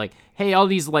explicitly about like, hey, all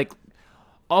these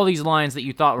lines that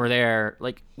you thought were there,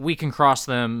 like we can cross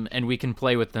them and we can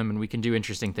play with them and we can do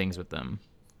interesting things with them.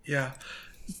 Yeah.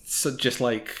 So just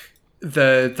like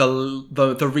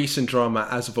the recent drama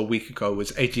as of a week ago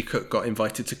was A.G. Cook got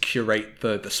invited to curate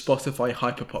the Spotify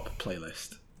hyperpop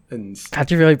playlist. And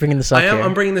how'd you really bringing this up?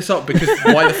 I'm bringing this up because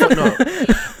why the fuck not?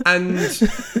 And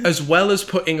as well as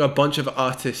putting a bunch of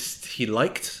artists he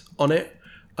liked on it,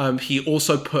 he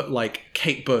also put like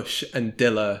Kate Bush and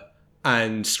Dilla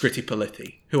and Scritti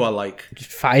Politti, who are like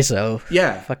Fizo.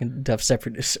 Yeah. Fucking dubstep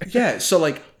producer. Yeah, so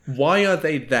like why are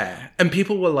they there? And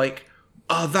people were like,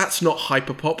 oh, that's not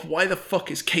hyperpop. Why the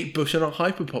fuck is Kate Bush on a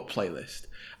hyperpop playlist?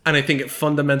 And I think it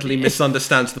fundamentally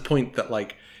misunderstands the point that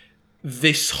like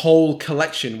this whole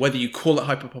collection, whether you call it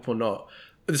hyperpop or not,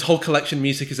 this whole collection of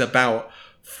music is about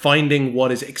finding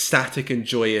what is ecstatic and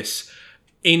joyous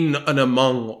in and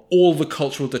among all the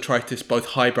cultural detritus, both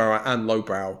highbrow and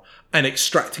lowbrow, and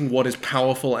extracting what is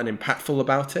powerful and impactful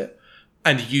about it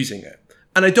and using it.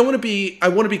 And I want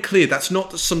to be clear, that's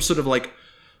not some sort of like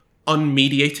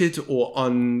unmediated or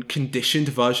unconditioned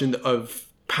version of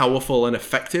powerful and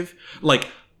effective. Like,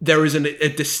 there is a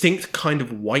distinct kind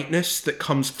of whiteness that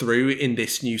comes through in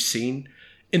this new scene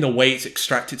in the way it's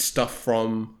extracted stuff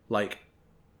from, like,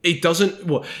 it doesn't,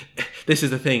 well, this is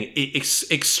the thing, it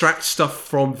extracts stuff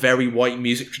from very white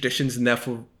music traditions and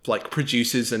therefore, like,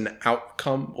 produces an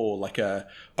outcome or, like, a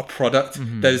product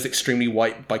that is extremely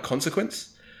white by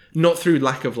consequence. Not through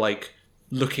lack of, like,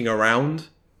 looking around.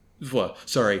 Well,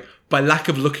 sorry, by lack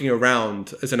of looking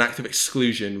around as an act of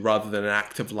exclusion rather than an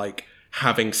act of, like,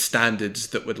 having standards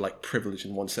that would like privilege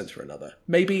in one sense or another.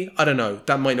 Maybe, I don't know,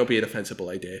 that might not be a defensible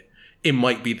idea. It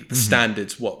might be that the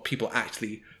standards, what people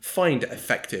actually find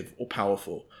effective or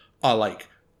powerful, are like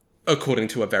according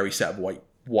to a very set of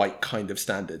white kind of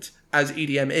standards, as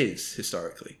EDM is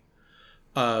historically.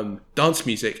 Dance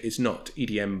music is not.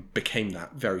 EDM became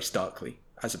that very starkly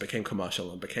as it became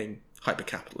commercial and became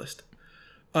hyper-capitalist.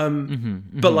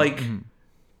 But like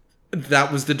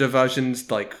that was the diversions,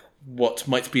 like what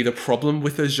might be the problem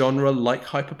with a genre like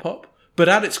hyperpop. But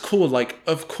at its core, like,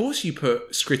 of course you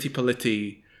put Scritti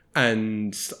Politti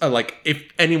and, like, if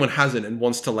anyone hasn't and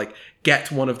wants to, like,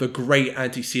 get one of the great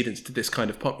antecedents to this kind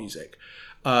of pop music.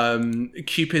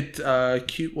 Cupid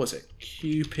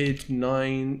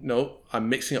 9, no, I'm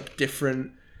mixing up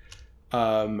different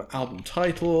album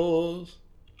titles.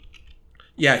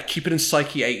 Yeah, Cupid and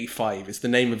Psyche 85 is the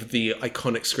name of the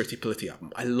iconic Scritti Politti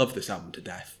album. I love this album to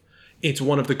death. It's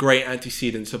one of the great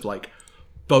antecedents of like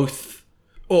both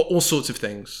or all sorts of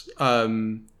things.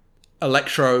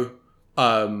 Electro,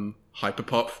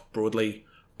 hyperpop broadly,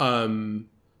 the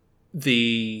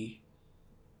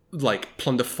like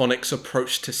plunderphonics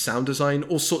approach to sound design,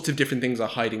 all sorts of different things are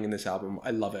hiding in this album. I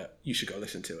love it. You should go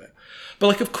listen to it. But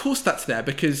like, of course that's there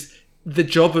because the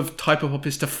job of hyperpop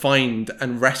is to find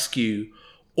and rescue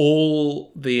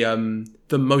all the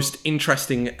most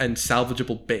interesting and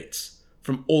salvageable bits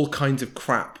from all kinds of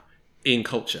crap in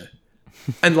culture.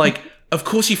 And like, of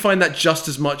course you find that just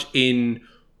as much in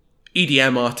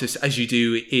EDM artists as you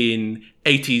do in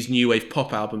 80s new wave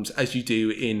pop albums, as you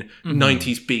do in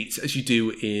 90s beats, as you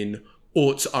do in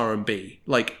aughts R&B.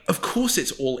 Like, of course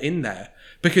it's all in there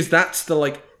because that's the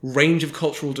like range of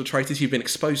cultural detritus you've been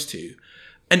exposed to.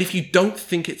 And if you don't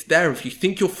think it's there, if you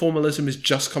think your formalism is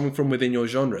just coming from within your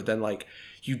genre, then like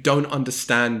you don't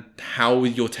understand how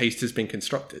your taste has been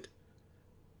constructed.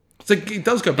 So it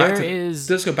does go back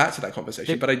to that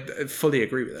conversation, but I fully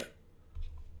agree with it.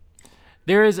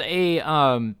 There is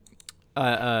a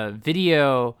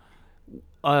video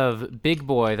of Big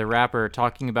Boy, the rapper,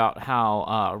 talking about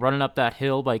how "Running Up That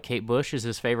Hill" by Kate Bush is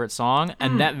his favorite song,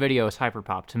 and that video is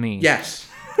hyperpop to me. Yes.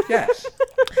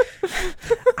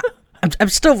 I'm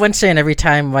still wincing every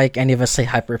time like any of us say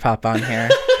hyperpop on here.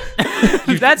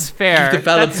 That's fair. You've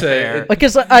developed fair.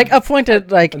 Because like a point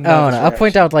that like a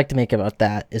point I would like to make about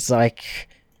that is like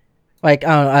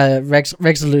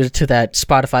Rex alluded to that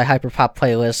Spotify hyperpop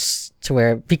playlist to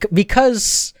where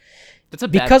because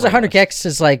 100 Gecs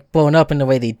is like blown up in the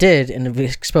way they did and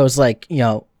exposed like, you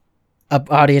know, a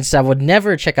audience that would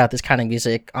never check out this kind of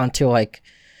music onto like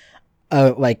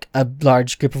a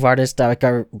large group of artists that like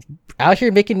are out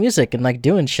here making music and like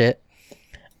doing shit.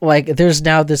 Like there's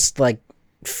now this like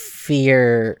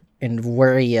fear and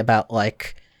worry about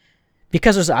like,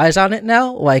 because there's eyes on it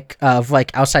now, like of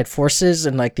like outside forces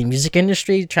and like the music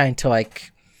industry trying to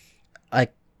like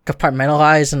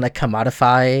compartmentalize and like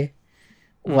commodify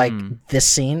like this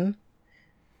scene,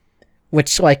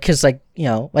 which like because like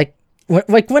like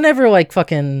whenever like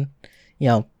fucking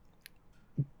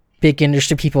big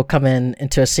industry people come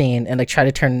into a scene and like try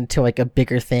to turn it into like a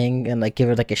bigger thing and like give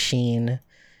it like a sheen,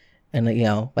 and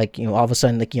like all of a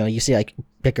sudden like you see like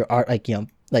bigger art, like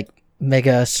like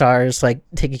mega stars like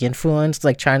taking influence,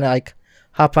 like trying to like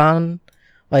hop on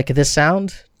like this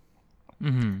sound.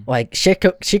 Like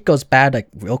shit goes bad like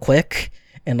real quick,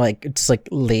 and like it's like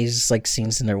lays like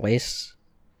scenes in their waist.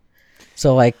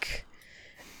 So like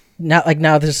now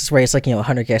this is where it's like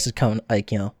 100 Gecs is coming,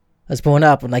 like it's blowing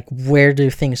up, and like where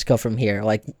do things go from here?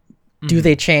 Like do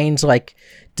they change? Like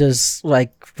does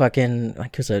like fucking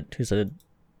like who's a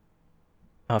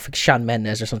Shawn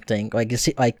Mendes or something, like is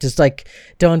he, like does like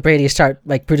Dylan Brady start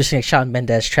like producing like Shawn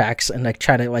Mendes tracks and like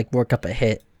trying to like work up a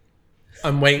hit?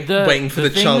 I'm waiting for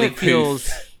the Charlie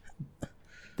Puth.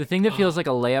 The thing that feels like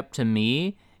a layup to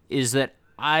me is that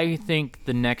I think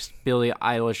the next Billie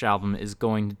Eilish album is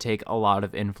going to take a lot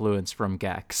of influence from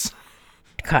Gecs.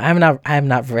 God, I'm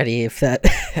not ready if that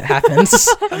happens.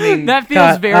 I mean, that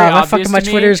feels very obvious my to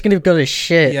me. Twitter is gonna go to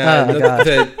shit. Yeah, God.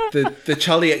 the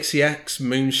Charlie XCX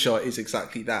moonshot is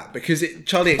exactly that, because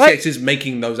Charlie XCX is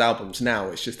making those albums now.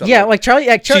 It's just that, Charlie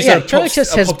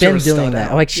XCX has been doing that.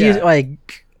 Now. Like she's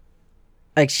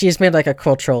like she's made like a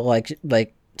cultural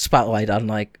like spotlight on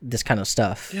like this kind of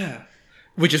stuff. Yeah.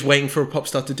 We're just waiting for a pop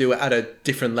star to do it at a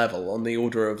different level, on the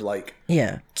order of like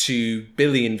 2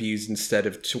 billion views instead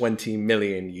of 20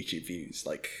 million YouTube views.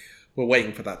 Like, we're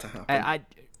waiting for that to happen.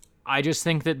 I just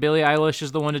think that Billie Eilish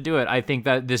is the one to do it. I think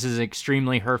that this is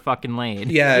extremely her fucking lane.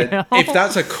 Yeah, if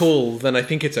that's a call, then I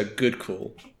think it's a good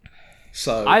call.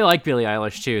 So I like Billie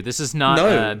Eilish too. This is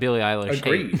not Billie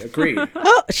Eilish. Agreed.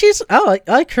 Oh, I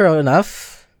like her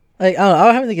enough. Like I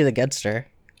don't have anything against her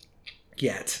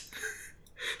yet.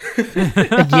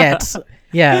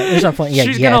 Yeah, there's no point. Yeah,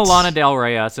 she's gonna Lana Del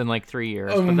Rey us in like 3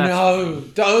 years. Oh but that's... no!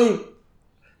 Don't.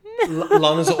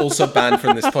 Lana's also banned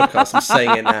from this podcast. I'm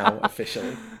saying it now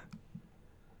officially.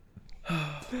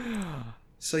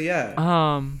 So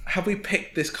yeah, have we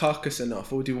picked this carcass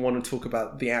enough, or do we want to talk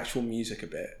about the actual music a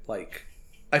bit? Like,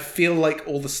 I feel like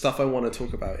all the stuff I want to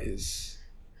talk about is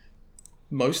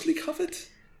mostly covered.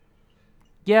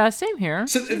 Yeah, same here.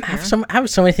 So, I have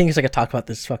so many things I could talk about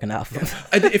this fucking album.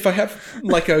 If I have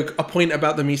like a point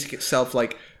about the music itself,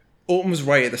 like Autumn was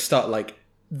right at the start, like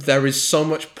there is so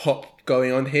much pop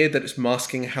going on here that it's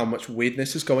masking how much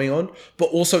weirdness is going on, but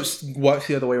also it works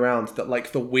the other way around, that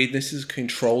like the weirdness is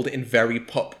controlled in very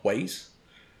pop ways.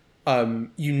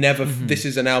 You never this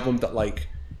is an album that like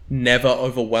never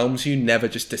overwhelms you, never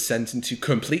just descends into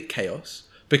complete chaos,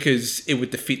 because it would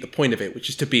defeat the point of it, which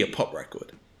is to be a pop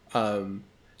record.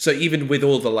 So even with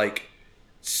all the like,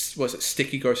 was it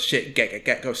sticky goes to shit,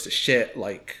 get goes to shit,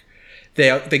 like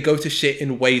they go to shit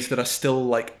in ways that are still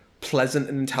like pleasant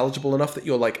and intelligible enough that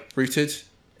you're like rooted,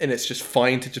 and it's just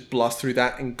fine to just blast through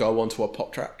that and go onto a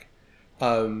pop track.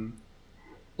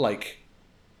 Like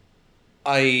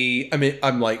I mean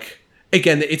I'm like,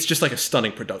 again, it's just like a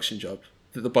stunning production job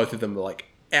that the both of them are like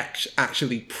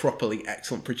actually properly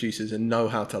excellent producers and know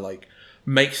how to like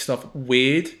make stuff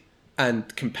weird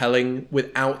and compelling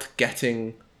without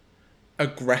getting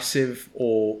aggressive,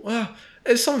 or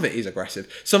some of it is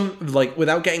aggressive, some like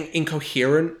without getting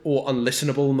incoherent or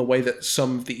unlistenable in the way that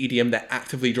some of the EDM they're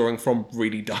actively drawing from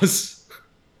really does.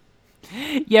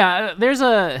 Yeah,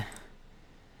 the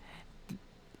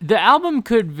album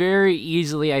could very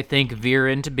easily, I think, veer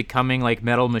into becoming like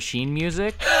Metal Machine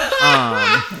music,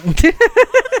 and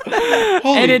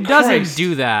it doesn't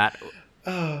do that.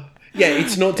 Yeah,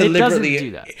 it's not deliberately. It doesn't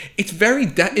do that. It's very.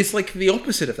 It's like the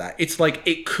opposite of that. It's like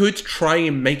it could try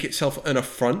and make itself an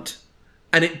affront,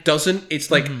 and it doesn't.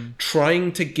 It's like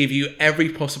trying to give you every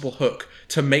possible hook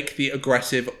to make the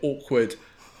aggressive, awkward,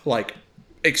 like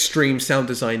extreme sound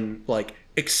design like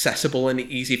accessible and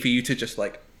easy for you to just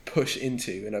like push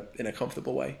into in a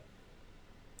comfortable way.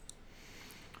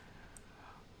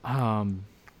 Yeah,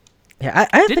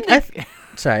 I think.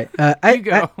 Sorry.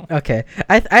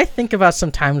 I think about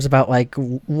sometimes about like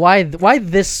why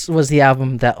this was the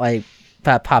album that like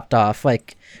that popped off.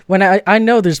 Like when I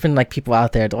know there's been like people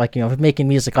out there that, like making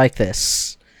music like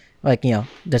this, like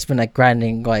that's been like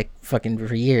grinding like fucking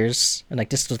for years, and like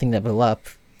this is the thing that blew up.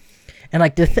 And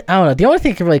like I don't know, the only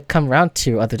thing I can really come around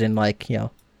to, other than like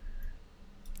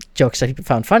jokes that people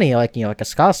found funny, like like a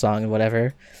ska song and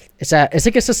whatever, is that it's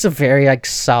just a very like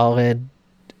solid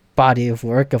body of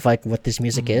work of like what this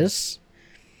music is.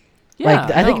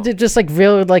 I think they just like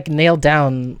really like nailed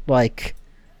down like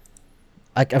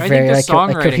a very like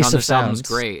songwriting cohesive on this sound. album's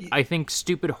great. I think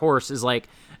Stupid Horse is like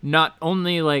not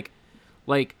only like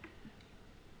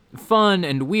fun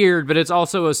and weird, but it's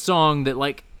also a song that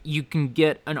like you can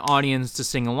get an audience to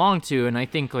sing along to, and I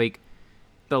think like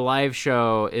the live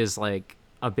show is like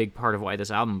a big part of why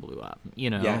this album blew up, you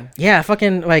know? Yeah,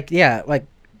 fucking that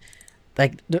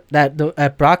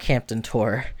Brockhampton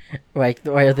tour, like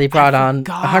where they brought on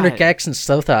 100 Gecs and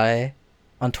Slow Thigh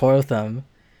on tour with them.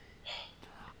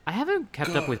 I haven't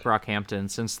kept up with Brockhampton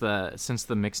since the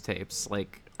mixtapes.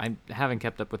 Like I haven't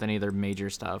kept up with any of their major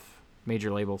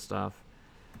label stuff.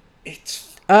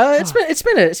 It's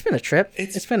been a trip.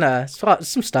 It's been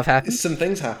some stuff happened. Some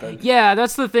things happened. Yeah,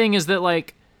 that's the thing is that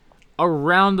like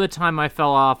around the time I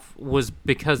fell off was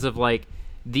because of like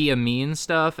the Amin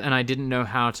stuff, and I didn't know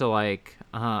how to like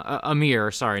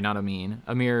Amir stuff,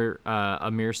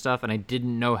 and I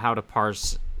didn't know how to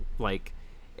parse like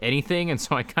anything, and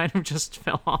so I kind of just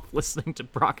fell off listening to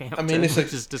Brockhampton. I mean, which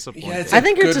is disappointing. Yeah, I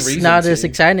think it's just not as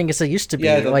exciting as it used to be.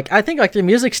 Like I think like the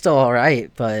music's still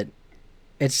alright, but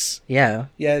it's Yeah,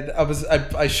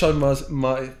 I showed Marcy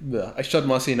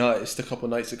an artist a couple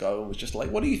of nights ago and was just like,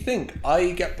 "What do you think?"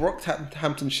 I get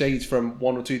Brockhampton shades from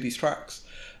one or two of these tracks,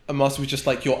 and Marcy was just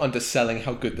like, "You're underselling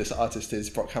how good this artist is.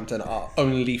 Brockhampton are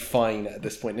only fine at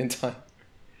this point in time."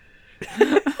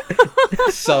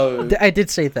 So I did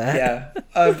say that. Yeah,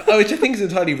 which I think is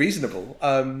entirely reasonable.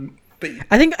 But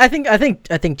I think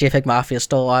JPEG Mafia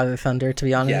stole a lot of the thunder, to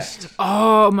be honest. Yeah.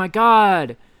 Oh my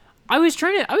god. I was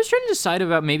trying to decide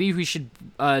about maybe we should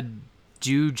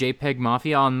do JPEG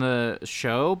Mafia on the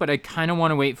show, but I kind of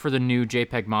want to wait for the new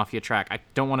JPEG Mafia track. I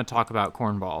don't want to talk about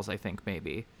Cornballs, I think,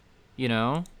 maybe. You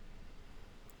know?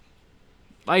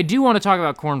 I do want to talk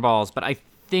about Cornballs, but I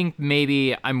think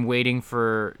maybe I'm waiting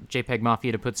for JPEG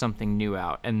Mafia to put something new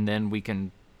out, and then we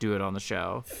can do it on the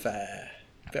show. Fair.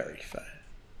 Very fair.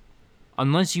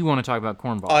 Unless you want to talk about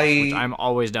Cornballs, which I'm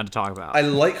always down to talk about. I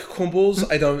like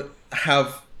Cornballs. I don't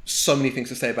have so many things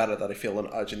to say about it that I feel an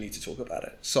urgent need to talk about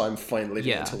it. So I'm fine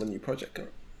leaving it until the new project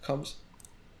comes.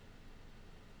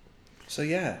 So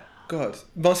yeah, God.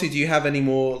 Marcy, do you have any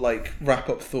more like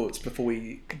wrap-up thoughts before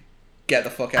we get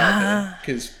the fuck out of here?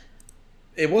 Because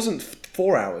it wasn't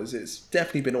 4 hours. It's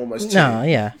definitely been almost 2. No,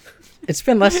 yeah. It's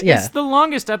been less, yeah. It's the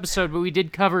longest episode, but we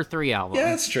did cover 3 albums. Yeah,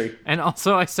 that's true. And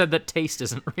also I said that taste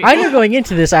isn't real. I knew going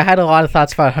into this, I had a lot of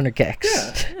thoughts about 100 Gecs.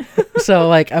 Yeah. So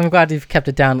like, I'm glad you've kept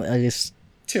it down at least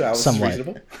 2 hours somewhat. is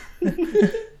reasonable.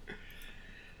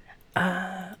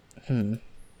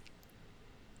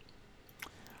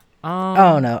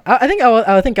 Oh no, I think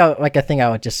I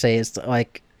would just say is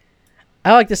like,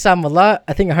 I like this album a lot.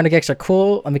 I think 100 Gecs are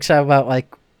cool. I'm excited about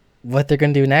like what they're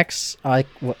gonna do next. I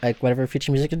like whatever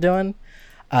future music they're doing.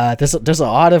 There's a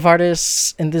lot of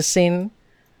artists in this scene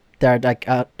that are like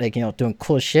out like doing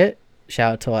cool shit.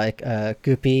 Shout out to like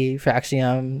Goopy,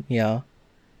 Fraxium,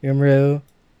 Yumru,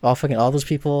 all those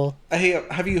people. Hey,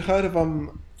 have you heard of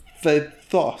the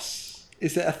Thos?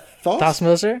 Is it a Thos? Thos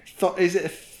Moser? Is it a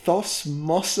Thos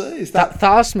Moser? Is that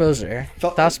Thos Moser?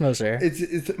 Thos Moser. Is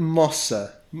it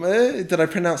Moser? Did I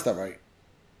pronounce that right?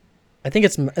 I think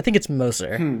it's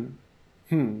Moser. I'm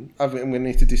gonna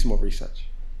need to do some more research.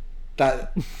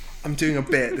 I'm doing a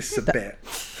bit. This is a bit.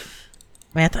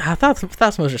 Man, I thought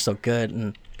Thos Moser's so good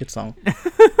and good song.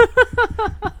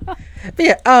 But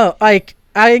yeah, like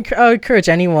I encourage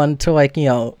anyone to like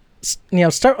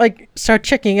start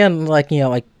checking in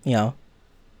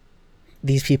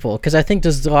these people, because I think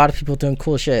there's a lot of people doing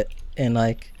cool shit, and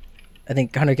like I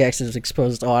think 100 Gecs has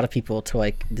exposed a lot of people to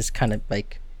like this kind of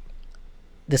like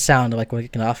this sound of like what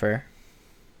it can offer.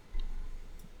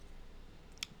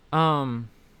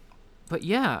 But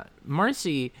yeah,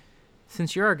 Marcy,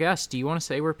 since you're our guest, do you want to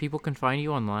say where people can find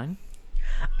you online?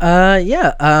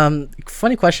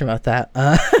 Funny question about that.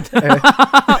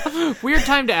 Weird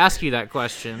time to ask you that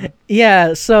question.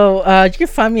 Yeah, so you can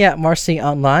find me at Marcy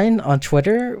Online on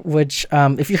Twitter, which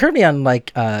if you heard me on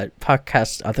like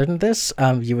podcasts other than this,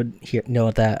 you would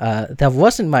know that that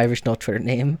wasn't my original Twitter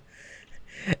name.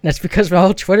 And that's because my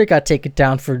whole Twitter got taken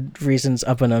down for reasons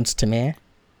unbeknownst to me.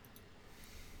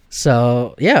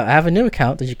 So yeah, I have a new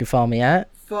account that you can follow me at.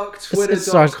 Fuck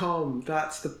Twitter.com.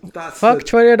 That's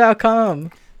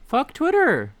Twitter.com. Fuck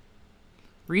Twitter.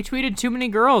 Retweeted too many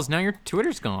girls. Now your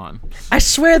Twitter's gone. I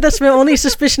swear that's my only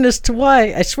suspicion as to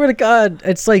why. I swear to God,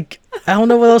 it's like I don't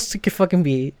know what else it could fucking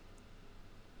be.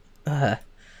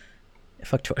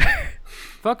 Fuck Twitter.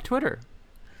 Fuck Twitter.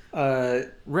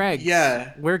 Reg.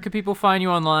 Yeah. Where could people find you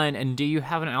online, and do you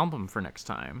have an album for next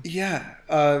time? Yeah.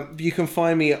 You can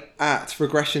find me at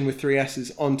Regression with 3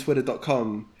 S's on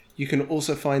Twitter.com. You can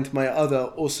also find my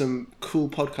other awesome, cool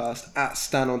podcast at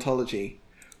Stan Ontology,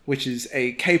 which is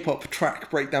a K-pop track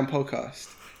breakdown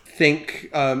podcast. Think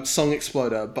Song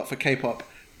Exploder, but for K-pop.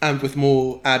 and with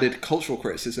more added cultural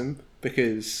criticism,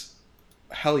 because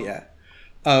hell yeah.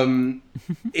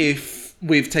 If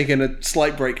we've taken a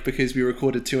slight break because we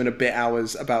recorded 2 and a bit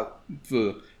hours about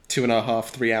 2.5,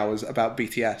 3 hours about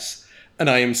BTS, and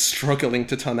I am struggling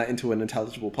to turn that into an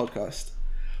intelligible podcast.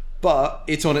 But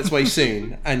it's on its way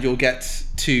soon, and you'll get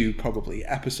 2 probably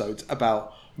episodes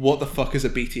about what the fuck is a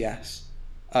BTS.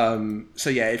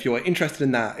 So yeah, if you're interested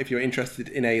in that, if you're interested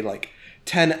in a like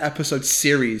 10 episode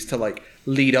series to like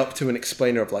lead up to an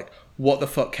explainer of like what the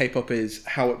fuck K-pop is,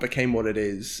 how it became what it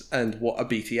is, and what a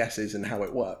BTS is and how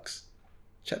it works,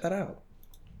 check that out.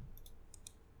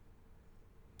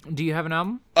 Do you have an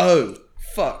album? Oh,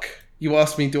 fuck. You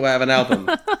asked me, do I have an album?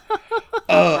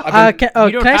 Can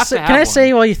I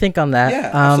say what you think on that?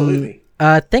 Yeah, absolutely.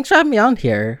 Thanks for having me on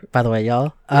here, by the way,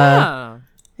 y'all.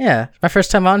 Yeah, my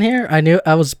first time on here. I knew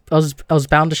I was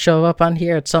bound to show up on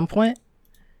here at some point.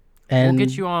 And we'll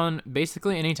get you on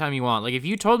basically anytime you want. Like, if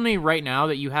you told me right now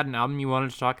that you had an album you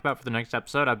wanted to talk about for the next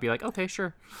episode, I'd be like, okay,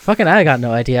 sure. Fucking, I got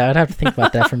no idea. I'd have to think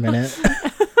about that for a minute.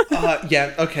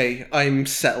 Yeah, okay, I'm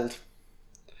settled.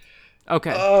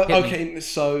 Okay. Okay,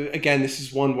 so again, this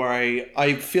is one where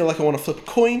I feel like I want to flip a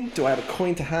coin. Do I have a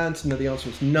coin to hand? No, the answer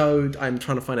is no. I'm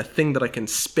trying to find a thing that I can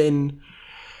spin.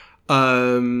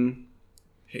 Hey,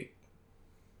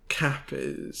 cap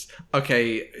is...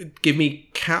 Okay, give me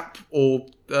cap or...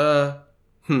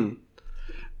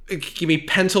 Give me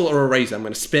pencil or eraser. I'm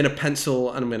going to spin a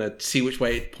pencil and I'm going to see which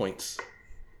way it points.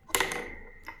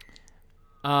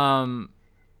 Pencil.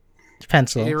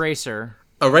 Eraser.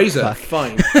 Eraser, Fuck.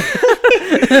 fine.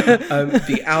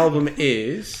 The album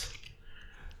is...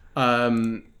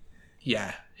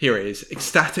 yeah, here it is.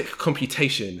 Ecstatic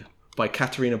Computation by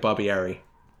Caterina Barbieri.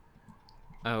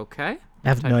 Okay. I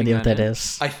have no idea what that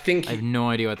is. I think... I have no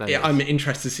idea what that is. I'm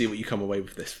interested to see what you come away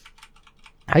with this.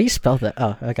 How do you spell that?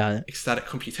 Oh, I got it. Ecstatic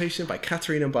Computation by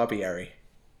Caterina Barbieri.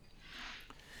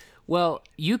 Well,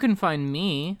 you can find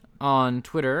me on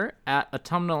Twitter at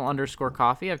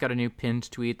autumnal_coffee. I've got a new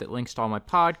pinned tweet that links to all my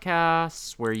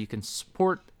podcasts, where you can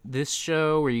support this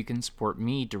show, where you can support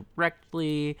me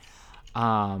directly.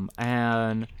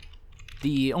 And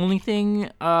the only thing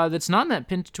that's not in that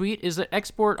pinned tweet is that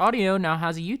Export Audio now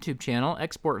has a YouTube channel,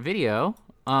 Export Video.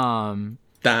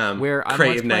 Damn, where I'm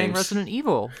creative playing names. Resident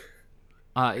Evil.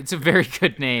 It's a very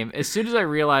good name. As soon as I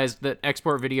realized that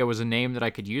Export Video was a name that I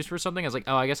could use for something, I was like,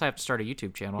 oh, I guess I have to start a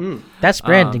YouTube channel. That's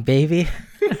branding, baby.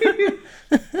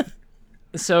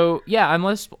 So yeah, I'm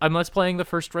let's playing the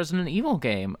first Resident Evil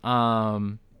game.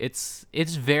 It's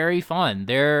very fun.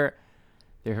 There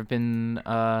have been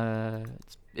I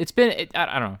don't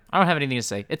know. I don't have anything to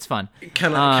say. It's fun.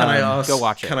 Can I ask? Go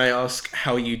watch it. Can I ask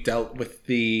how you dealt with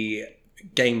the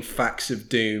game Facts of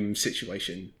Doom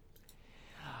situation?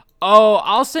 Oh,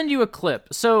 I'll send you a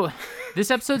clip. So this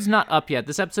episode's not up yet.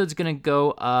 This episode's gonna go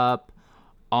up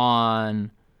on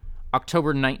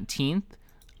October 19th.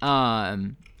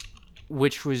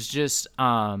 Which was just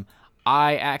I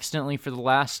accidentally, for the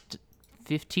last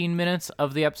 15 minutes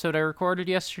of the episode I recorded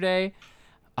yesterday,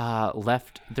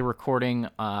 left the recording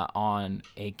on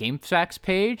a GameFAQs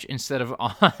page instead of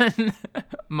on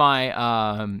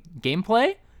my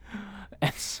gameplay.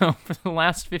 And so for the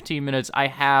last 15 minutes, I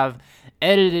have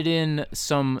edited in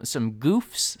some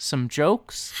goofs, some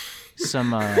jokes,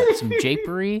 some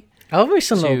japery. Always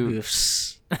some little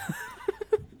goofs.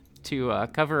 To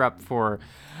cover up for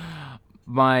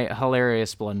my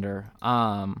hilarious blunder.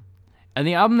 And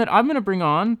the album that I'm going to bring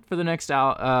on for the next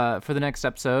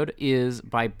episode is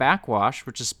by Backwash,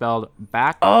 which is spelled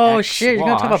back. Oh shit! You're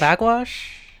gonna talk about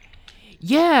Backwash?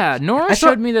 Yeah, Nora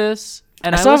showed me this,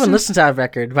 and I still haven't listened to that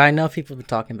record, but I know people have been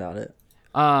talking about it.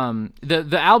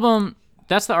 The album,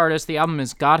 that's the artist. The album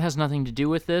is God Has Nothing to Do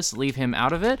with This. Leave him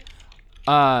out of it.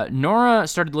 Nora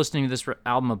started listening to this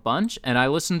album a bunch, and I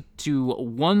listened to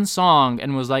one song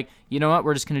and was like, you know what,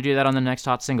 we're just going to do that on the next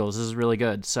Hot Singles. This is really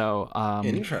good. So,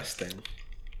 interesting.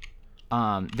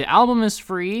 The album is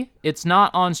free. It's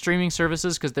not on streaming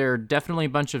services because there are definitely a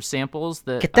bunch of samples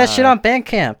that... Get that shit on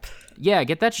Bandcamp. Yeah,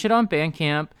 get that shit on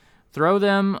Bandcamp. Throw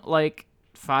them like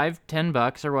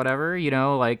 $5-10 or whatever, you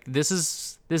know, like this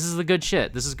is the good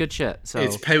shit. This is good shit. So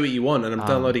it's pay what you want, and I'm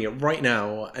downloading it right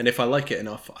now, and if I like it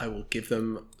enough, I will give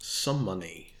them some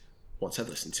money once I've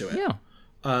listened to it. Yeah.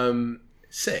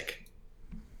 Sick.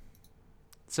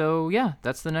 So yeah,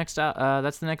 that's the next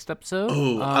episode.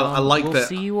 Oh, I like that. We'll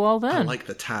see you all then. I like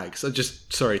the tags. So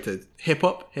just sorry to hip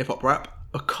hop rap,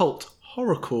 occult,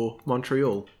 horrorcore,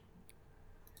 Montreal.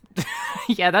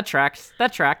 Yeah, that tracks.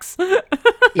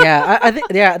 Yeah, I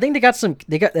think they got some.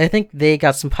 I think they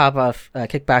got some pop off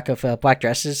kickback of Black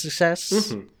Dresses success.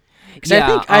 Mm-hmm.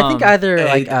 Yeah, I think either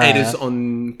Ada's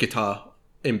on guitar.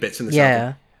 in bits in this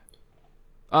album.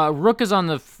 Rook is on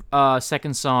the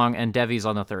second song, and Devi's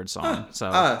on the third song.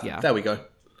 There we go.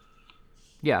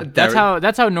 Yeah,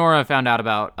 that's how Nora found out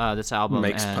about this album.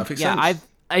 Makes and perfect sense.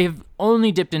 I've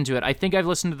only dipped into it. I think I've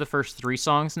listened to the first 3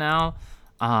 songs now.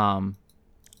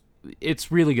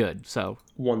 It's really good. So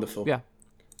wonderful. Yeah.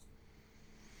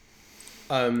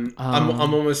 I'm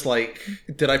almost like,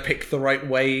 did I pick the right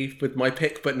way with my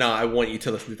pick? But no, I want you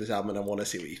to listen to this album and I want to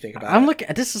see what you think about it. I'm looking.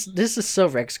 This is so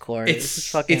Regscore.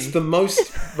 It's the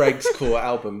most Regscore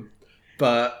album.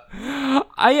 But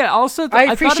I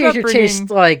appreciate your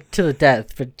taste, like, to the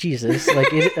death. But Jesus,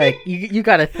 like, you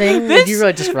got a thing, and you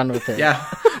really just run with it. Yeah.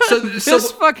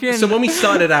 So when we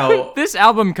started out, this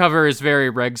album cover is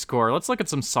very Regscore. Let's look at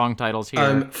some song titles here.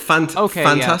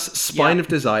 Phantas, Spine of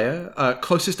Desire,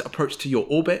 Closest Approach to Your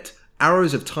Orbit,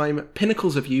 Arrows of Time,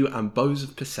 Pinnacles of You, and Bows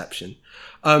of Perception.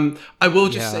 I will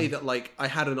just say that, like, I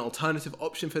had an alternative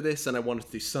option for this, and I wanted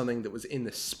to do something that was in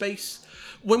this space.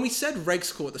 When we said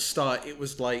Regscore at the start, it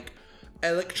was like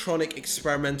electronic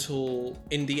experimental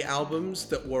indie albums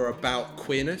that were about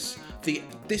queerness.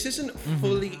 This isn't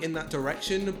fully in that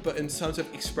direction, but in terms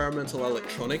of experimental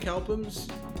electronic albums,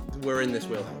 we're in this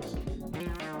wheelhouse.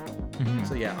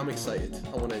 So yeah, I'm excited.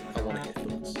 I want to hear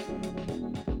thoughts.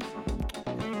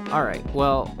 All right.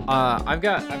 Well, I've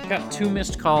got 2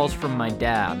 missed calls from my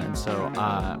dad, and so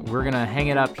we're gonna hang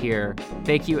it up here.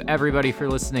 Thank you, everybody, for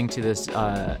listening to this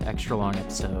extra long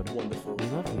episode. Wonderful. We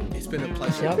love you. It's been a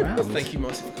pleasure. Thank you,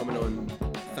 Marcy, for coming on.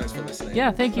 Thanks for listening.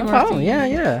 Yeah, thank you, No Marcy. problem.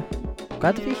 Yeah.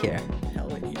 Glad to be here.